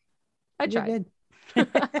 yeah. I tried.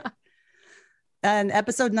 And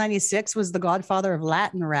episode 96 was the godfather of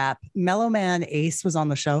Latin rap. Mellow Man Ace was on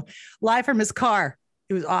the show live from his car.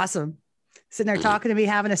 It was awesome. Sitting there talking to me,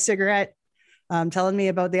 having a cigarette, telling me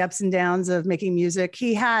about the ups and downs of making music.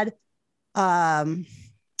 He had a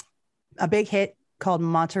big hit called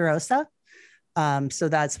Monte Rosa. So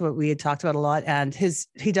that's what we had talked about a lot. And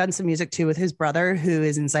he done some music too with his brother, who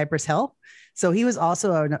is in Cypress Hill. So he was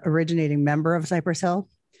also an originating member of Cypress Hill.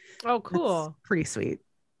 Oh, cool. That's pretty sweet.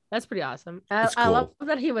 That's pretty awesome. Cool. I love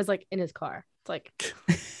that he was like in his car. It's like,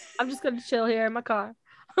 I'm just going to chill here in my car.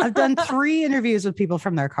 I've done 3 interviews with people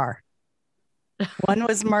from their car. One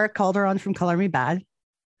was Mark Calderon from Color Me Bad.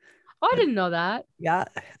 Oh, I didn't know that. Yeah.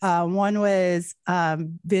 One was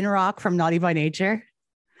Vin Rock from Naughty by Nature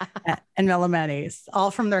and Mellow Man Ace,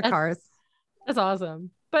 all from their cars. That's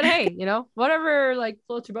awesome. But hey, whatever like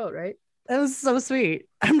floats your boat, right? It was so sweet.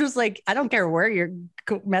 I'm just like, I don't care where you're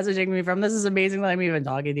messaging me from. This is amazing that I'm even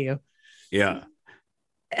talking to you. Yeah.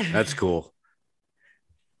 That's cool.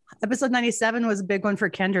 Episode 97 was a big one for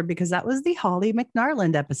Kendra because that was the Holly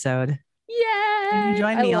McNarland episode. Yeah. You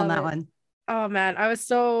joined me on that one. Oh man, I was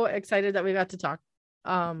so excited that we got to talk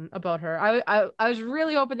about her. I was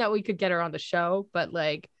really hoping that we could get her on the show, but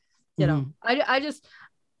like,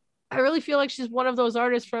 I really feel like she's one of those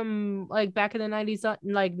artists from like back in the 90s that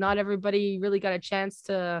like not everybody really got a chance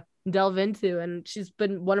to delve into, and she's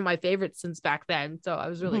been one of my favorites since back then. So I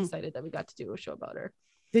was really excited that we got to do a show about her.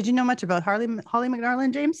 Did you know much about Holly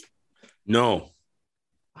McNarland, James? No.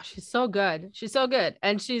 Oh, she's so good. She's so good.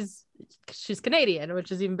 And she's Canadian, which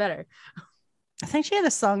is even better. I think she had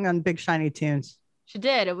a song on Big Shiny Tunes. She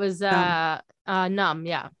did. It was Numb,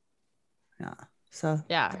 yeah. Yeah. So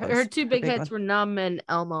yeah, her 2 big hits were Numb and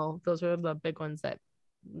Elmo. Those were the big ones that,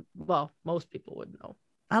 well, most people would know.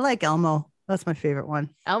 I like Elmo. That's my favorite one.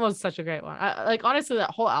 Elmo's such a great one. I like, honestly,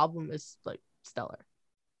 that whole album is like stellar.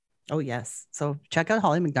 Oh yes. So check out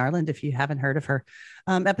Holly McNarland if you haven't heard of her.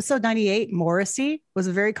 Episode 98, Morrissey, was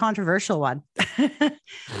a very controversial one.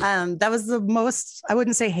 That was the most, I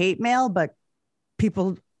wouldn't say hate mail, but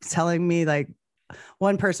people telling me like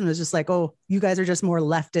one person was just like, oh, you guys are just more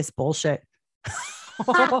leftist bullshit.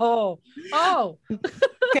 Okay,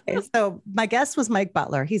 so my guest was Mike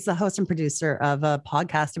Butler. He's the host and producer of a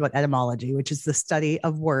podcast about etymology, which is the study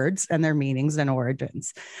of words and their meanings and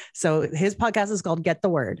origins. So his podcast is called Get the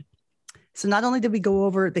Word. So not only did we go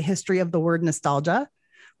over the history of the word nostalgia,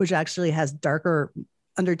 which actually has darker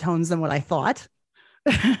undertones than what I thought,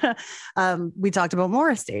 we talked about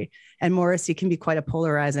Morrissey, and Morrissey can be quite a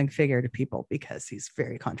polarizing figure to people because he's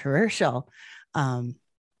very controversial.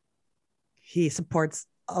 He supports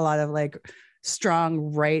a lot of like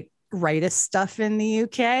strong rightist stuff in the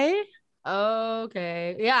UK.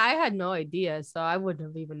 Okay. Yeah, I had no idea, so I wouldn't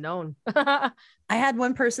have even known. I had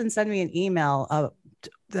one person send me an email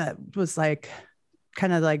that was like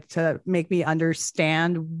kind of like to make me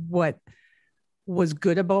understand what was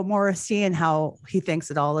good about Morrissey and how he thinks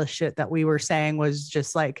that all the shit that we were saying was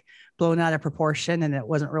just like blown out of proportion and it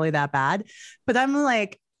wasn't really that bad. But I'm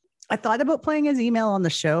like, I thought about playing his email on the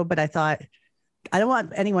show, but I thought, I don't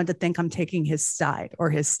want anyone to think I'm taking his side or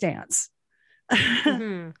his stance.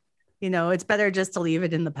 Mhm. You know, it's better just to leave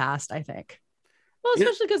it in the past, I think. Well,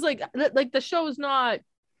 especially because like the show is not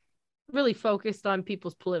really focused on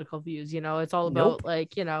people's political views. You know, it's all about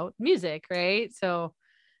like, you know, music, right? So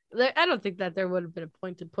I don't think that there would have been a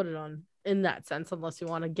point to put it on in that sense, unless you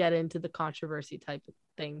want to get into the controversy type of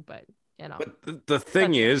thing. But you know, But the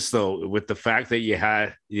thing is, though, with the fact that you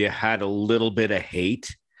had a little bit of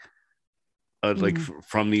hate, like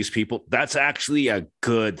from these people, that's actually a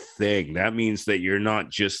good thing. That means that you're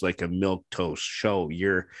not just like a milquetoast show.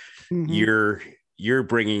 You're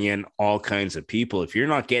bringing in all kinds of people. If you're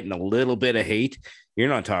not getting a little bit of hate, you're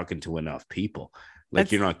not talking to enough people.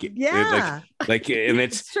 Like you're not getting like and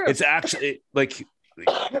it's actually like,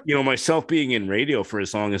 you know, myself being in radio for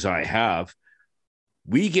as long as I have,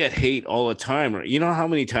 we get hate all the time. You know how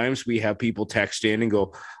many times we have people text in and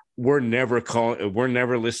go, we're never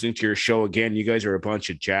listening to your show again. You guys are a bunch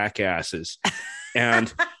of jackasses.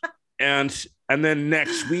 And then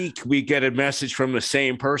next week we get a message from the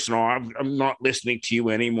same person. Oh, I'm not listening to you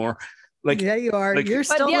anymore. Like, yeah, you are. Like, You're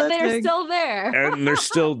still listening. They're still there. And they're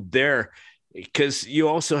still there. Because you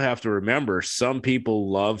also have to remember, some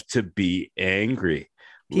people love to be angry.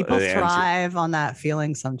 People thrive on that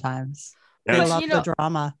feeling sometimes. They love the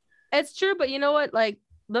drama. It's true, but you know what? Like,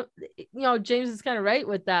 James is kind of right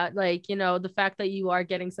with that. Like, you know, the fact that you are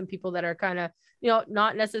getting some people that are kind of, you know,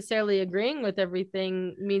 not necessarily agreeing with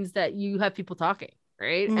everything means that you have people talking,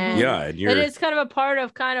 right? Mm-hmm. And it is kind of a part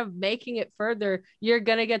of kind of making it further. You're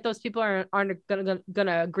gonna get those people aren't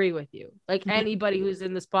gonna agree with you. Like anybody who's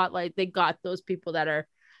in the spotlight, they got those people that are,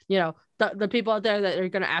 you know, the people out there that are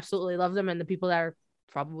gonna absolutely love them, and the people that are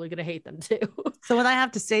probably gonna hate them too. So what I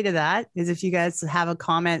have to say to that is, if you guys have a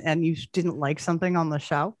comment and you didn't like something on the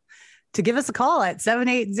show, to give us a call at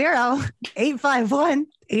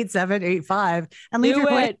 780-851-8785 and leave your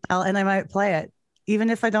voicemail, and I might play it. Even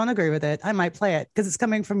if I don't agree with it, I might play it because it's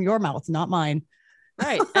coming from your mouth, not mine.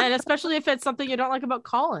 Right. And especially if it's something you don't like about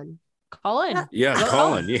Colin. Call in. Yeah,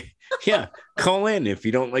 Colin. Yeah. Call in if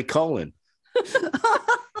you don't like Colin.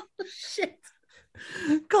 Shit.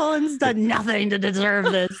 Colin's done nothing to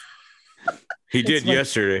deserve this. He did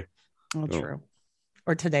yesterday. Oh, true.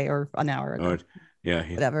 Or today, or an hour ago. Yeah.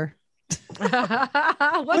 Whatever.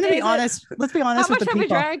 I'm going to be honest. Let's be honest with the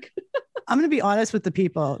people. I'm going to be honest with the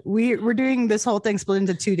people. We're doing this whole thing split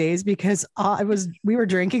into 2 days because we were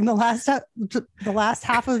drinking the last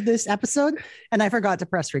half of this episode, and I forgot to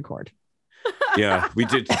press record. Yeah, we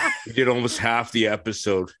did almost half the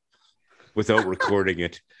episode without recording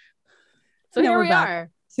it. So here we are.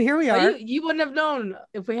 So here we are. You wouldn't have known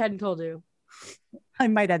if we hadn't told you. I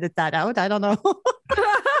might edit that out. I don't know.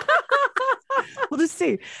 We'll just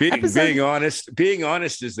see. Being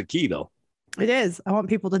honest is the key, though. It is. I want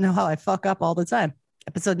people to know how I fuck up all the time.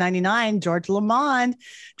 Episode 99, George Lamond.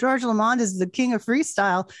 George Lamond is the king of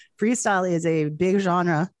freestyle. Freestyle is a big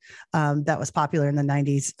genre that was popular in the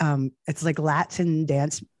 90s. It's like Latin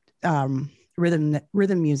dance rhythm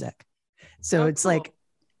music. So it's cool. Like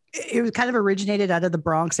it was kind of originated out of the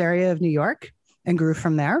Bronx area of New York and grew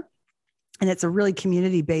from there. And it's a really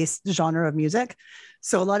community-based genre of music.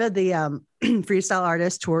 So a lot of the freestyle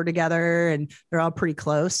artists tour together, and they're all pretty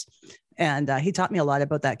close. And he taught me a lot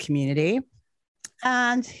about that community.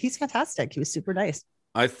 And he's fantastic. He was super nice.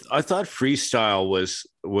 I thought freestyle was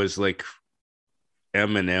like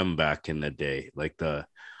Eminem back in the day, like the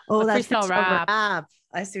that's freestyle rap.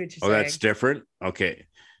 I see what you're saying. Oh, that's different. Okay,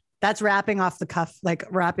 that's rapping off the cuff, like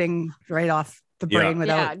rapping right off the brain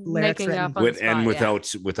without lyrics written.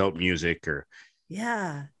 Without music or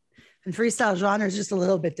and freestyle genre is just a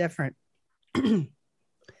little bit different. But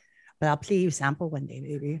I'll play you sample one day,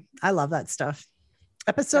 baby. I love that stuff.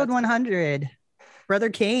 Episode 100, Brother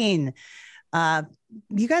Kane.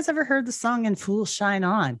 You guys ever heard the song "And Fools Shine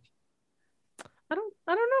On"? I don't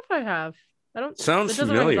know if I have. Sounds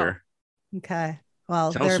familiar. Okay.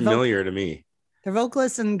 Well, sounds familiar to me. Their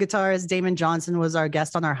vocalist and guitarist Damon Johnson was our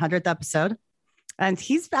guest on our 100th episode. And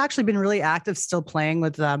he's actually been really active, still playing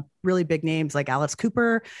with really big names like Alice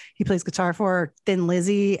Cooper. He plays guitar for Thin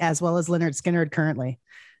Lizzy as well as Lynyrd Skynyrd currently.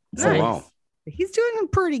 So wow. He's doing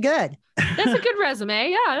pretty good. That's a good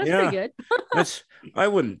resume. Yeah, that's pretty good. I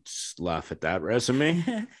wouldn't laugh at that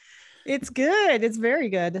resume. It's good. It's very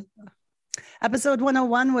good. Episode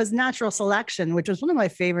 101 was Natural Selection, which was one of my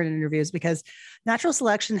favorite interviews because Natural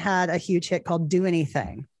Selection had a huge hit called Do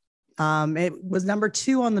Anything. It was number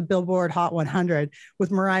 2 on the Billboard Hot 100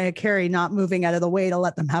 with Mariah Carey not moving out of the way to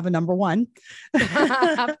let them have a number 1.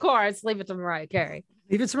 Of course, leave it to Mariah Carey.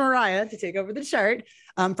 Leave it to Mariah to take over the chart.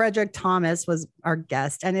 Frederick Thomas was our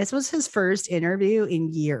guest, and this was his first interview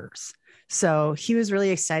in years. So he was really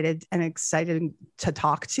excited to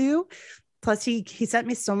talk to. Plus, he sent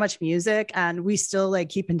me so much music, and we still like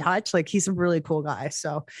keep in touch. Like, he's a really cool guy.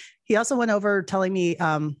 So he also went over telling me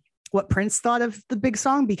what Prince thought of the big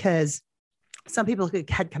song, because some people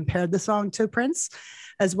had compared the song to Prince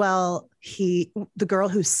as well. The girl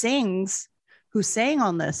who sang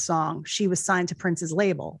on this song, she was signed to Prince's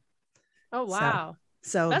label. Oh, wow.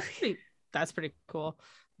 So that's pretty cool.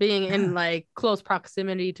 Being in like close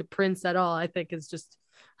proximity to Prince at all, I think is just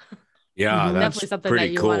that's definitely something that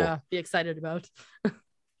you want to be excited about.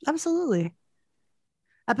 Absolutely.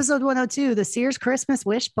 Episode 102, the Sears Christmas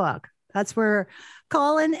Wish Book. That's where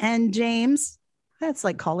Colin and James, that's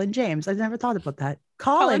like Colin James. I never thought about that.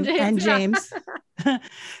 Colin and James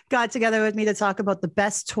got together with me to talk about the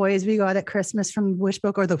best toys we got at Christmas from Wish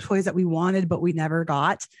Book, or the toys that we wanted but we never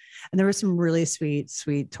got. And there were some really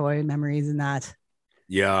sweet toy memories in that.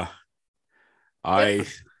 Yeah.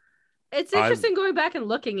 It's interesting going back and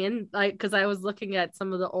looking in, like, because I was looking at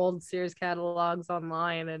some of the old Sears catalogs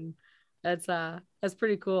online, and that's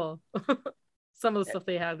pretty cool. Some of the stuff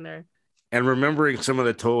they had in there. And remembering some of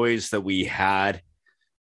the toys that we had,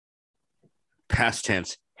 past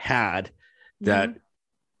tense, that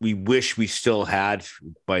we wish we still had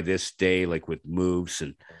by this day, like with moves,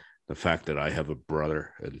 and the fact that I have a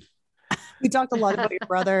brother. And we talked a lot about your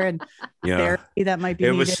brother and therapy that might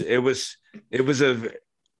be needed. It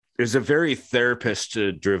was a very therapist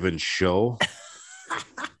driven show.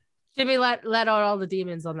 Jimmy let out all the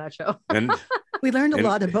demons on that show. And we learned a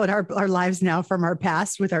lot about our lives now from our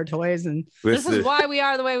past with our toys, and this is why we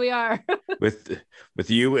are the way we are. with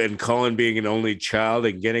you and Colin being an only child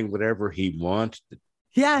and getting whatever he wanted.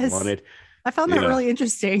 I found that really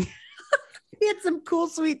interesting. He had some cool,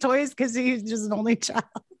 sweet toys because he's just an only child.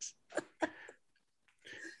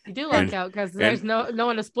 You do luck out because there's no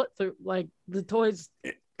one to split through like the toys.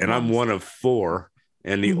 And I'm one of four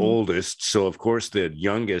and the oldest, so of course the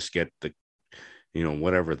youngest get the,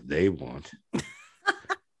 whatever they want.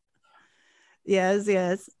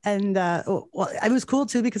 Yes. And it was cool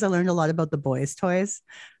too because I learned a lot about the boys' toys.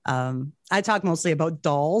 I talk mostly about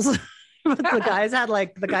dolls. But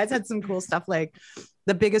the guys had some cool stuff. Like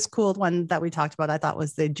the biggest cool one that we talked about, I thought,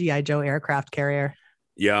 was the G.I. Joe aircraft carrier.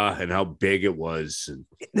 Yeah, and how big it was.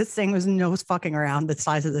 This thing was no fucking around the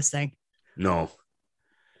size of this thing. No.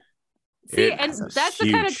 See, and that's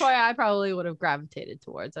the kind of toy I probably would have gravitated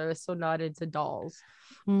towards. I was so not into dolls.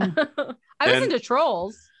 I was into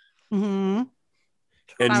trolls. Mm-hmm.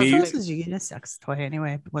 And Trolls was a unisex toy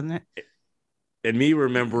anyway, wasn't it? And me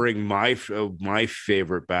remembering my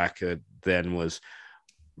favorite back then was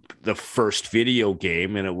the first video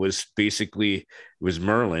game, and it was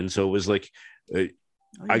Merlin. So it was like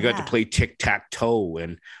I got to play tic-tac-toe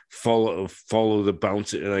and follow the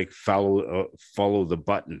bounce, like follow the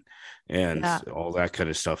button and all that kind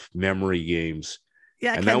of stuff. Memory games.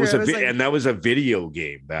 Yeah, and that was a video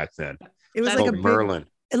game back then. It was called like a Merlin.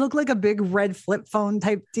 It looked like a big red flip phone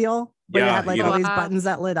type deal. Where you had like all these buttons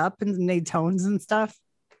that lit up and made tones and stuff.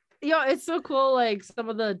 It's so cool. Like some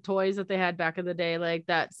of the toys that they had back in the day, like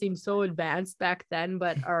that seemed so advanced back then,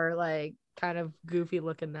 but are like kind of goofy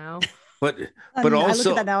looking now. But I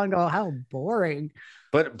also I look at that now and go, how boring.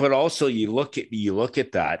 But also you look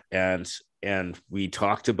at that and we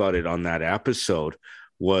talked about it on that episode.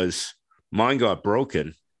 Was mine got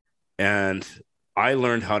broken and I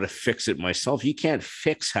learned how to fix it myself. You can't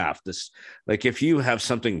fix half this. Like if you have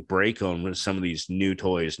something break on some of these new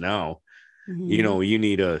toys now, you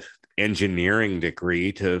need a engineering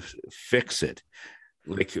degree to fix it.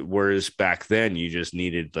 Like, whereas back then you just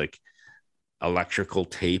needed like electrical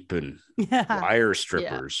tape and wire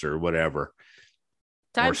strippers or whatever.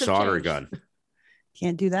 Or solder gun.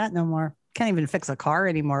 Can't do that no more. Can't even fix a car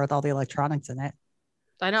anymore with all the electronics in it.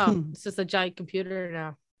 I know. It's just a giant computer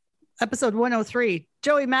now. Episode 103,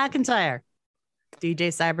 Joey McIntyre, DJ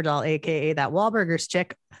Cyberdoll, aka that Wahlburgers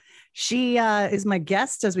chick. She is my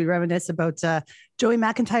guest as we reminisce about Joey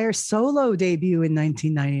McIntyre's solo debut in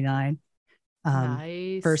 1999.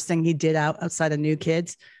 Nice. First thing he did outside of New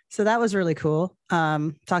Kids. So that was really cool.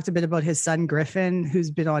 Talked a bit about his son Griffin, who's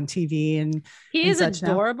been on TV and he is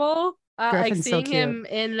adorable. Like seeing so him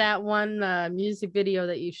in that one music video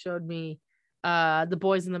that you showed me, the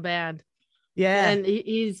boys in the band. Yeah, and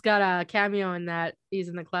he's got a cameo in that. He's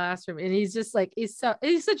in the classroom, and he's just like he's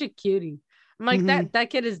such a cutie. I'm like that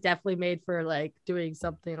kid is definitely made for like doing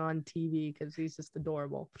something on TV because he's just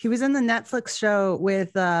adorable. He was in the Netflix show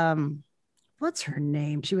with what's her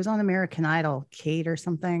name? She was on American Idol, Kate or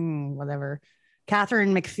something, whatever.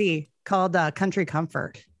 Catherine McPhee, called Country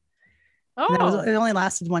Comfort. Oh, It only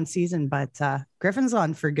lasted one season, but Griffin's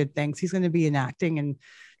on for good things. He's going to be in acting and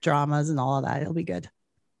dramas and all of that. It'll be good.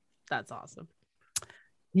 that's awesome.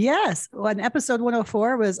 Yes. On episode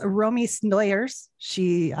 104 was Romy Snoyers.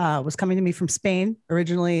 She was coming to me from Spain,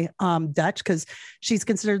 originally Dutch, because she's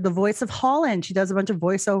considered the voice of Holland. She does a bunch of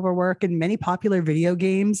voiceover work in many popular video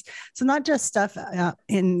games. So not just stuff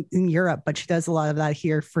in Europe, but she does a lot of that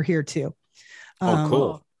here too. Oh,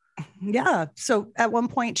 cool. Yeah. So at one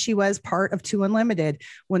point she was part of 2 Unlimited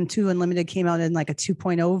when 2 Unlimited came out in like a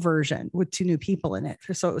 2.0 version with 2 new people in it.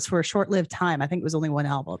 So it was for a short-lived time. I think it was only 1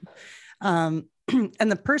 album.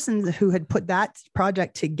 And the person who had put that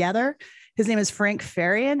project together, his name is Frank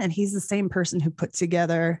Farian, and he's the same person who put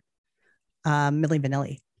together Milli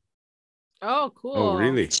Vanilli. Oh, cool. Oh,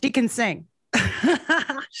 really? She can sing.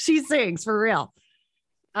 She sings for real.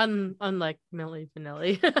 Unlike Milli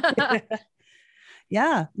Vanilli.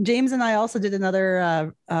 Yeah. James and I also did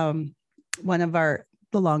another one of the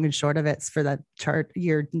long and short of it's for the chart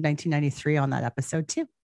year 1993 on that episode too,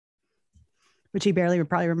 which he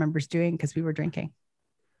probably remembers doing because we were drinking.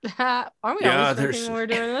 Aren't we always drinking when we're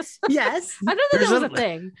doing this? Yes. I know that was a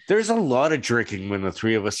thing. There's a lot of drinking when the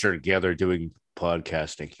 3 of us are together doing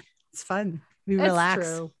podcasting. It's fun. We It's relax.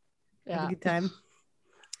 true. Have Yeah. a good time.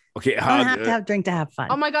 Okay, You don't have to have drink to have fun.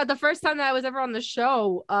 Oh my God. The first time that I was ever on the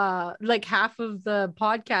show, like half of the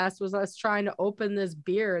podcast was us trying to open this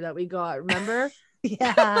beer that we got. Remember?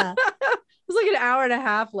 Yeah. It was like an hour and a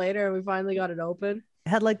half later and we finally got it open. It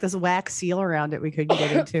had like this wax seal around it we couldn't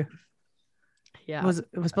get into. Yeah. It was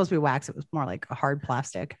supposed to be wax. It was more like a hard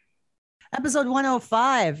plastic. Episode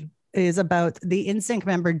 105 is about the NSYNC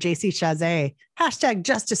member JC Chasez. Hashtag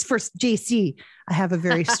justice for JC. I have a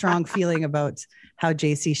very strong feeling about how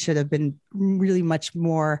JC should have been really much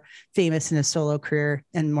more famous in his solo career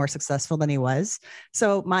and more successful than he was.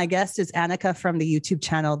 So my guest is Annika from the YouTube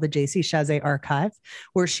channel, the JC Chasez Archive,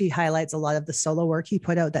 where she highlights a lot of the solo work he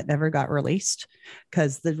put out that never got released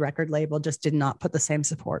because the record label just did not put the same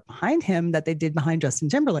support behind him that they did behind Justin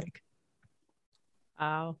Timberlake.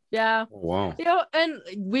 Wow. Yeah. Wow. You know, and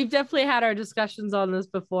we've definitely had our discussions on this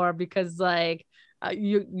before because like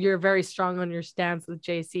you're very strong on your stance with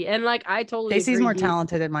JC, and like I totally JC's agree. more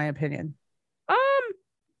talented in my opinion. I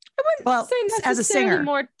wouldn't say as a necessarily singer,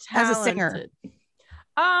 more talented. as a singer,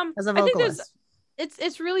 as a I think vocalist.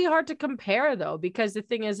 it's really hard to compare though, because the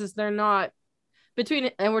thing is they're not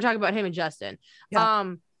between, and we're talking about him and Justin.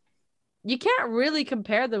 Yeah. You can't really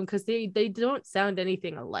compare them because they don't sound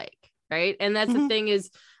anything alike. Right. And that's the thing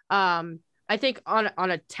is, I think on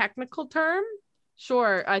a technical term,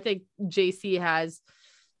 sure, I think JC has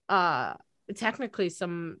technically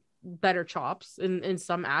some better chops in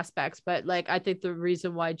some aspects, but like I think the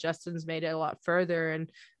reason why Justin's made it a lot further,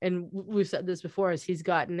 and we've said this before, is he's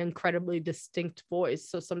got an incredibly distinct voice.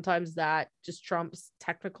 So sometimes that just trumps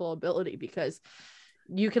technical ability because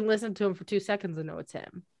you can listen to him for 2 seconds and know it's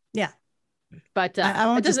him. Yeah. But I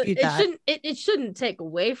won't dispute that. It shouldn't take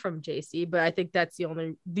away from JC, but I think that's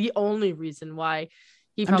the only reason why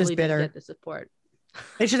he I'm probably just bitter. didn't get the support.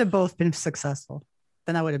 They should have both been successful.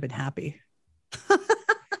 Then I would have been happy. But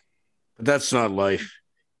that's not life.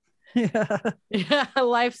 Yeah. Yeah,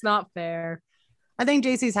 life's not fair. I think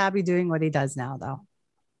JC's happy doing what he does now, though.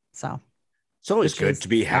 So It's always Which good is- to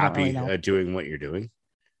be I don't happy really know. doing what you're doing.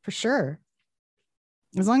 for sure.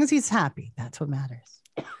 As long as he's happy, that's what matters.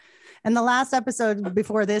 And the last episode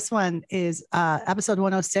before this one is episode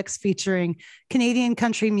 106 featuring Canadian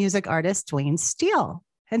country music artist Dwayne Steele.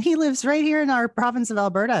 And he lives right here in our province of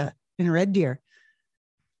Alberta in Red Deer.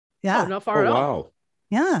 Yeah. Oh, not far at all. Wow.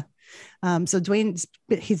 Yeah. So Dwayne,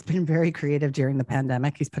 he's been very creative during the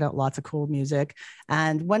pandemic. He's put out lots of cool music.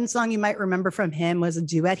 And one song you might remember from him was a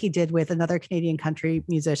duet he did with another Canadian country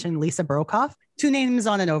musician, Lisa Brokoff. Two Names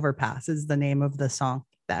on an Overpass is the name of the song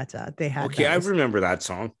that they had. Okay, I remember that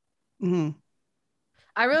song. Mhm.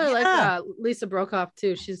 I really Yeah. like Lisa Brokoff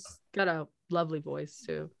too. She's got a lovely voice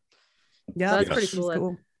too. Yeah, So that's Yes. pretty she's cool. that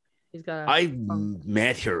cool. He's got. I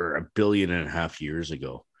met her 1.5 billion years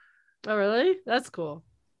ago. Oh, really? That's cool.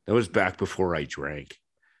 That was back before I drank.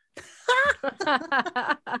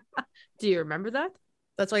 Do you remember that?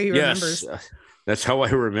 That's why he Yes, remembers. that's how I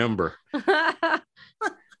remember.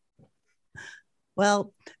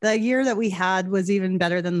 Well, the year that we had was even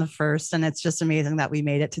better than the first, and it's just amazing that we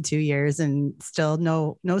made it to 2 years and still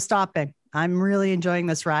no stopping. I'm really enjoying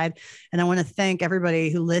this ride, and I want to thank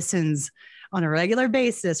everybody who listens on a regular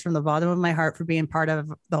basis from the bottom of my heart for being part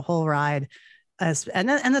of the whole ride,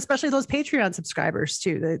 and especially those Patreon subscribers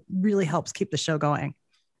too. That really helps keep the show going.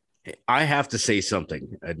 I have to say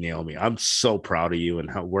something, Naomi. I'm so proud of you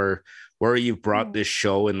and how where where you've brought this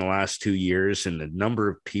show in the last 2 years and the number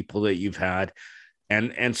of people that you've had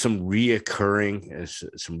and some reoccurring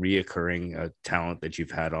talent that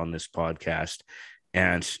you've had on this podcast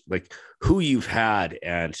and like who you've had.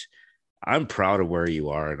 And I'm proud of where you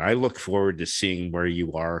are. And I look forward to seeing where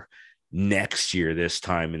you are next year, this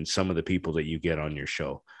time, and some of the people that you get on your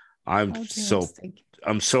show. I'm so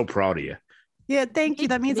proud of you. Yeah, thank you.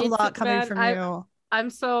 That means a lot coming from you.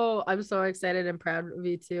 I'm so excited and proud of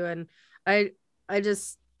you too. And I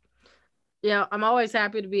just, I'm always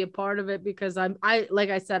happy to be a part of it because I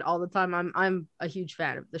like I said all the time, I'm a huge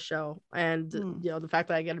fan of the show, and the fact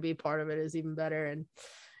that I get to be a part of it is even better. And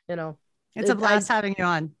it's a blast having you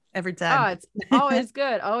on every time. Oh, it's always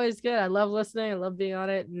good, always good. I love listening. I love being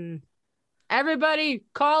on it. And everybody,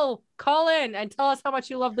 call in and tell us how much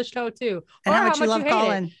you love the show too, and how much you love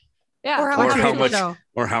Colin. Yeah, or how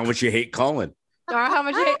much you hate Colin. Or how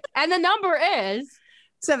much and the number is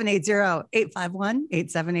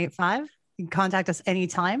 780-851-8785. You can contact us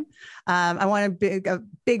anytime. I want a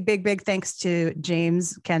big thanks to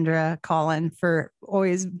James, Kendra, Colin for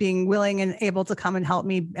always being willing and able to come and help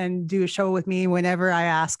me and do a show with me whenever I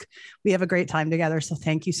ask. We have a great time together. So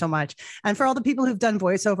thank you so much. And for all the people who've done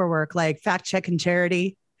voiceover work like Fact Check and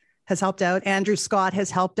Charity has helped out. Andrew Scott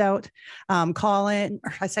has helped out. Colin,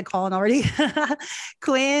 or I said Colin already.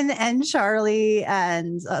 Quinn and Charlie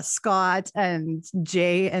and Scott and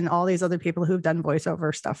Jay and all these other people who've done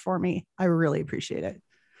voiceover stuff for me. I really appreciate it.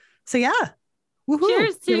 So yeah. Woo-hoo.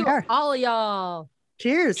 Cheers to all of y'all.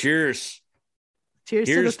 Cheers. Cheers. Cheers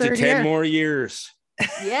Here's to the third to 10 year. more years.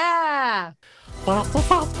 Yeah.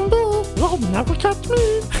 You'll never catch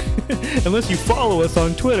me. Unless you follow us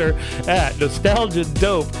on Twitter at Nostalgia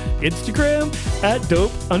Dope, Instagram at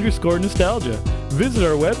Dope_Nostalgia. Visit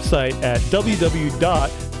our website at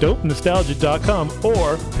www.dopenostalgia.com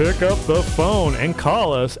or pick up the phone and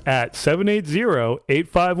call us at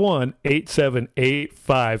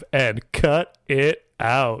 780-851-8785 and cut it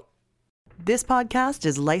out. This podcast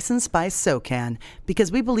is licensed by SOCAN because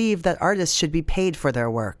we believe that artists should be paid for their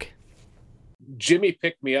work. Jimmy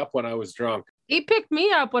picked me up when I was drunk. He picked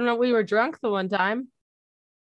me up when we were drunk the one time.